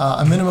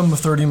 a minimum of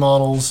 30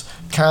 models,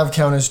 cav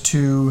count is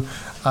 2,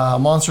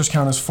 monsters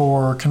count as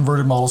 4,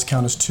 converted models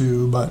count as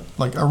 2, but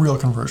like a real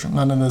conversion,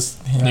 none of this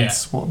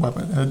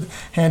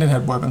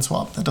hand-in-head weapon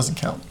swap. That doesn't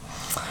count.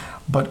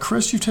 But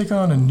Chris, you've taken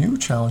on a new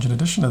challenge in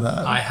addition to that.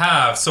 I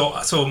have.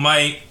 So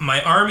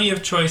my army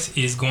of choice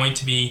is going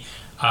to be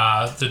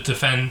the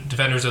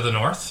Defenders of the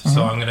North.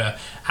 So I'm going to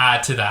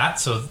add to that.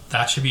 So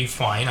that should be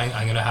fine. I'm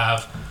going to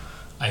have,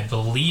 I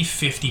believe,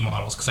 50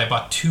 models because I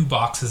bought 2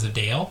 boxes of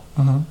Dale.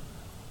 And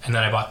then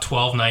I bought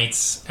 12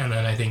 Knights, and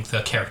then I think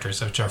the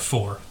characters, which are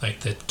 4.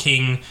 Like the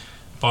King,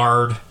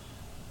 Bard,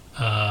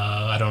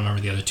 I don't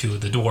remember the other 2,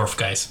 the Dwarf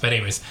guys. But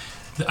anyways,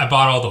 I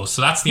bought all those.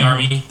 So that's the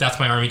army. That's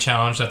my army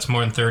challenge. That's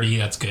more than 30.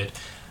 That's good.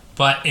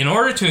 But in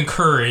order to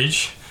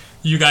encourage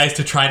you guys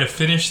to try to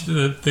finish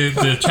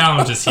the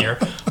challenges here,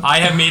 I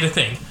have made a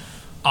thing.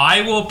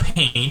 I will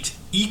paint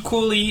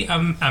equally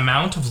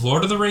amount of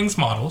Lord of the Rings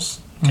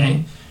models,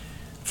 okay,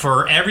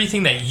 for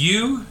everything that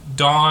you,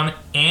 Don,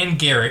 and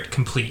Garrett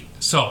complete.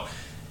 So,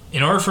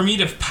 in order for me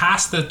to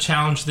pass the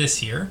challenge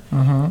this year,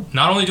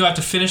 not only do I have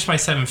to finish my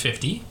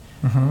 750,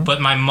 but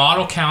my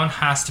model count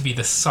has to be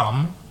the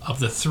sum of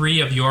the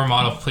 3 of your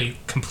model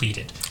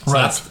completed. So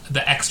that's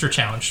the extra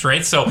challenge,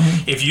 right? So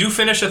if you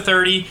finish a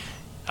 30,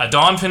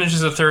 Don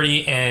finishes a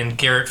 30, and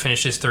Garrett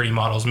finishes 30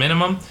 models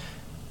minimum,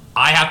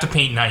 I have to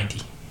paint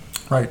 90.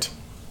 Right.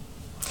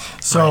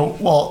 So,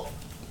 well,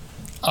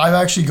 I'm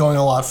actually going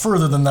a lot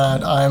further than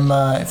that.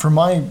 I'm for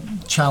my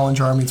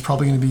challenge army, it's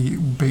probably going to be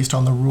based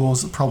on the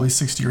rules, probably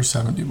 60 or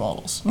 70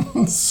 models.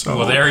 So,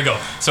 well, there you go.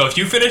 So if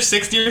you finish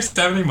 60 or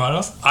 70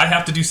 models, I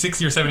have to do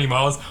 60 or 70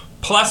 models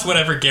plus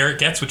whatever Garrett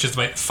gets, which is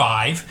about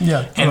 5.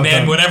 Yeah. And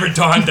then whatever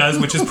Don does,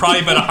 which is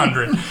probably about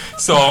 100.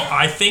 So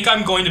I think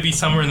I'm going to be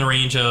somewhere in the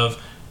range of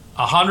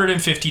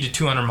 150 to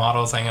 200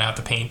 models I'm going to have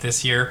to paint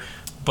this year.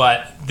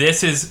 But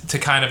this is to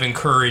kind of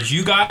encourage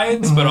you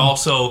guys, but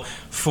also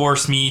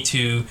force me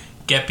to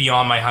get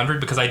beyond my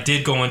 100, because I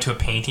did go into a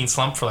painting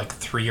slump for like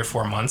 3 or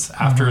 4 months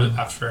after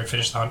I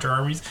finished the Hunter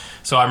armies.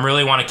 So I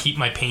really want to keep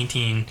my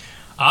painting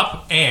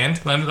up.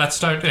 And let's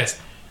start this.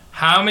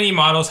 How many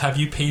models have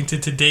you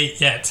painted to date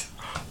yet?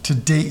 To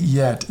date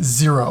yet,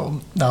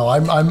 0. No,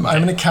 I'm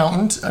an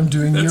accountant. I'm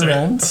doing year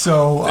end,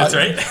 so That's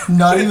right.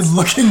 Not even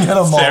looking at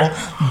a model.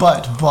 fair.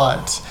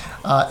 But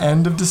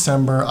end of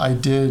December, I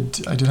did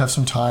have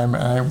some time,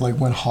 and I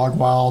went hog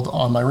wild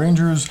on my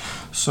Rangers.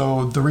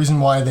 So the reason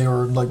why they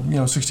were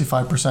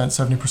 65%,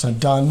 70%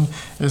 done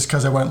is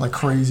because I went like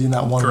crazy in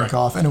that 1 Correct. week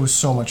off, and it was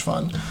so much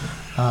fun.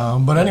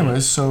 But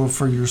anyways, so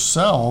for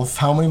yourself,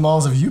 how many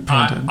models have you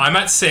painted? I'm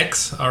at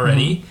 6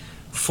 already.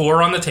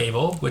 4 on the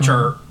table, which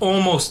are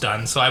almost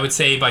done. So I would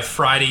say by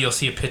Friday you'll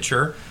see a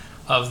picture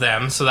of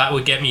them. So that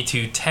would get me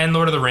to 10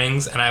 Lord of the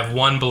Rings, and I have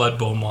 1 Blood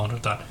Bowl model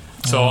done.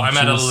 So I'm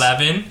at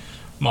 11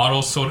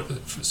 models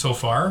so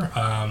far,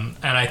 and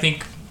I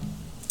think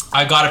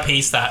I gotta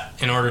pace that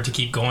in order to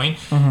keep going.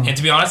 And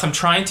to be honest, I'm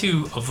trying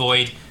to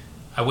avoid.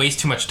 I waste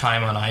too much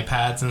time on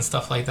iPads and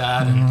stuff like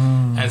that,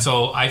 and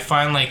so I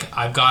find like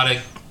I've got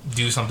to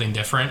do something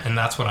different, and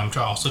that's what I'm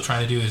also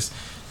trying to do is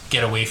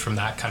get away from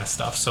that kind of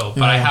stuff. So,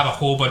 but I have a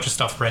whole bunch of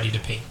stuff ready to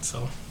paint.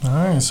 So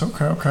Nice.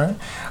 Okay.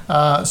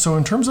 So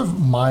in terms of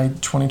my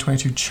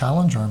 2022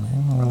 challenge army,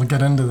 we'll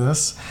get into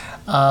this.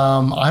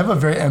 I have a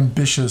very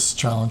ambitious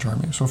challenge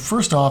army. So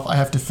first off, I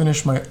have to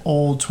finish my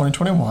old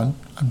 2021.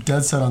 I'm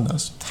dead set on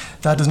this.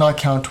 That does not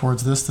count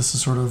towards this. This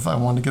is sort of, I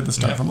wanted to get this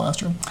done from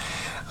last year.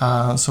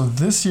 So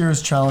this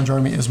year's challenge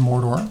army is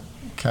Mordor.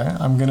 Okay.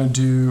 I'm going to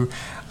do,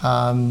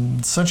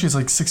 essentially it's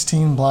like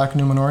 16 black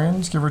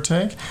Numenorians, give or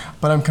take,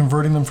 but I'm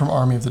converting them from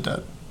Army of the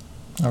Dead.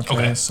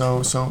 Okay.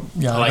 So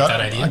yeah, I like that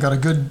idea. I got a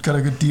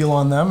good deal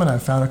on them, and I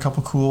found a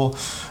couple cool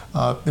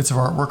bits of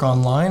artwork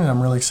online, and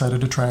I'm really excited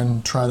to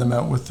try them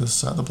out with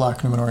this the Black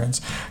Numenorians.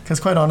 Because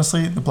quite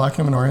honestly, the Black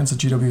Numenorians that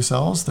GW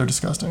sells, they're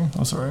disgusting.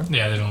 I'm sorry.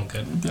 yeah, they don't look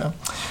good. Yeah.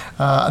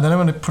 And then I'm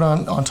going to put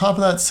on top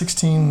of that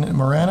 16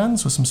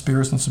 Morannons with some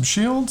spears and some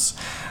shields,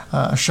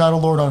 a Shadow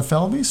Lord on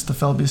Felbeast. The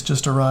Felbeast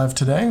just arrived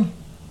today.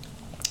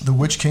 The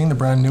Witch King, the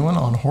brand new one,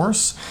 on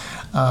horse.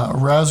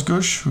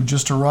 Razgush, who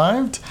just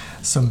arrived.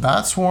 Some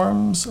Bat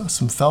Swarms,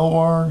 some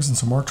Felwargs, and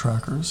some Orc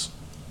Trackers.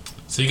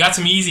 So you got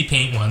some easy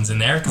paint ones in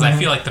there, because I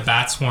feel like the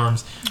Bat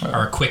Swarms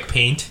are a quick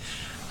paint.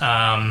 It's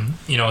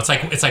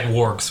like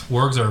Wargs.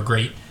 Wargs are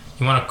great.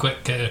 You want a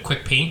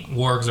quick paint?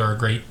 Wargs are a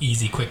great,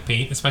 easy, quick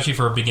paint, especially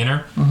for a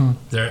beginner.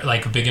 They're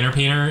like a beginner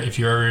painter. If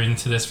you're ever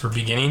into this for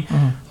beginning,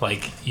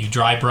 like you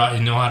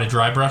know how to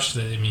dry brush.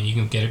 I mean, you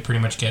can pretty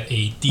much get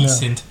a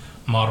decent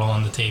model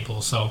on the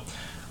table. So,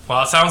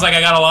 well, it sounds like I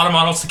got a lot of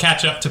models to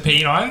catch up to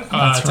paint on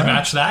to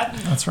match that.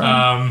 That's right.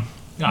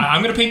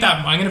 I'm gonna paint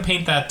that. I'm gonna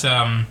paint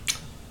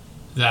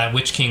that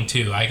Witch King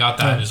too. I got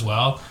that as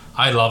well.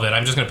 I love it.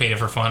 I'm just gonna paint it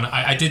for fun.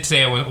 I did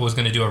say I was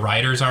gonna do a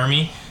Riders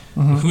army.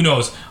 Who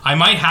knows? I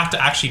might have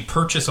to actually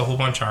purchase a whole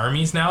bunch of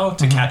armies now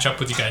to catch up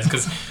with you guys,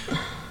 because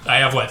I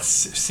have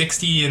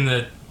 60 in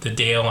the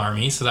Dale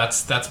army, so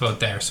that's about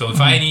there. So if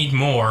I need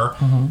more,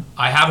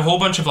 I have a whole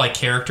bunch of like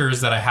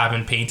characters that I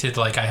haven't painted.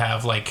 Like I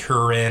have like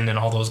Hurin and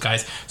all those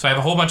guys. So I have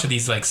a whole bunch of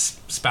these like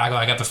Spaggle.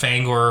 I got the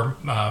Fangor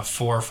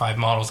 4 or 5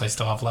 models I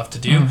still have left to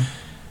do.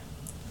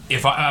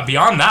 If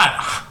beyond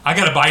that, I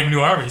gotta buy a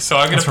new army. So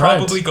I'm gonna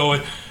probably go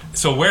with.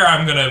 So where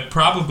I'm gonna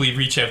probably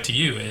reach out to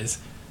you is,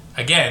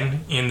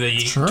 again, in the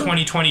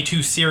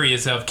 2022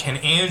 series of can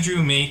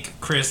Andrew make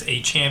Chris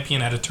a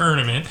champion at a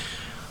tournament?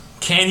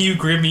 Can you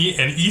give me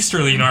an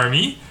Easterling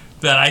army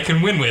that I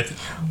can win with?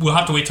 We'll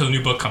have to wait till the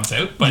new book comes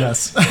out. But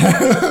Yes.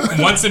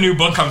 once the new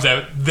book comes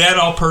out, then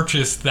I'll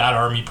purchase that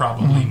army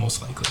probably,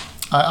 most likely.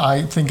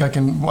 I think I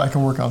can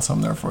work on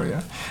some there for you.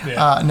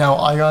 Yeah. Now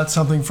I got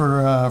something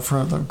for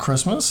the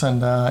Christmas,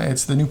 and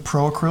it's the new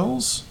Pro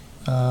Acryls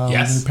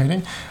Yes. the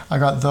painting. I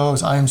got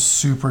those. I am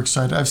super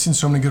excited. I've seen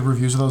so many good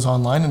reviews of those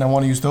online, and I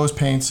want to use those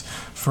paints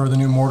for the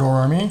new Mordor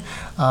army.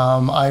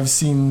 I've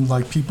seen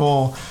like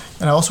people,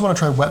 and I also want to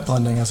try wet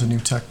blending as a new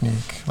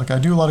technique. Like I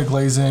do a lot of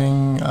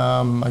glazing.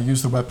 I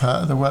use the wet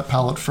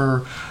palette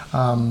for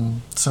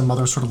some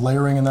other sort of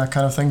layering and that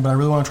kind of thing. But I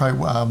really want to try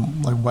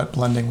like wet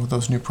blending with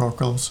those new Pro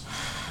Acryls.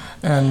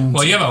 And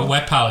Well, you have a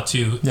wet palette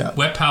too. Yeah.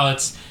 Wet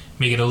palettes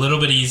make it a little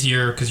bit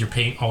easier because your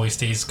paint always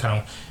stays kind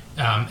of,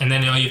 and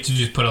then all you have to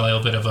do is put a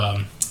little bit of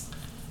a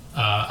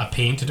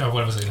paint. Or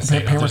what was I going to say?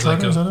 paint There's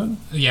retardant, is that it?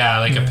 Yeah,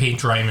 like a paint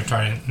drying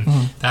retardant.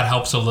 And that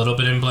helps a little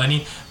bit in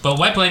blending. But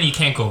wet blending, you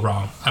can't go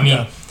wrong. I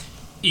mean,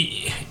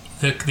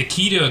 the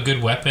key to a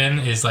good weapon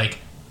is like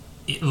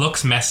it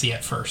looks messy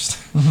at first,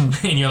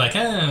 and you're like,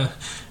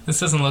 this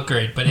doesn't look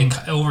great. But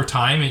over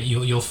time,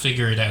 you'll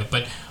figure it out.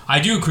 But I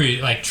do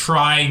agree. Like,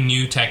 try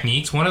new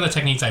techniques. One of the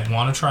techniques I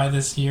want to try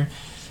this year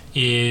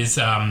is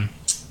what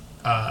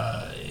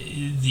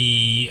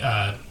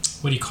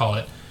do you call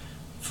it?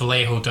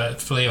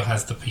 Vallejo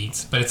has the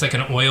paints, but it's like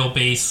an oil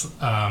base,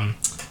 that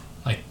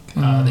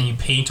you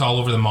paint all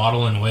over the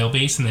model in oil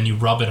base, and then you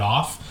rub it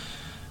off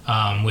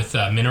with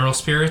mineral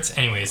spirits.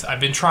 Anyways, I've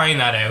been trying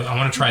that out. I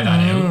want to try that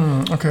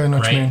out. Okay, I know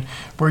what you mean.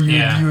 Where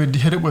you would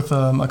hit it with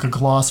like a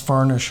gloss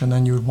varnish, and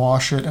then you would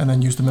wash it, and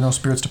then use the mineral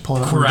spirits to pull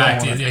it out.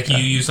 Correct. You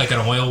use like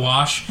an oil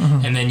wash,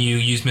 and then you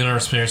use mineral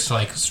spirits to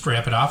like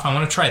strap it off. I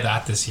want to try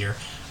that this year.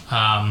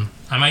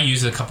 I might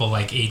use a couple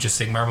like Age of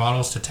Sigmar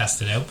models to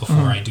test it out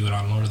before I do it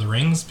on Lord of the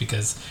Rings,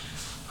 because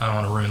I don't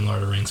want to ruin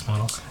Lord of the Rings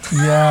models.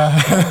 Yeah.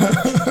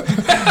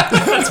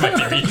 That's my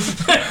theory.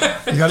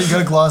 You got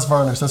to gloss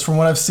varnish. That's from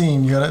what I've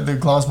seen. The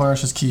gloss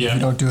varnish is key. Yeah. If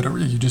you don't do it,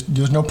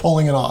 there's no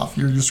pulling it off.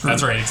 You're screwed.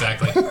 That's right,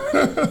 exactly.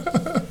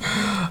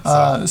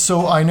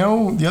 So I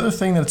know the other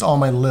thing that's on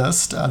my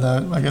list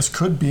that I guess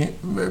could be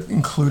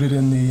included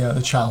in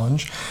the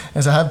challenge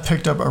is I have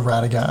picked up a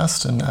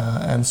Radagast,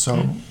 and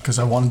so because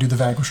I want to do the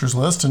Vanquishers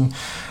list, and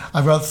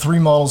I've got 3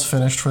 models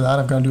finished for that.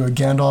 I've got to do a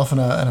Gandalf and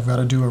I've got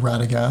to do a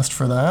Radagast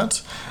for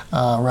that.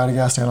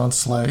 Radagast and on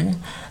Slay.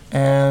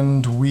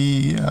 And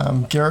we,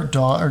 Garrett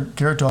Dawn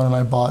and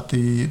I bought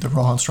the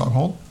Rohan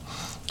Stronghold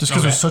just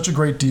because it was such a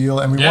great deal,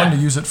 and we wanted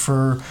to use it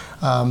for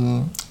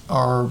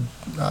our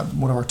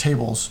one of our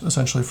tables,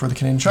 essentially, for the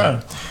Canadian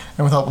Shire.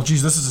 And we thought, well,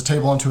 geez, this is a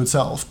table unto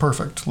itself.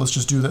 Perfect. Let's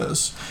just do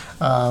this.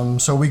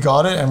 So we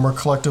got it, and we're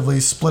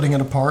collectively splitting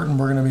it apart, and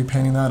we're going to be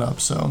painting that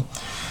up. So,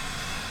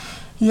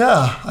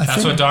 yeah.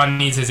 That's what Don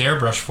needs his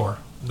airbrush for.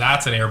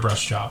 That's an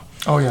airbrush job.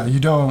 Oh, yeah. You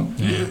don't.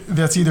 Yeah.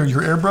 That's either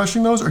you're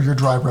airbrushing those or you're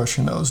dry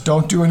brushing those.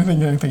 Don't do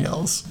anything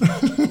else.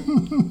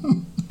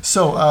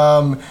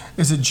 So,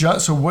 is it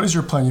just? So, what is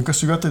your plan? You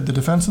got the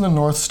Defense in the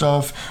North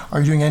stuff. Are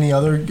you doing any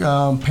other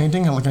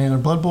painting, like any other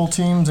Blood Bowl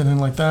teams, anything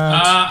like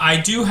that?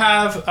 I do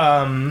have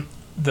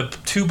the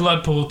 2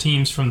 Blood Bowl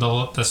teams from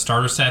the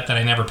starter set that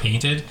I never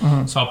painted,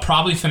 so I'll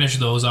probably finish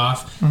those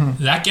off.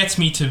 That gets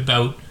me to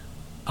about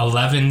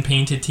 11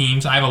 painted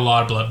teams. I have a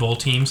lot of Blood Bowl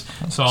teams,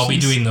 so I'll be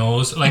doing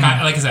those. Like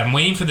I said, I'm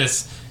waiting for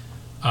this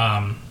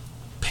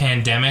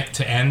pandemic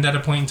to end at a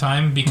point in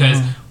time, because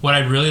what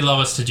I'd really love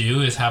us to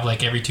do is have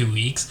like every 2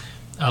 weeks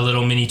a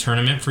little mini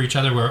tournament for each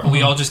other where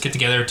we all just get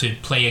together to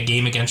play a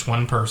game against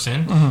one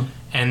person,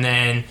 and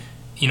then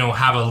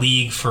have a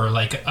league for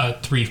like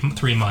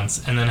 3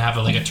 months, and then have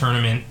a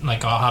tournament.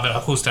 Like I'll have it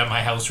host at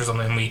my house or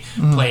something, and we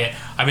play it.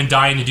 I've been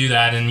dying to do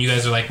that, and you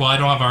guys are like, well, I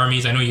don't have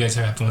armies. I know you guys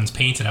have the ones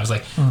painted. I was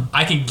like,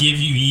 I can give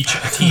you each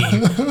a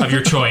team of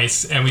your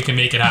choice, and we can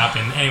make it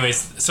happen.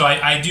 Anyways, so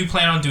I do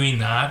plan on doing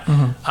that.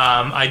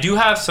 I do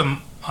have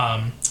some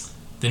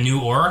the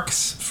new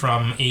orcs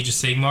from Age of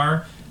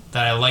Sigmar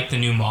that I like, the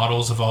new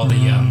models of all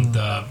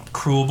the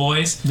Cruel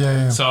Boys.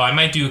 Yeah. So I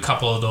might do a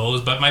couple of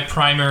those, but my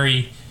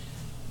primary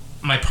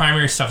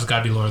stuff's got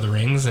to be Lord of the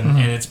Rings, and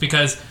it's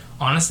because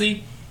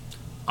honestly,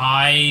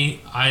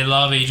 I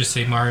love Age of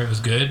Sigmar. It was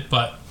good,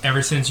 but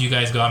ever since you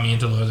guys got me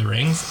into Lord of the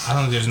Rings, I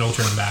don't think there's no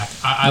turning back.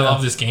 I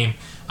love this game.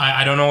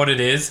 I don't know what it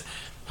is.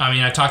 I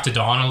mean, I talked to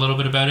Dawn a little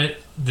bit about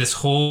it. This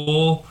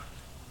whole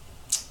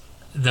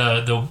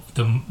the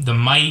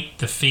might,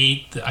 the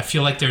fate. I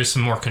feel like there's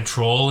some more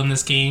control in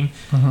this game.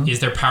 Is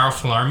there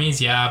powerful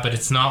armies? Yeah, but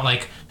it's not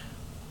like.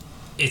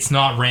 It's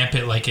not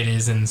rampant like it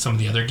is in some of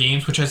the other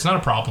games, which is not a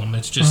problem.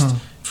 It's just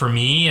for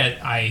me,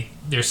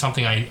 there's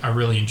something I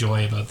really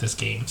enjoy about this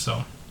game.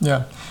 So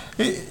yeah,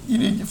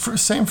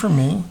 same for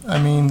me. I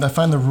mean, I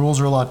find the rules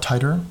are a lot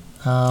tighter.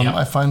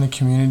 I find the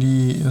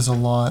community is a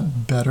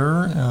lot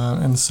better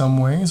in some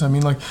ways. I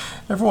mean, like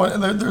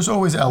everyone, there's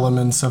always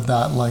elements of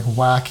that like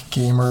whack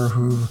gamer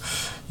who,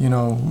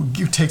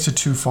 takes it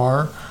too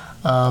far.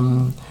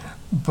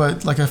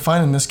 But like I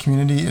find in this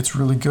community, it's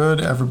really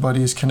good.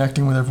 Everybody is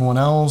connecting with everyone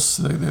else.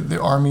 The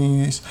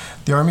armies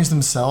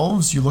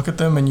themselves, you look at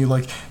them and you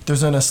like,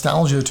 there's a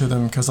nostalgia to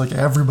them because like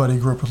everybody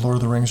grew up with Lord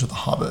of the Rings or The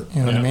Hobbit.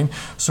 You know what I mean?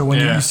 So when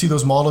you see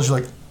those models,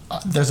 you're like,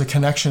 there's a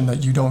connection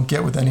that you don't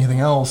get with anything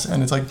else.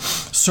 And it's like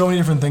so many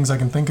different things I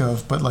can think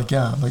of. But like,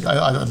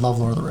 I love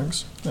Lord of the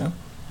Rings. Yeah.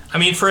 I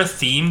mean, for a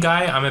theme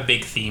guy, I'm a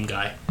big theme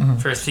guy.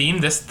 For a theme,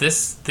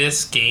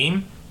 this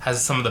game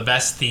has some of the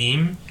best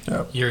theme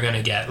you're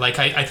gonna get. Like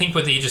I think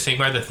with Age of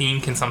Sigmar, the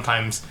theme can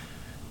sometimes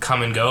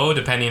come and go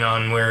depending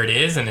on where it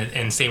is,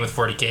 and same with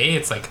 40k.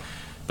 It's like,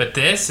 but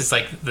this is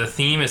like the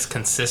theme is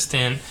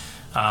consistent.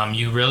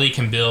 You really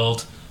can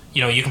build.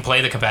 You can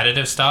play the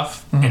competitive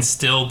stuff and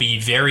still be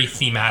very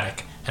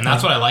thematic, and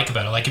that's what I like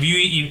about it. Like if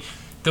you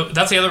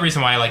that's the other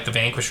reason why I like the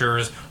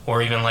Vanquishers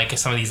or even like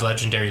some of these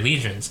legendary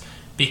legions,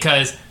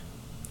 because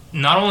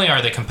not only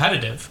are they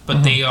competitive,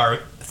 but they are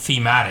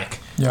thematic,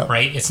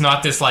 right? It's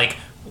not this like,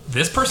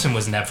 this person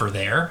was never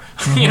there.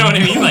 You know what I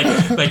mean?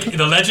 Like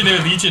the Legendary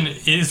Legion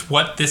is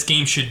what this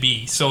game should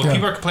be. So if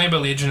people are complaining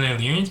about Legendary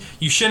Legions,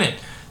 you shouldn't.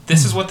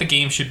 This is what the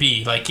game should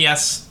be. Like,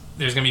 yes,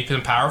 there's going to be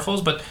some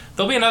powerfuls, but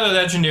there'll be another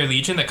Legendary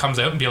Legion that comes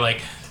out and be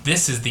like,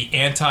 this is the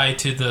anti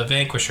to the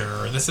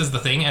Vanquisher, or this is the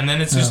thing, and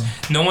then it's just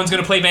no one's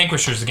going to play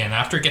Vanquishers again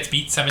after it gets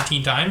beat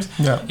 17 times.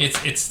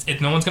 It's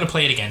no one's going to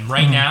play it again.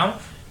 Right now,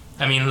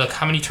 I mean, look,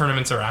 how many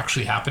tournaments are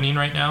actually happening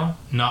right now?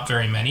 Not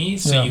very many,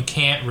 so you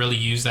can't really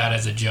use that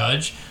as a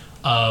judge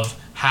of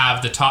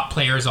have the top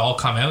players all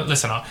come out.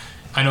 Listen,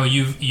 I know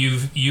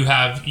you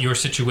have your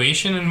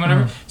situation and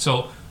whatever.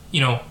 So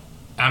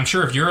I'm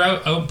sure if you're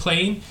out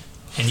playing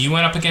and you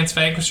went up against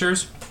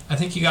Vanquishers, I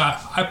think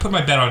I put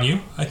my bet on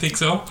you. I think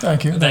so.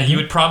 Thank you. That you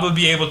would probably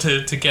be able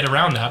to get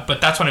around that.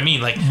 But that's what I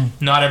mean. Like,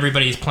 not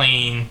everybody's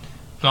playing.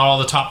 Not all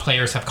the top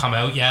players have come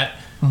out yet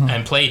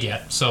and played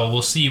yet. So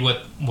we'll see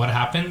what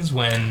happens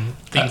when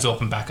things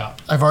open back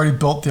up. I've already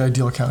built the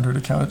ideal counter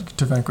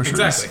to Vanquishers.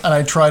 Exactly. And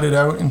I tried it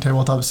out in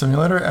Tabletop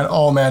Simulator, and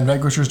oh man,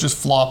 Vanquishers just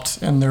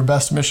flopped in their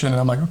best mission. And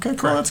I'm like, okay,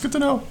 cool, that's good to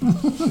know.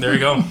 There you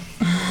go.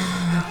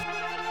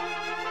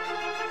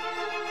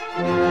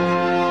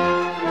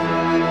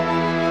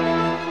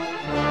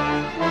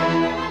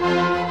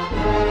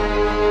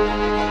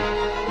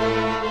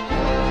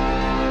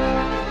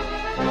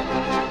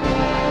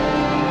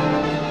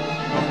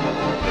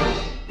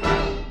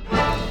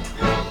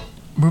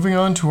 Moving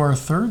on to our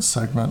third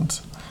segment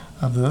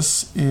of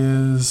this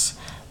is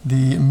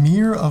the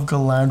Mirror of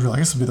Galadriel. I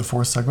guess it'll be the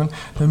fourth segment.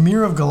 The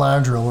Mirror of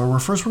Galadriel, where we're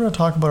going to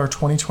talk about our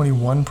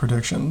 2021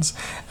 predictions.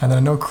 And then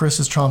I know Chris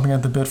is chomping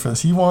at the bit for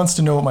this. He wants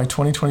to know what my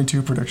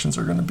 2022 predictions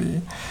are going to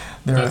be.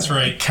 That's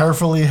right.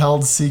 Carefully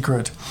held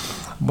secret.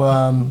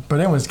 But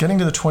anyways, getting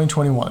to the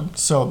 2021.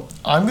 So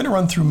I'm going to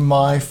run through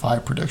my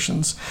 5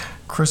 predictions.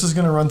 Chris is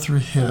going to run through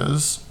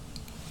his.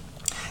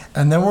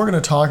 And then we're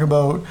going to talk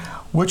about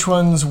which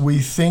ones we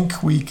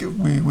think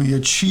we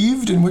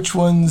achieved and which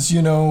ones,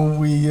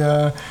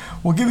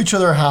 we'll give each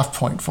other a half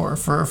point for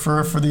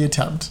the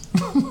attempt.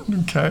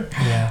 Okay?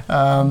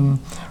 Yeah.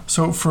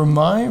 So for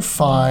my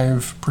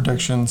 5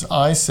 predictions,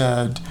 I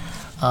said,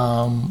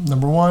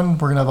 number 1,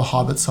 we're going to have a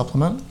Hobbit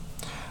supplement.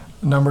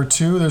 Number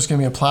 2, there's going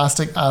to be a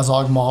plastic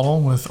Azog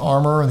model with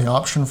armor and the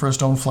option for a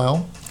stone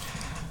flail.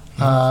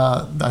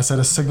 I said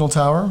a signal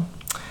tower.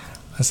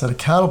 I said a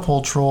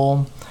catapult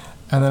troll.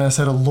 And then I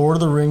said a Lord of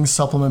the Rings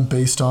supplement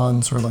based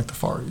on sort of like the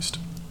Far East.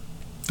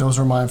 Those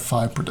are my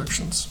 5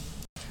 predictions.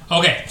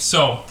 Okay,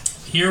 so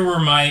here were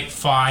my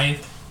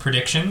 5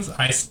 predictions.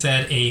 I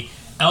said a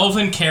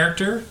elven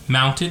character,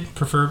 mounted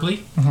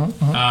preferably.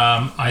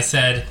 I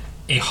said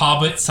a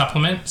Hobbit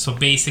supplement, so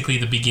basically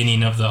the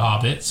beginning of the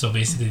Hobbit, so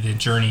basically the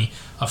journey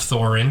of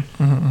Thorin.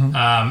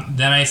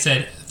 Then I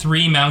said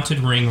 3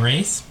 mounted ring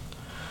wraiths,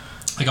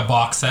 like a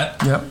box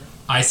set. Yep.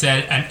 I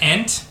said an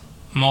Ent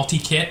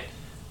multi-kit,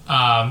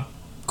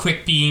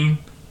 Quick Beam,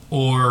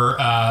 or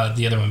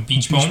the other one,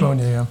 Beach Bone.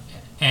 Yeah.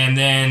 And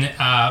then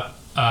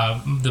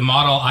the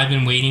model I've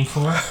been waiting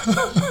for.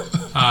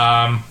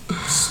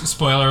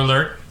 Spoiler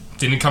alert,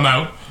 didn't come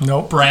out.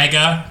 Nope.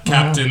 Braga,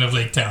 Captain of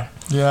Lake Town.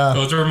 Yeah.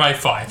 Those were my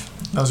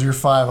 5. Those are your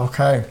 5,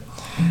 okay.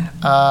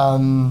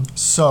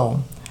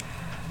 So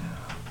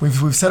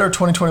we've set our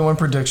 2021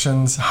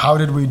 predictions. How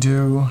did we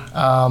do?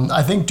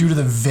 I think due to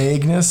the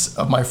vagueness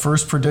of my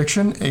first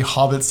prediction, a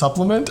Hobbit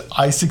supplement,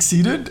 I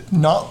succeeded,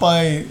 not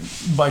by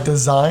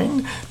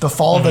design. The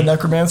fall of the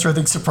Necromancer, I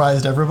think,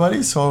 surprised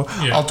everybody, so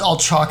I'll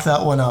chalk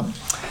that one up.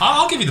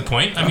 I'll give you the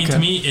point. I mean, to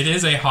me, it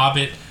is a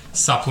Hobbit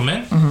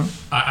supplement.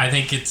 I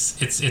think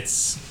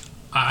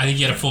I think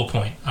you get a full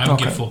point. I would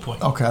give a full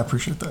point. Okay, I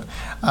appreciate that.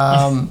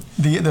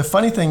 The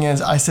funny thing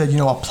is, I said,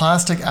 a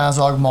plastic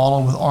Azog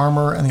model with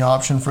armor and the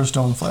option for a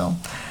stone flail.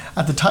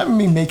 At the time of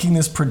me making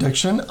this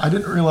prediction, I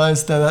didn't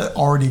realize that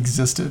already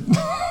existed.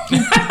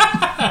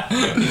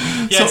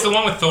 It's the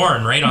one with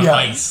Thorin, right? On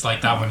ice,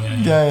 like that one.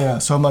 Yeah.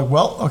 So I'm like,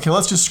 well, okay,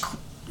 let's just...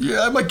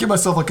 I might give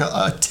myself like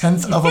a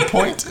tenth of a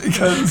point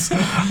because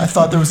I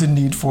thought there was a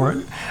need for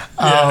it.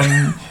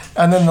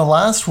 And then the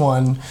last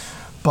one,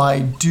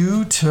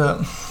 due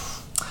to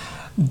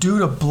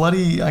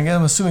bloody,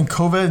 I'm assuming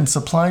COVID and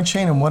supply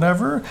chain and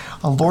whatever,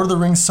 a Lord of the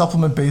Rings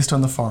supplement based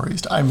on the Far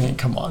East. I mean,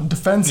 come on.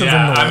 Defense of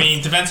the North. I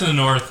mean, Defense of the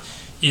North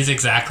is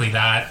exactly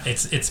that.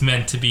 It's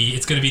meant to be,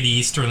 it's going to be the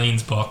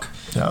Easterlings book.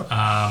 Yeah.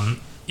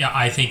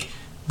 I think,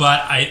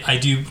 but I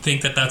do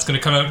think that's going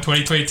to come out in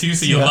 2022,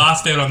 so you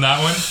lost out on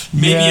that one.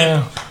 Maybe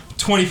a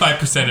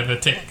 25% of a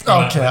tick.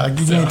 Okay, I'll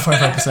give you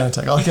 25%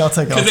 attack. Okay, I'll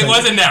take it. Because it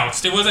was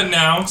announced. It was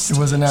announced. It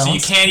was announced. So you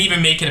can't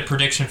even make it a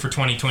prediction for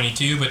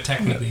 2022, but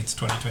technically it's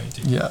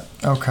 2022. Yeah.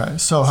 Okay.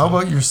 So how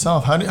about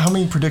yourself? How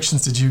many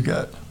predictions did you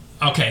get?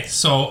 Okay,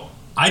 so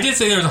I did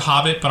say there was a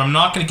Hobbit, but I'm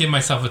not going to give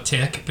myself a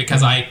tick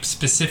because I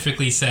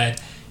specifically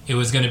said it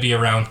was going to be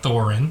around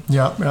Thorin.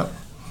 Yep.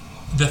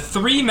 The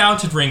 3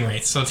 mounted ring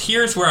wraiths. So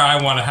here's where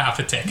I want to have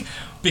a tick.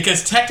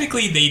 Because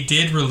technically they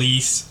did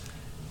release...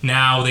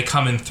 Now they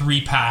come in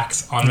 3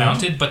 packs on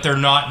mounted, but they're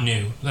not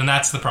new. And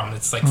that's the problem.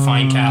 It's like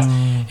fine cast.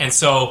 And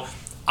so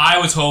I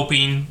was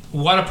hoping,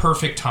 what a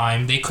perfect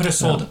time. They could have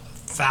sold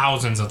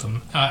thousands of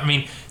them. I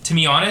mean, to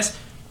be honest,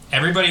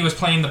 everybody was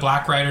playing the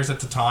Black Riders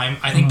at the time.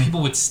 I think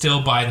people would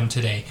still buy them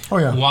today. Oh,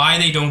 yeah. Why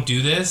they don't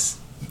do this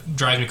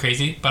drives me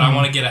crazy, but I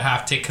want to get a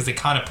half tick because they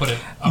kind of put it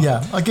up.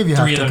 Yeah, I'll give you a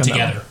half 3 of tick them on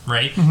that together,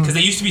 right? Because they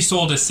used to be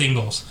sold as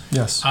singles.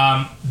 Yes.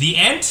 The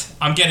Ent,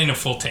 I'm getting a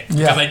full tick.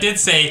 Yeah. Because I did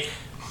say...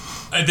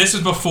 this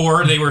was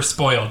before they were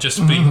spoiled.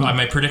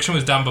 My prediction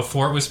was done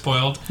before it was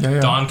spoiled. Yeah.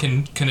 Don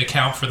can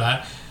account for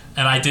that.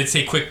 And I did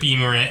say Quick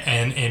Beamer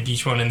and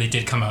Beach One, and they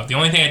did come out. The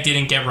only thing I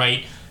didn't get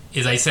right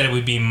is I said it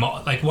would be...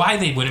 why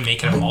they wouldn't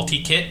make it a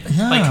multi-kit.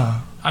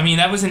 Yeah.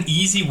 That was an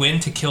easy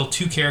win to kill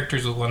 2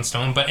 characters with 1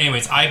 stone. But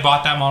anyways, I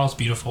bought that model. It's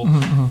beautiful.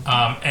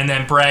 And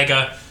then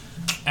Braga,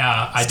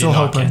 I did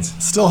not get.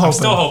 Still hoping. I'm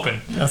still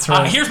hoping. That's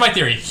right. Here's my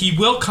theory. He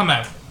will come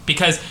out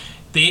because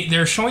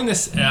they're showing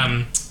this...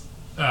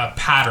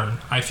 pattern,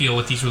 I feel,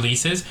 with these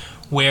releases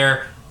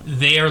where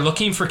they are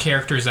looking for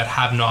characters that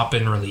have not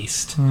been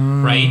released,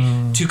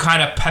 right? To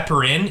kind of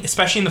pepper in,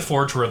 especially in the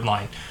Forge World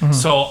line.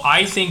 So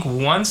I think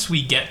once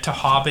we get to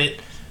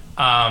Hobbit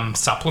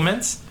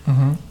supplements,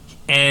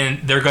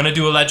 and they're going to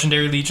do a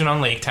Legendary Legion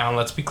on Lake Town,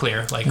 let's be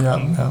clear.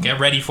 Get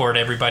ready for it,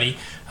 everybody.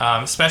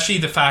 Especially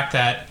the fact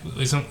that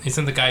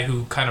isn't the guy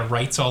who kind of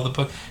writes all the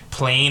book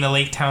playing a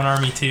Lake Town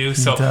army too?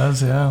 He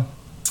does, yeah.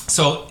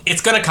 So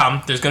it's going to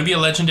come. There's going to be a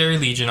Legendary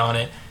Legion on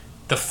it.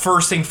 The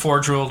first thing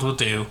Forge World will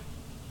do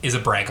is a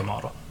Braga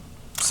model.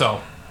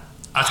 So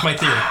that's my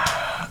theory.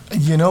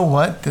 You know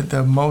what?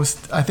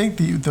 I think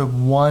the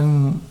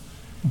one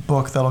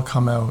book that'll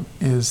come out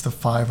is the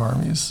 5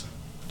 armies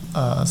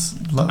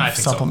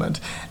supplement.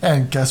 So.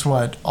 And guess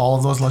what? All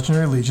of those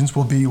Legendary Legions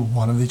will be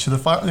one of each of the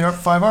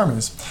 5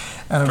 armies.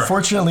 And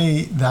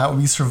unfortunately, that will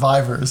be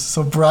Survivors.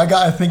 So Braga,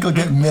 I think, will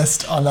get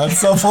missed on that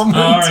supplement.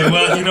 All right,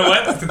 well, you know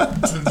what?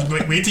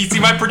 Wait till you see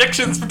my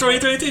predictions for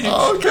 2022.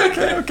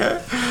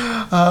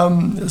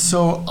 Okay.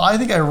 So I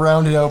think I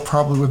rounded out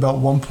probably with about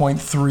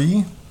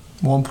 1.3,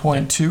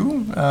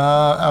 1.2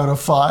 out of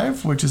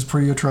 5, which is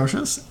pretty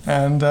atrocious.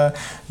 And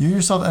you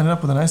yourself ended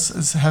up with a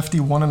nice hefty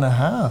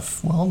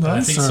 1.5. Well done, I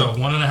think sir. so.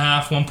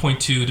 1.5,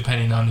 1.2,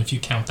 depending on if you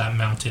count that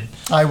mounted.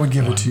 I would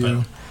give it to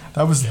you.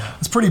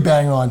 It's pretty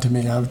bang on to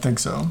me. I would think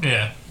so.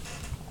 Yeah.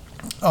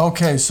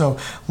 Okay, so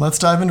let's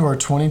dive into our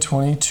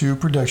 2022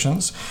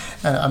 predictions.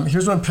 And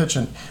here's what I'm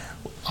pitching.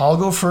 I'll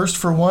go first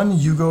for one,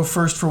 you go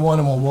first for one,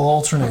 and we'll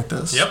alternate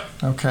this. Yep.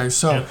 Okay,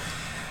 so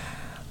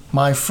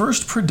my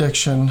first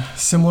prediction,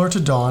 similar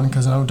to Don,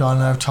 because I know Don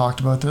and I have talked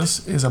about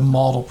this, is a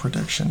model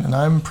prediction. And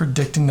I'm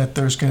predicting that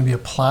there's going to be a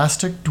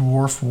plastic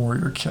dwarf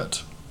warrior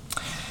kit.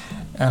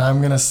 And I'm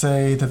going to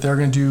say that they're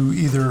going to do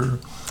either...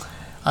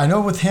 I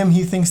know with him,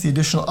 he thinks the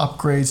additional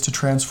upgrades to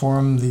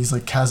transform these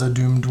like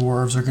Khazad-dûm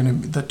dwarves are going to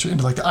be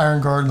into like the Iron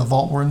Guard and the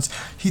Vault Wardens.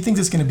 He thinks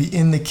it's going to be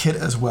in the kit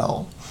as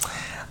well.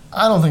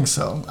 I don't think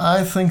so.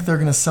 I think they're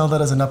going to sell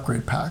that as an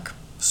upgrade pack.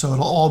 So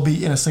it'll all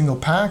be in a single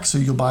pack. So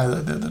you'll buy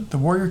the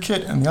warrior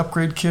kit and the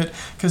upgrade kit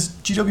because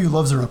GW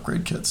loves their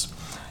upgrade kits,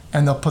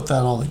 and they'll put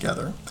that all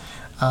together.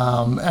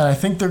 And I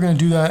think they're going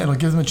to do that. It'll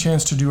give them a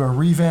chance to do a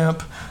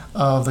revamp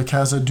of the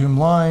Khazad-dûm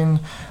line.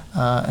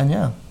 And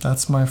yeah,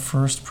 that's my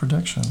first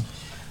prediction.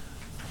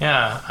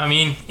 Yeah, I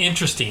mean,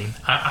 interesting.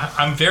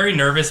 I'm very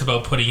nervous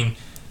about putting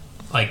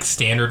like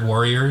standard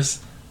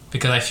warriors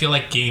because I feel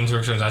like Games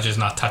Workshop are just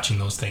not touching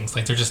those things.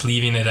 Like they're just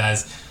leaving it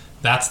as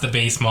that's the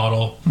base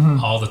model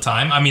all the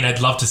time. I mean,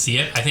 I'd love to see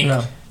it. I think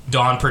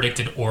Don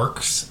predicted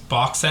Orcs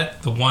box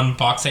set, the one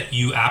box set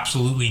you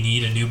absolutely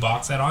need a new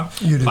box set on.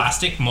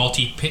 Plastic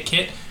multi-pit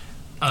kit.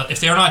 If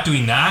they're not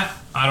doing that,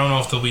 I don't know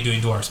if they'll be doing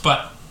dwarves.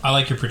 But I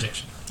like your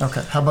prediction.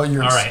 Okay, how about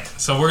yours? All right,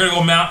 so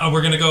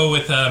we're gonna go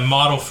with a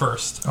model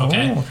first.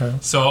 Okay. Oh, okay.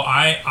 So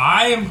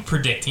I am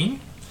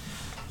predicting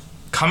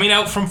coming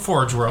out from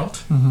Forge World,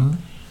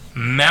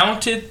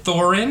 mounted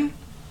Thorin,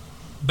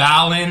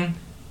 Balin,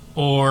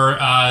 or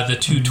the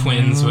 2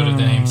 twins. What are the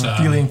names?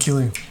 Fili and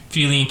Kili.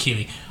 Fili and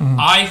Kili.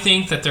 I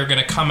think that they're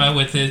gonna come out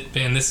with it,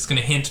 and this is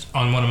gonna hint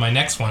on one of my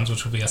next ones,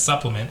 which will be a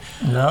supplement.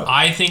 Yep.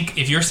 I think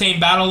if you're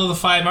saying Battle of the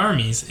 5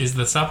 Armies is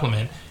the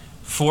supplement,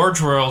 Forge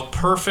World,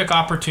 perfect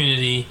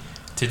opportunity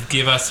to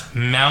give us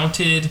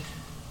mounted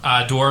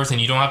dwarves,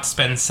 and you don't have to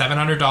spend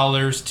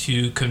 $700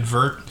 to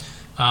convert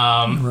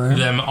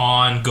them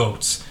on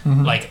goats.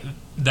 Like,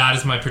 that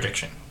is my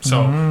prediction.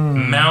 So,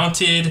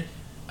 mounted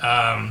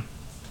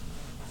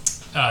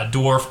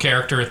dwarf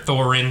character,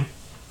 Thorin.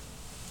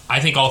 I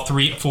think all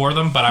four of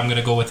them, but I'm going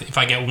to go with, if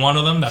I get one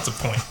of them, that's a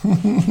point.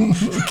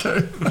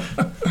 Okay.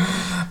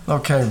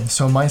 Okay,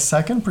 so my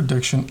second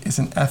prediction is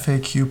an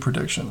FAQ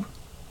prediction.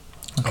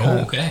 Oh,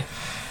 okay.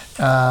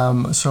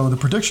 So the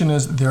prediction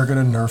is they're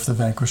going to nerf the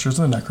Vanquishers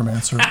and the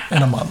Necromancer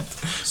in a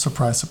month.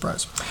 Surprise,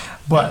 surprise.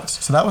 But,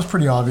 so that was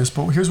pretty obvious,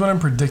 but here's what I'm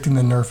predicting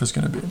the nerf is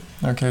going to be.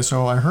 Okay,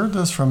 so I heard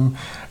this from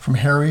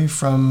Harry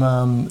from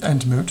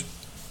Entmoot.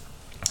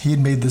 He had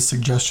made this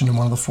suggestion in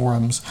one of the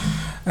forums.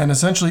 And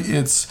essentially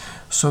it's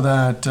so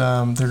that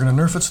they're going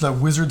to nerf it so that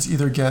wizards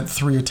either get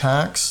 3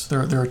 attacks,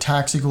 their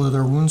attacks equal to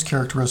their wounds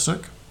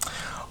characteristic,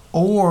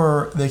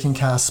 or they can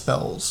cast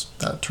spells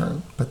that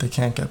turn, but they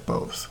can't get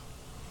both.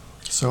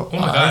 So oh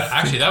my god,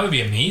 actually that would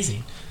be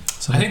amazing.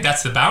 So I think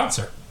that's the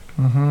bouncer.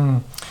 Mm-hmm.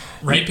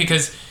 Right?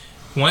 Because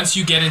once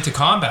you get into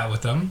combat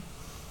with them,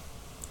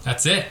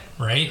 that's it,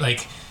 right?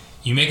 Like,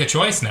 you make a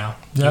choice now.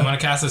 Yeah. You want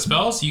to cast the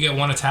spells, you get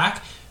 1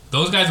 attack.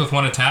 Those guys with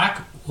 1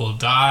 attack will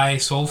die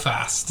so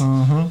fast.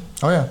 Mm-hmm.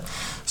 Oh yeah.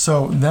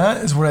 So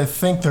that is what I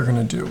think they're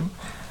going to do.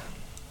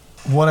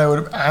 What I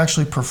would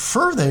actually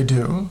prefer they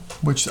do,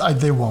 which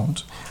they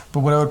won't, but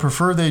what I would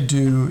prefer they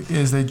do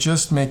is they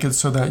just make it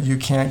so that you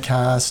can't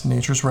cast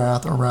Nature's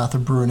Wrath or Wrath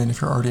of Bruinen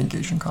if you're already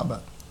engaged in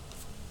combat.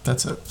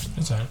 That's it.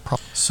 That's right.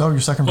 So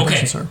your second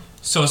prediction, sir.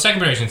 So second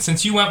prediction,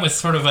 since you went with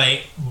sort of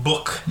a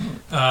book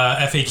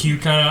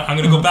FAQ kind of, I'm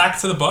going to go back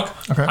to the book.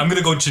 Okay. I'm going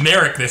to go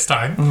generic this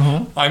time.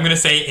 Mm-hmm. I'm going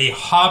to say a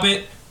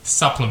Hobbit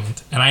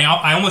supplement. And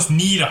I almost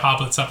need a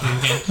Hobbit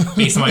supplement again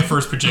based on my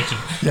first prediction.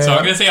 I'm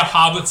going to say a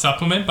Hobbit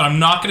supplement, but I'm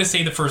not going to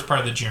say the first part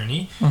of the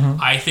journey.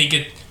 Mm-hmm. I think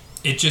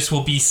it just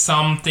will be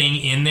something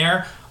in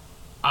there.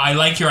 I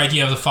like your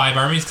idea of the 5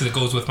 armies because it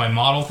goes with my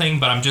model thing,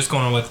 but I'm just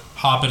going with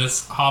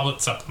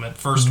Hobbit supplement,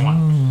 first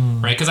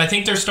one, right? Because I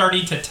think they're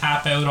starting to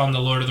tap out on the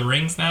Lord of the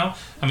Rings now.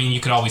 I mean, you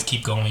could always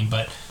keep going,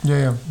 but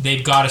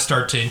they've got to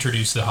start to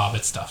introduce the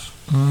Hobbit stuff.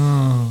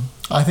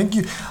 I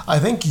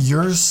think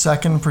your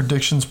second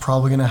prediction's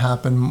probably going to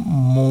happen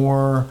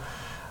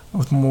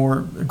with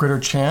greater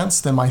chance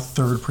than my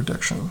third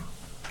prediction.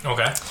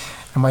 Okay.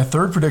 And my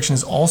third prediction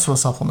is also a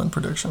supplement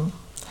prediction.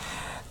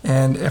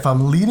 And if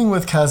I'm leading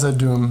with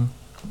Khazad-dûm,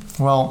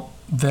 well,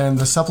 then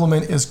the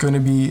supplement is going to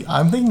be,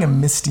 I'm thinking a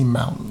Misty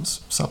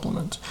Mountains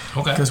supplement.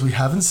 Okay. Because we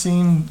haven't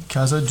seen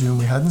Khazad-dûm,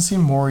 we hadn't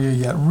seen Moria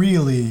yet,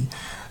 really.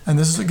 And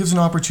this gives an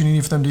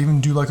opportunity for them to even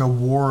do like a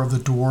war of the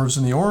dwarves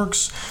and the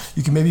orcs.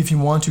 You can maybe, if you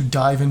want to,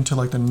 dive into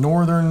like the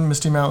northern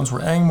Misty Mountains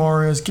where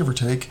Angmar is, give or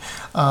take.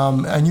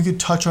 And you could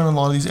touch on a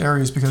lot of these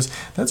areas because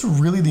that's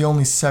really the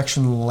only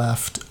section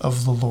left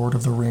of the Lord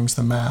of the Rings,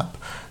 the map,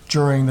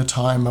 during the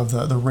time of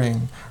the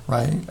ring,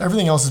 right?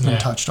 Everything else has been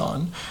touched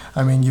on.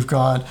 I mean, you've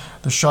got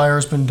the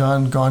Shire's been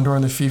done, Gondor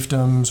and the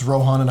Fiefdoms,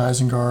 Rohan and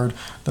Isengard,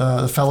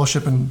 the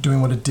Fellowship and doing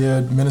what it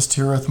did, Minas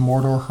Tirith,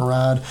 Mordor,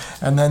 Harad,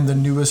 and then the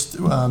newest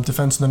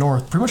Defense in the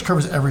North. Pretty much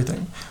covers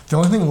everything. The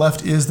only thing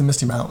left is the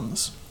Misty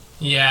Mountains.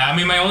 Yeah, I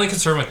mean, my only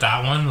concern with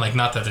that one, like,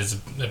 not that it's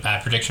a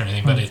bad prediction or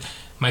anything, but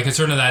my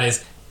concern with that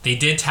is they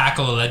did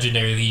tackle a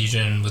Legendary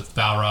Legion with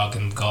Balrog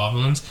and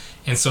Goblins,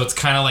 and so it's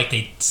kind of like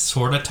they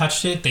sort of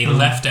touched it. They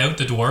left out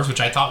the dwarves,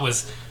 which I thought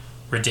was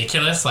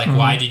ridiculous. Like,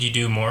 why did you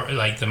do more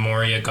like the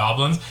Moria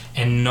Goblins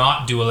and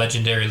not do a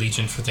Legendary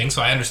Legion for things?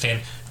 So I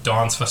understand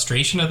Dawn's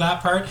frustration of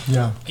that part.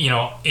 Yeah, you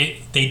know,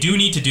 they do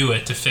need to do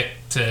it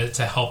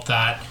to help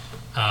that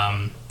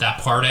that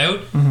part out.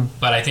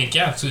 But I think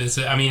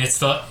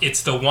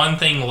it's the one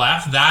thing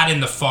left, that in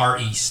the Far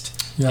East.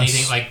 Yes.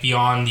 Anything like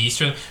beyond the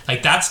Eastern,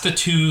 like that's the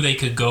 2 they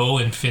could go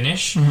and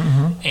finish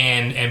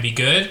and be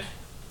good.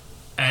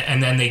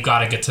 And then they got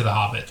to get to the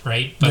Hobbit,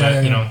 right?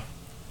 But, you know,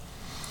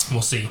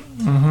 we'll see.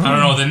 I don't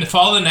know. Then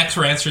Fall of the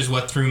Necromancer is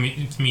what threw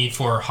me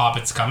for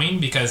Hobbits coming,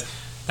 because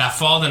that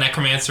Fall of the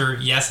Necromancer,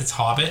 yes, it's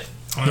Hobbit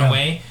in a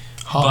way.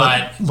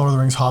 Hobbit, but Lord of the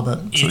Rings Hobbit.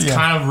 It's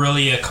kind of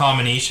really a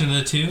combination of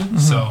the 2.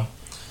 So,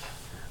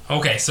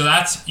 okay, so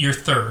that's your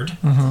third.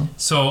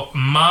 So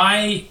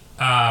my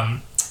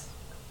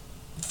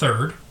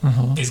third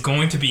is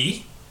going to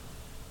be,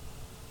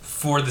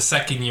 for the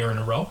second year in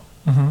a row,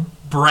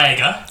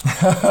 Braga,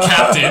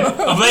 captain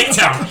of Lake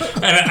Town.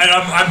 And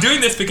I'm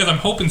doing this because I'm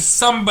hoping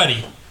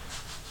somebody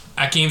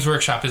at Games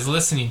Workshop is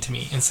listening to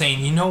me and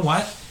saying, you know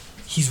what?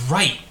 He's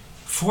right.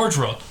 Forge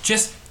World.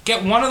 Just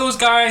get one of those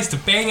guys to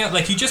bang out,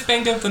 like you just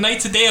banged out the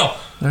Knights of Dale.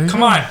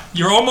 Come on.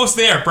 You're almost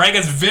there.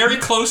 Braga's very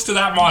close to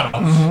that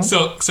model.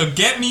 So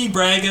get me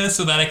Braga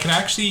so that I can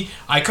actually,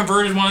 I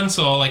converted one,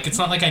 so like it's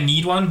not like I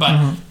need one,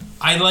 but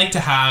I like to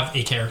have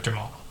a character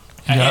model.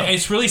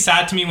 It's really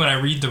sad to me when I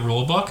read the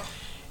rule book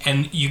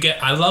and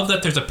I love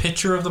that there's a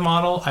picture of the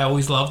model. I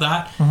always love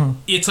that.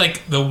 It's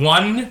like the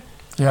one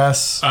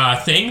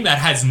thing that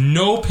has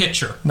no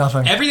picture.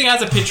 Nothing. Everything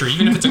has a picture,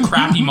 even if it's a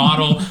crappy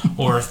model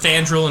or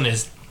Thandril in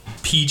his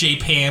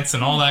PJ pants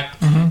and all that.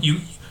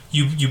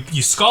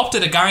 You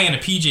sculpted a guy in a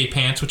PJ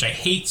pants, which I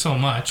hate so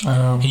much,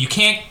 and you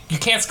can't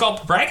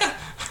sculpt Braga.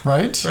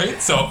 Right.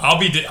 So I'll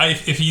be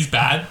if he's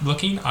bad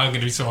looking, I'm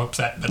gonna be so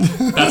upset. But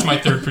that's my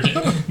third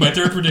prediction. My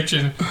third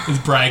prediction is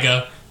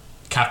Braga,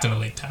 captain of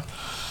Lake Town.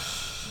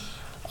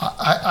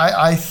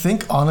 I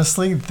think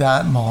honestly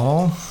that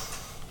model,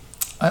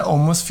 I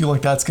almost feel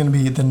like that's going to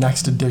be the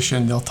next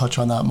edition. They'll touch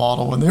on that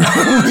model when they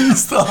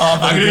release the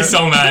Hobbit. I'm gonna be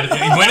so mad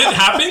when it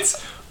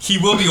happens. He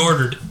will be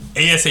ordered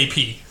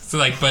ASAP. So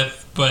like,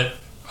 but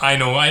I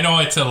know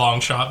it's a long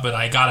shot, but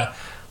I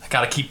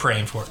gotta keep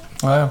praying for it.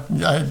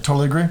 I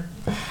totally agree.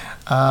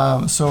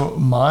 So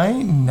my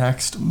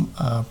next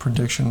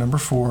prediction, number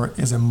 4,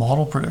 is a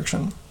model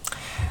prediction,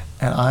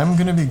 and I'm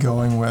going to be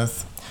going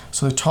with.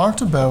 So they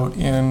talked about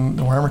in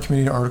the Warhammer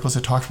community articles.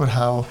 They talked about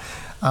how,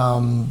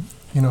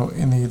 in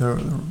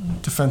the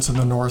Defense of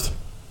the North,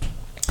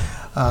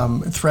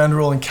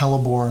 Thranduil and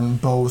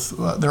Celeborn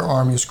both their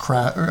armies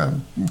clashed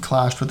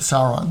with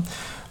Sauron.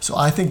 So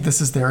I think this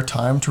is their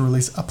time to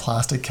release a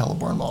plastic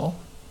Celeborn model.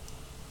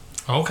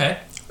 Okay.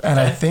 And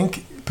I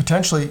think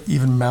potentially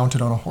even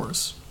mounted on a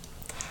horse,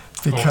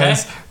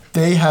 because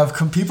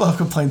people have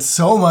complained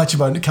so much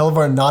about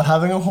Celeborn not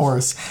having a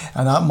horse,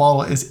 and that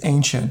model is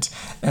ancient.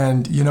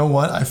 And you know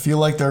what? I feel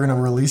like they're going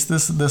to release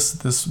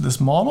this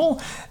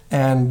model,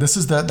 and this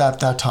is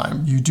that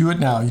time. You do it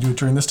now. You do it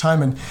during this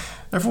time, and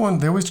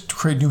they always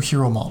create new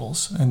hero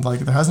models, and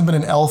like there hasn't been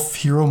an elf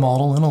hero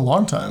model in a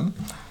long time.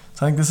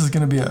 So I think this is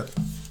going to be it.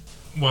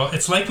 Well,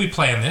 it's like we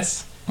plan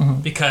this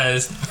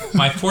because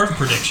my 4th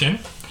prediction.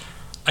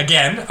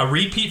 Again, a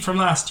repeat from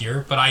last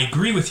year, but I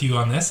agree with you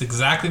on this,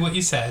 exactly what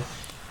you said.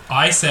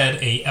 I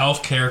said a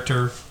elf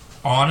character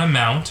on a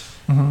mount.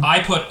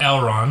 I put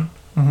Elrond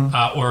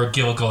or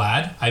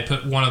Gil-galad. I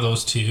put one of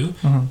those two,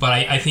 but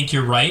I think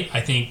you're right.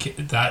 I think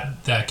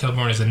that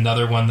Celeborn is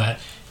another one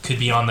that could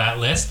be on that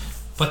list,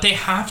 but they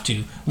have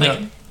to.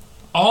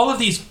 All of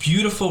these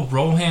beautiful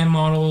Rohan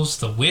models,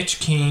 the Witch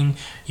King,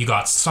 you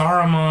got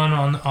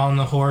Saruman on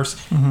the horse,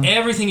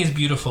 everything is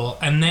beautiful,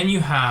 and then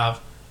you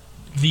have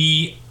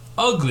the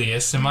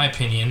ugliest, in my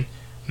opinion,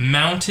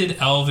 mounted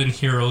elven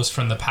heroes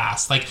from the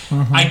past. Like,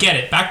 I get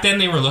it. Back then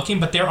they were looking,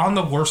 but they're on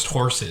the worst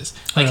horses.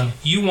 Like,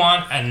 you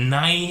want a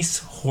nice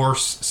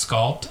horse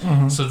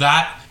sculpt. So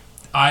that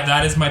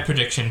is my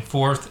prediction.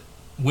 4th,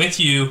 with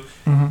you,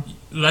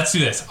 let's do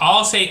this.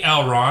 I'll say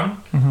Elrond,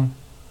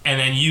 and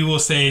then you will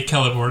say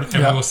Celeborn,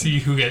 and we will see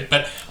who gets it.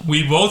 But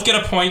we both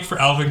get a point for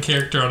elven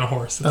character on a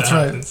horse. That's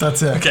right. Happens.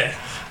 That's it. Okay.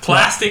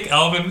 Plastic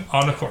elven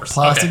on a horse.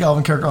 Plastic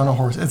elven character on a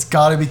horse. It's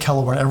got to be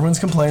Celeborn. Everyone's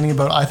complaining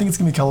about it. I think it's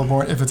going to be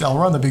Celeborn. If it's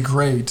Elrond, that'd be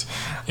great.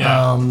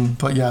 Yeah.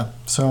 But yeah,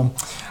 so...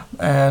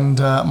 And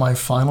my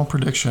final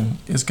prediction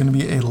is going to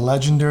be a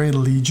Legendary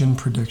Legion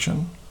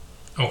prediction.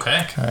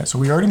 Okay. So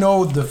we already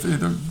know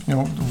the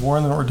War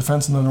in the North,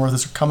 Defense in the North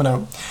is coming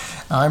out.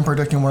 I'm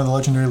predicting one of the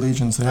Legendary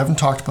Legions. They haven't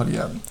talked about it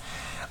yet.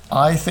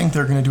 I think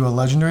they're going to do a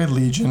Legendary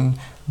Legion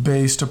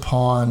based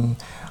upon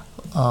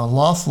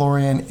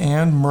Lothlorien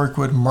and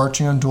Mirkwood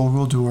marching on Dol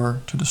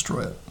Guldur to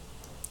destroy it.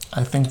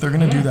 I think they're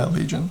going to do that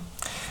Legion.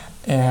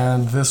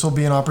 And this will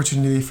be an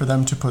opportunity for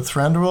them to put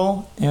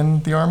Thranduil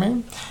in the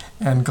army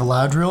and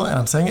Galadriel, and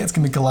I'm saying it's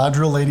going to be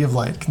Galadriel, Lady of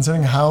Light.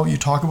 Considering how you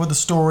talk about the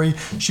story,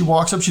 she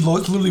walks up, she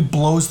literally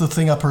blows the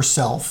thing up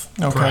herself.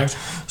 Okay, correct.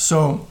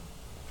 So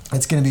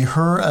it's going to be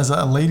her as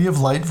a Lady of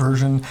Light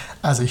version,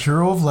 as a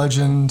hero of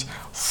legend,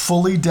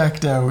 fully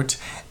decked out,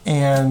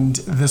 and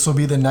this will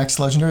be the next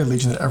Legendary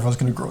Legion that everyone's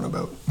going to groan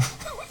about.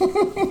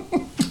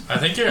 I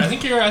think you're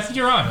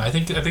on. I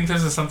think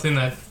this is something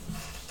that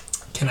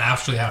can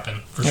actually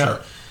happen for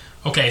sure.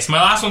 Okay, so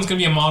my last one's going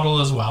to be a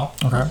model as well.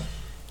 Okay.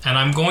 And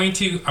I'm going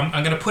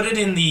to put it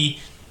in the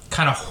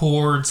kind of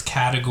hordes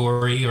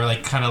category, or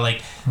like kind of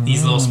like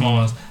these little small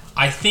ones.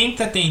 I think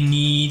that they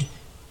need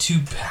to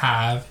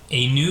have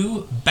a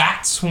new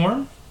bat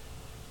swarm.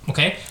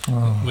 Okay,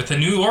 with the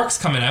new orcs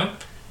coming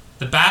out,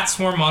 the bat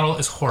swarm model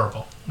is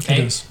horrible.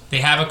 Okay, it is. They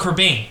have a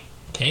Kerbane.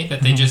 Okay,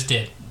 that they just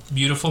did.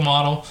 Beautiful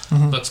model,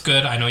 looks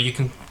good. I know you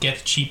can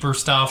get cheaper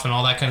stuff and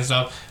all that kind of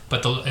stuff,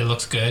 but it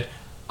looks good.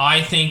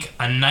 I think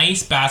a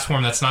nice bat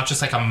swarm that's not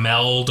just like a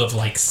meld of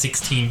like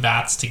 16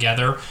 bats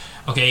together.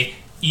 Okay,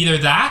 either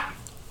that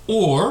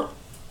or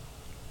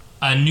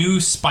a new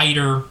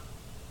spider,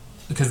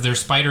 because their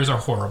spiders are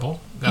horrible.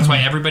 That's why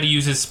everybody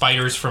uses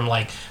spiders from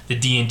like the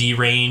D&D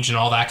range and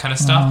all that kind of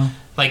stuff.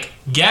 Like,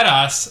 get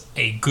us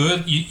a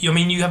good.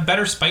 You have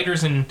better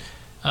spiders in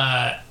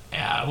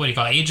what do you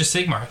call it? Age of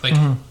Sigmar. Like,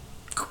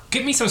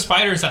 get me some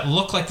spiders that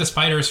look like the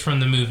spiders from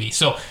the movie.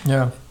 So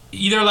Yeah.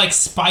 Either like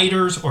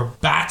spiders or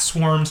bat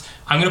swarms.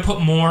 I'm going to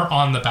put more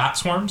on the bat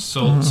swarms.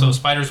 So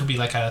spiders will be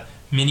like a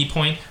mini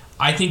point.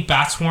 I think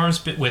bat swarms,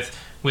 but with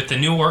the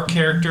new orc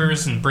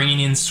characters and bringing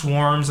in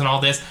swarms and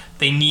all this,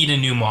 they need a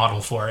new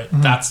model for it.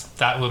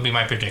 That would be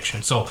my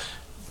prediction. So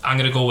I'm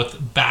going to go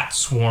with bat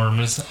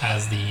swarms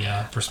as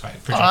the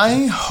perspective.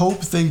 I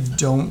hope they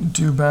don't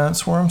do bat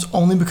swarms,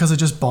 only because I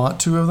just bought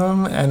 2 of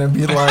them, and it'd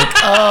be like,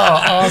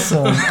 oh,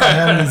 awesome. I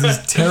have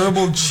these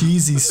terrible,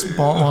 cheesy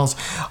spawn walls.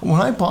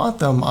 When I bought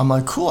them, I'm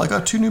like, cool, I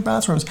got 2 new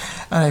bat swarms,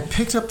 and I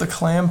picked up the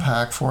clam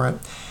pack for it,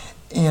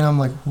 and I'm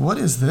like, what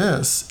is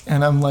this?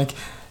 And I'm like,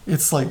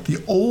 it's like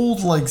the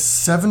old, like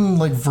 7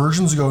 like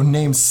versions ago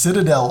named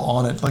Citadel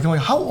on it. Like, I'm like,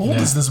 how old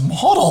is this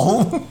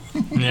model?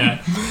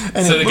 Yeah.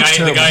 And So it the looks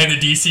guy terrible. in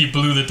the DC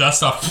blew the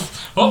dust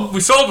off. Oh,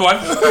 we sold one.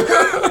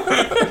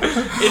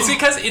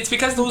 It's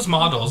because those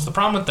models. The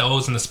problem with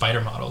those and the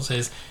spider models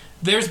is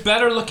there's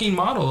better looking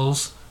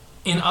models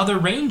in other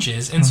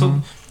ranges, and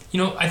so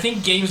I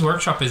think Games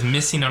Workshop is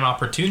missing an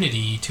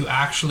opportunity to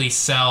actually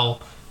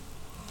sell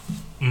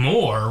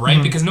more,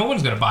 right? Because no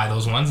one's going to buy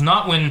those ones.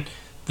 Not when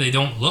they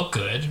don't look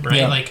good,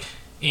 right? Yeah. Like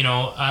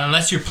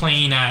unless you're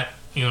playing at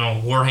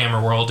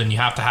Warhammer World and you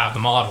have to have the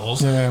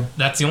models. Yeah.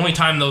 That's the only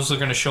time those are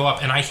going to show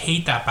up, and I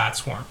hate that Bat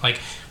Swarm. Like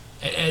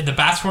the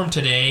Bat Swarm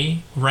today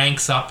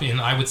ranks up in,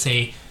 I would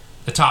say,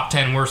 the top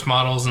 10 worst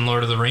models in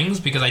Lord of the Rings,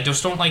 because I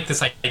just don't like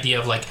this idea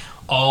of like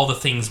all the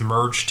things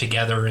merged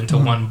together into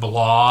one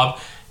blob,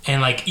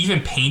 and like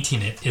even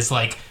painting it is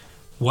like,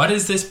 what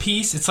is this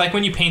piece? It's like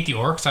when you paint the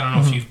orcs. I don't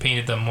know if you've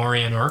painted the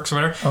Morian orcs or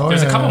whatever. Oh,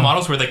 There's a couple yeah.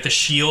 models where like the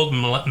shield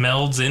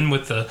melds in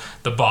with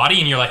the body,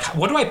 and you're like,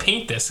 what do I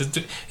paint this?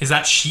 Is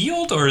that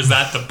shield or is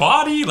that the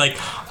body? Like,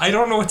 I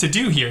don't know what to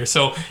do here.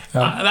 So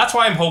that's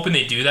why I'm hoping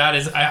they do that.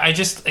 Is I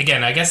just,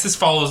 again, I guess this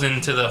follows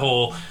into the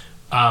whole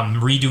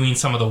redoing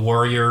some of the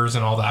warriors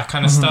and all that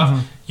kind of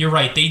stuff. You're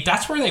right.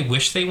 That's where they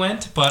wish they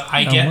went, but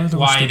I get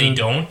why they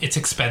don't. It's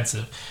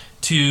expensive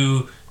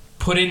to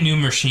put in new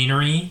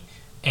machinery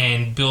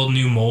and build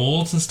new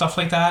molds and stuff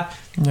like that.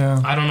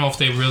 Yeah. I don't know if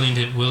they're willing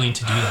to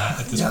do that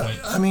at this point.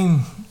 I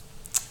mean,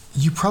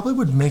 you probably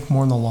would make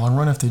more in the long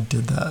run if they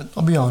did that.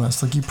 I'll be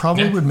honest. Like, you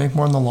probably would make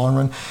more in the long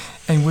run.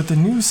 And with the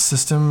new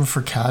system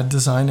for CAD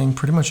designing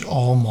pretty much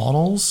all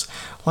models,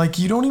 like,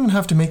 you don't even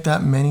have to make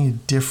that many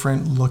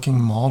different looking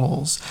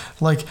models.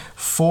 Like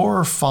 4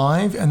 or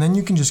 5, and then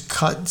you can just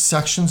cut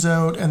sections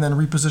out and then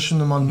reposition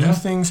them on new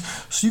things.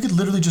 So you could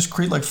literally just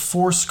create like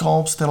 4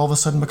 sculpts that all of a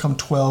sudden become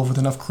 12 with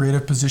enough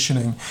creative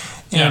positioning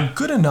and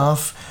good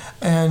enough.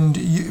 And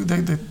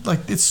like,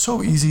 it's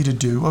so easy to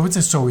do. I would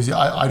say so easy.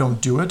 I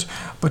don't do it,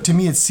 but to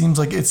me it seems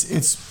like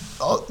it's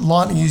a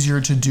lot easier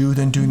to do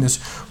than doing this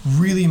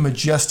really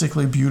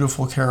majestically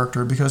beautiful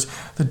character, because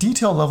the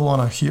detail level on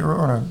a hero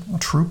or a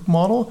troop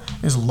model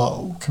is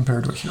low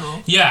compared to a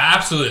hero. Yeah,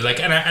 absolutely. Like,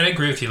 and I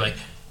agree with you. Like,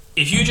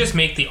 if you just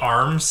make the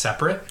arms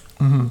separate,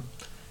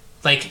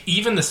 like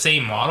even the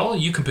same model,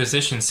 you can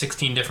position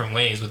 16 different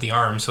ways with the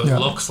arms, so it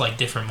looks like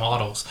different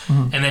models.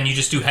 And then you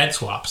just do head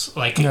swaps,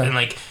 like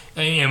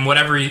and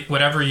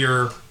whatever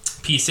your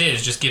piece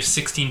is, just give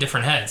 16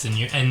 different heads, and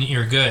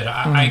you're good.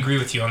 I agree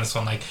with you on this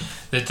one. Like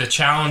the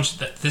challenge,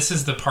 that this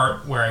is the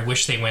part where I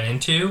wish they went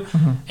into,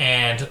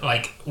 and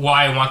like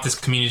why I want this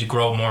community to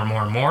grow more and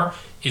more and more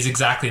is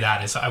exactly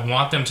that. Is I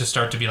want them to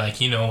start to be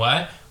like, you know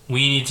what,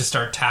 we need to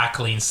start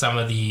tackling some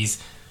of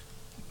these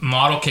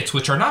model kits,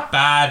 which are not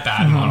bad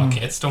model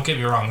kits. Don't get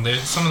me wrong.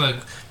 Some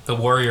of the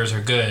warriors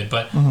are good,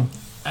 but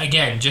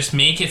again, just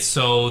make it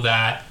so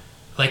that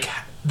like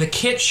the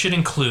kit should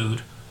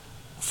include,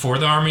 for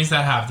the armies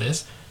that have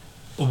this,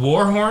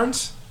 war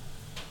horns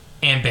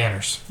and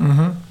banners.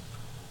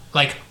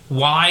 Like,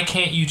 why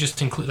can't you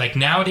just include, like,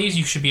 nowadays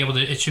you should be able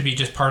to, it should be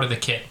just part of the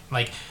kit.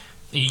 Like,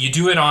 you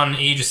do it on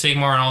Age of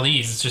Sigmar and all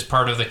these, it's just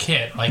part of the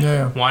kit. Like,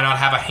 why not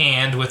have a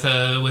hand with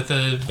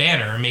a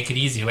banner and make it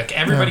easy? Like,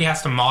 everybody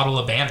has to model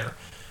a banner,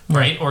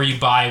 right? Or you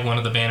buy one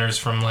of the banners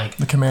from like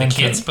the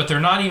kits, but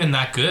they're not even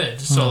that good.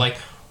 So like,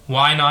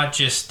 why not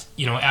just,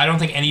 I don't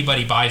think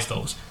anybody buys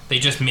those. They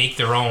just make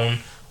their own,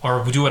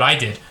 or do what I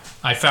did.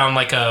 I found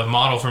like a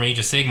model from Age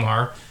of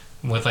Sigmar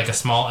with like a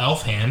small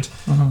elf hand,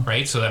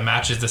 right? So that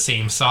matches the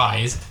same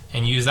size,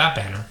 and use that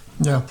banner.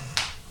 Yeah.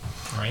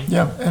 Right?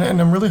 Yeah, and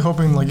I'm really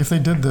hoping, like, if they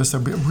did this,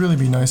 that'd really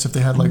be nice if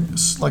they had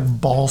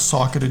like ball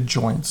socketed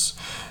joints.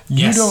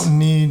 You don't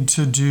need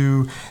to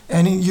do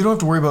you don't have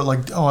to worry about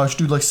like, oh, I should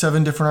do like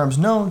 7 different arms.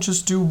 No,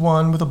 just do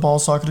one with a ball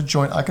socketed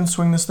joint. I can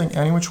swing this thing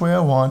any which way I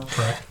want.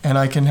 Correct. And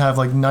I can have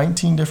like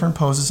 19 different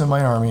poses in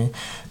my army.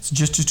 It's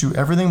just to do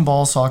everything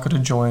ball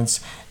socketed joints,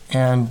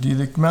 and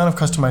the amount of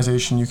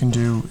customization you can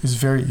do is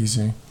very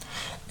easy.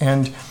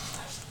 And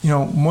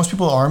most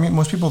people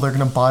they're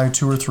going to buy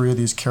 2 or 3 of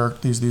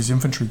these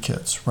infantry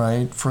kits,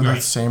 right, for the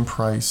same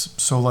price.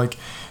 So like,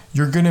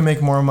 you're going to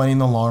make more money in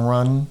the long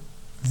run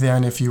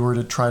than if you were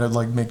to try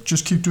to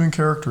just keep doing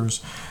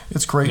characters.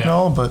 It's great and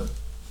all, but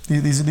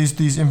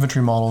these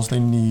infantry models, they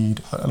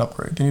need an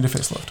upgrade. They need a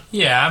facelift.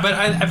 Yeah, but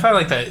I find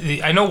like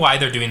that. I know why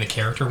they're doing the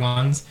character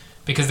ones,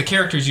 because the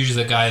character is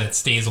usually the guy that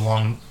stays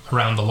around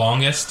the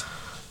longest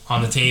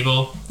on the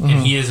table,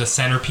 and he is a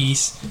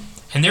centerpiece.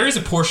 And there is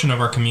a portion of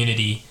our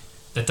community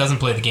that doesn't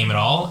play the game at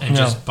all and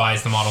just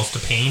buys the models to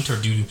paint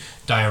or do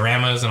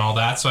dioramas and all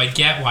that. So I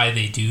get why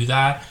they do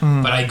that,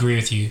 but I agree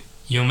with you.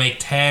 You'll make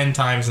 10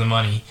 times the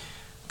money,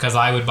 because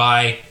I would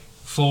buy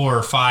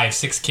 4, 5,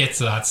 6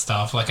 kits of that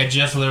stuff. Like, I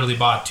just literally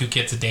bought 2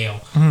 kits of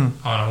Dale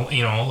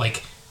on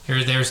like,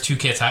 there's 2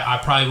 kits. I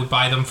probably would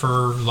buy them for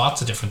lots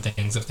of different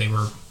things if they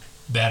were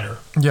better.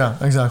 Yeah,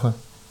 exactly.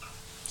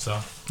 So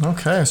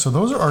okay, so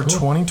those are our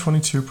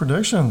 2022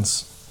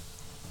 predictions.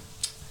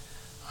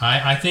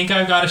 I think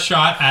I've got a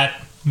shot at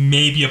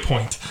maybe a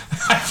point.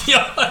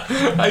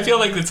 I feel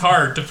like it's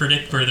hard to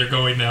predict where they're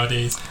going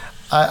nowadays.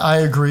 I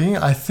agree.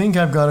 I think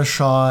I've got a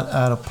shot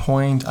at a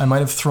point. I might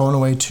have thrown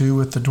away 2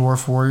 with the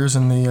Dwarf Warriors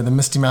and the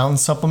Misty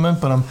Mountains supplement,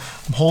 but I'm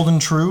holding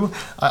true.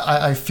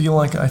 I feel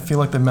like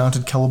the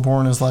Mounted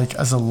Celeborn is like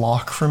as a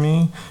lock for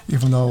me,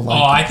 even though like.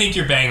 Oh, I think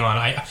you're bang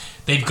on.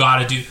 They've got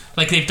to do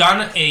like they've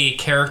done a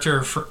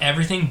character for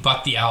everything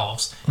but the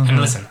elves. And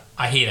listen,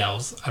 I hate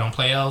elves. I don't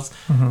play elves.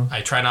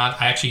 I try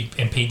not. I actually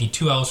am painting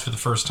 2 elves for the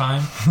first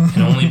time,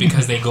 and only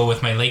because they go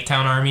with my Lake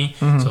Town army.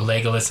 So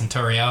Legolas and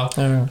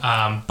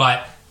Tauriel.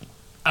 But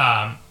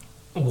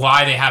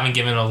why they haven't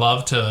given a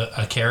love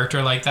to a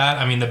character like that?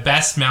 I mean, the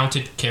best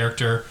mounted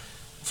character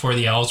for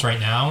the elves right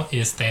now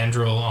is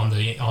Thandril on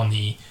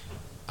the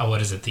what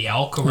is it, the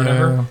elk or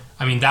whatever. Yeah.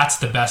 I mean, that's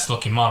the best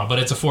looking model, but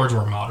it's a Forge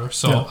World model,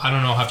 so I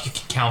don't know if you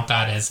can count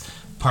that as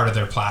part of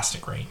their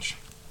plastic range.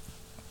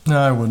 No,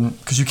 I wouldn't,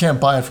 because you can't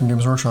buy it from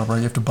Games Workshop, right?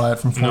 You have to buy it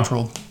from Forge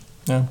World.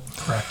 Yeah.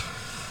 Correct.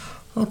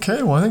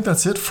 Okay, well, I think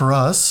that's it for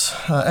us.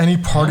 Any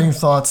parting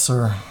thoughts,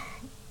 or?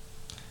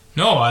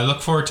 No, I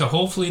look forward to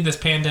hopefully this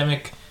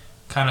pandemic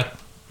kind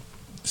of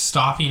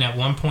stopping at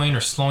one point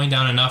or slowing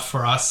down enough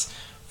for us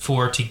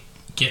to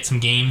get some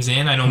games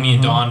in. I know me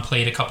and Don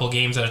played a couple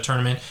games at a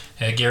tournament,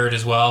 Garrett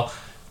as well.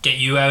 Get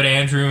you out,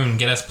 Andrew, and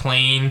get us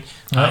playing.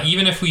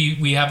 Even if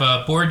we have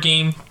a board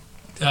game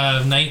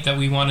night that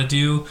we want to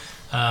do,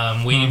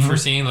 waiting for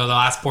seeing the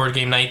last board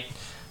game night.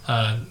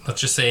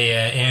 Let's just say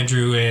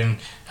Andrew and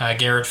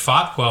Garrett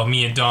fought while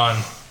me and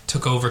Don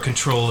took over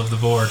control of the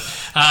board.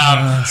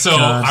 I'm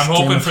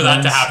hoping for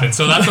that to happen.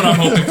 So that's what I'm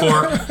hoping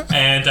for.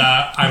 And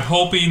I'm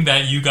hoping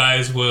that you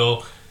guys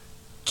will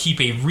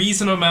keep a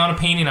reasonable amount of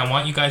painting. I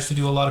want you guys to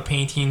do a lot of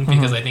painting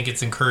because I think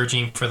it's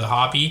encouraging for the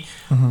hobby.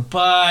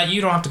 But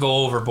you don't have to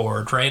go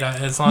overboard, right?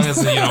 As long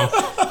as,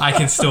 I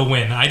can still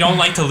win. I don't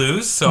like to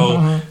lose,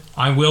 so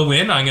I will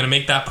win. I'm going to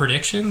make that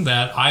prediction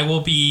that I'm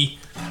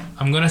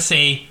going to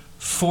say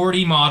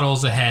 40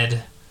 models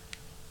ahead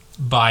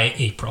by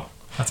April.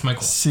 That's my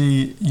goal.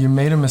 See, you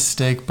made a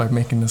mistake by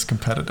making this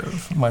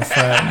competitive, my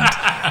friend.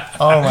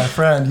 My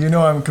friend, you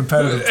know I'm a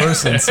competitive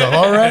person. So,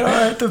 all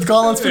right, the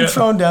gauntlet's been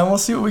thrown down. We'll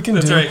see what we can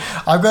do.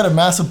 Right. I've got a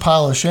massive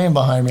pile of shame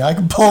behind me. I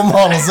can pull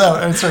models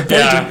out and start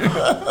painting.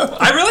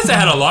 I realized I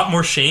had a lot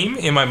more shame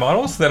in my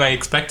models than I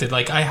expected.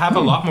 Like, I have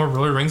a lot more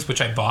roller rings, which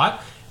I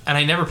bought, and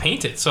I never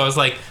painted. So I was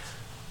like,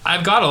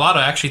 I've got a lot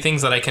of actually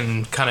things that I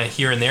can kind of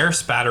here and there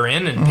spatter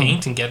in and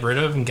paint and get rid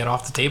of and get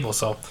off the table.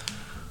 So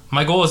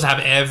my goal is to have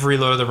every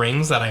Lord of the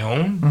Rings that I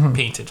own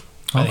painted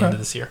by the end of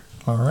this year.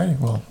 All right.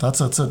 Well,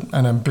 that's an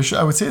ambitious.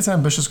 I would say it's an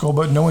ambitious goal,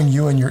 but knowing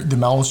you and the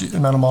amount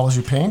of models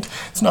you paint,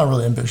 it's not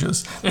really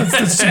ambitious.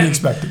 That's to be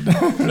expected.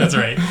 That's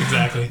right.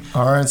 Exactly.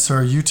 All right,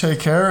 sir. You take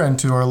care, and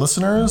to our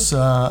listeners,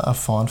 a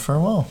fond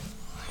farewell.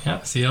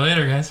 Yeah. See you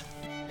later, guys.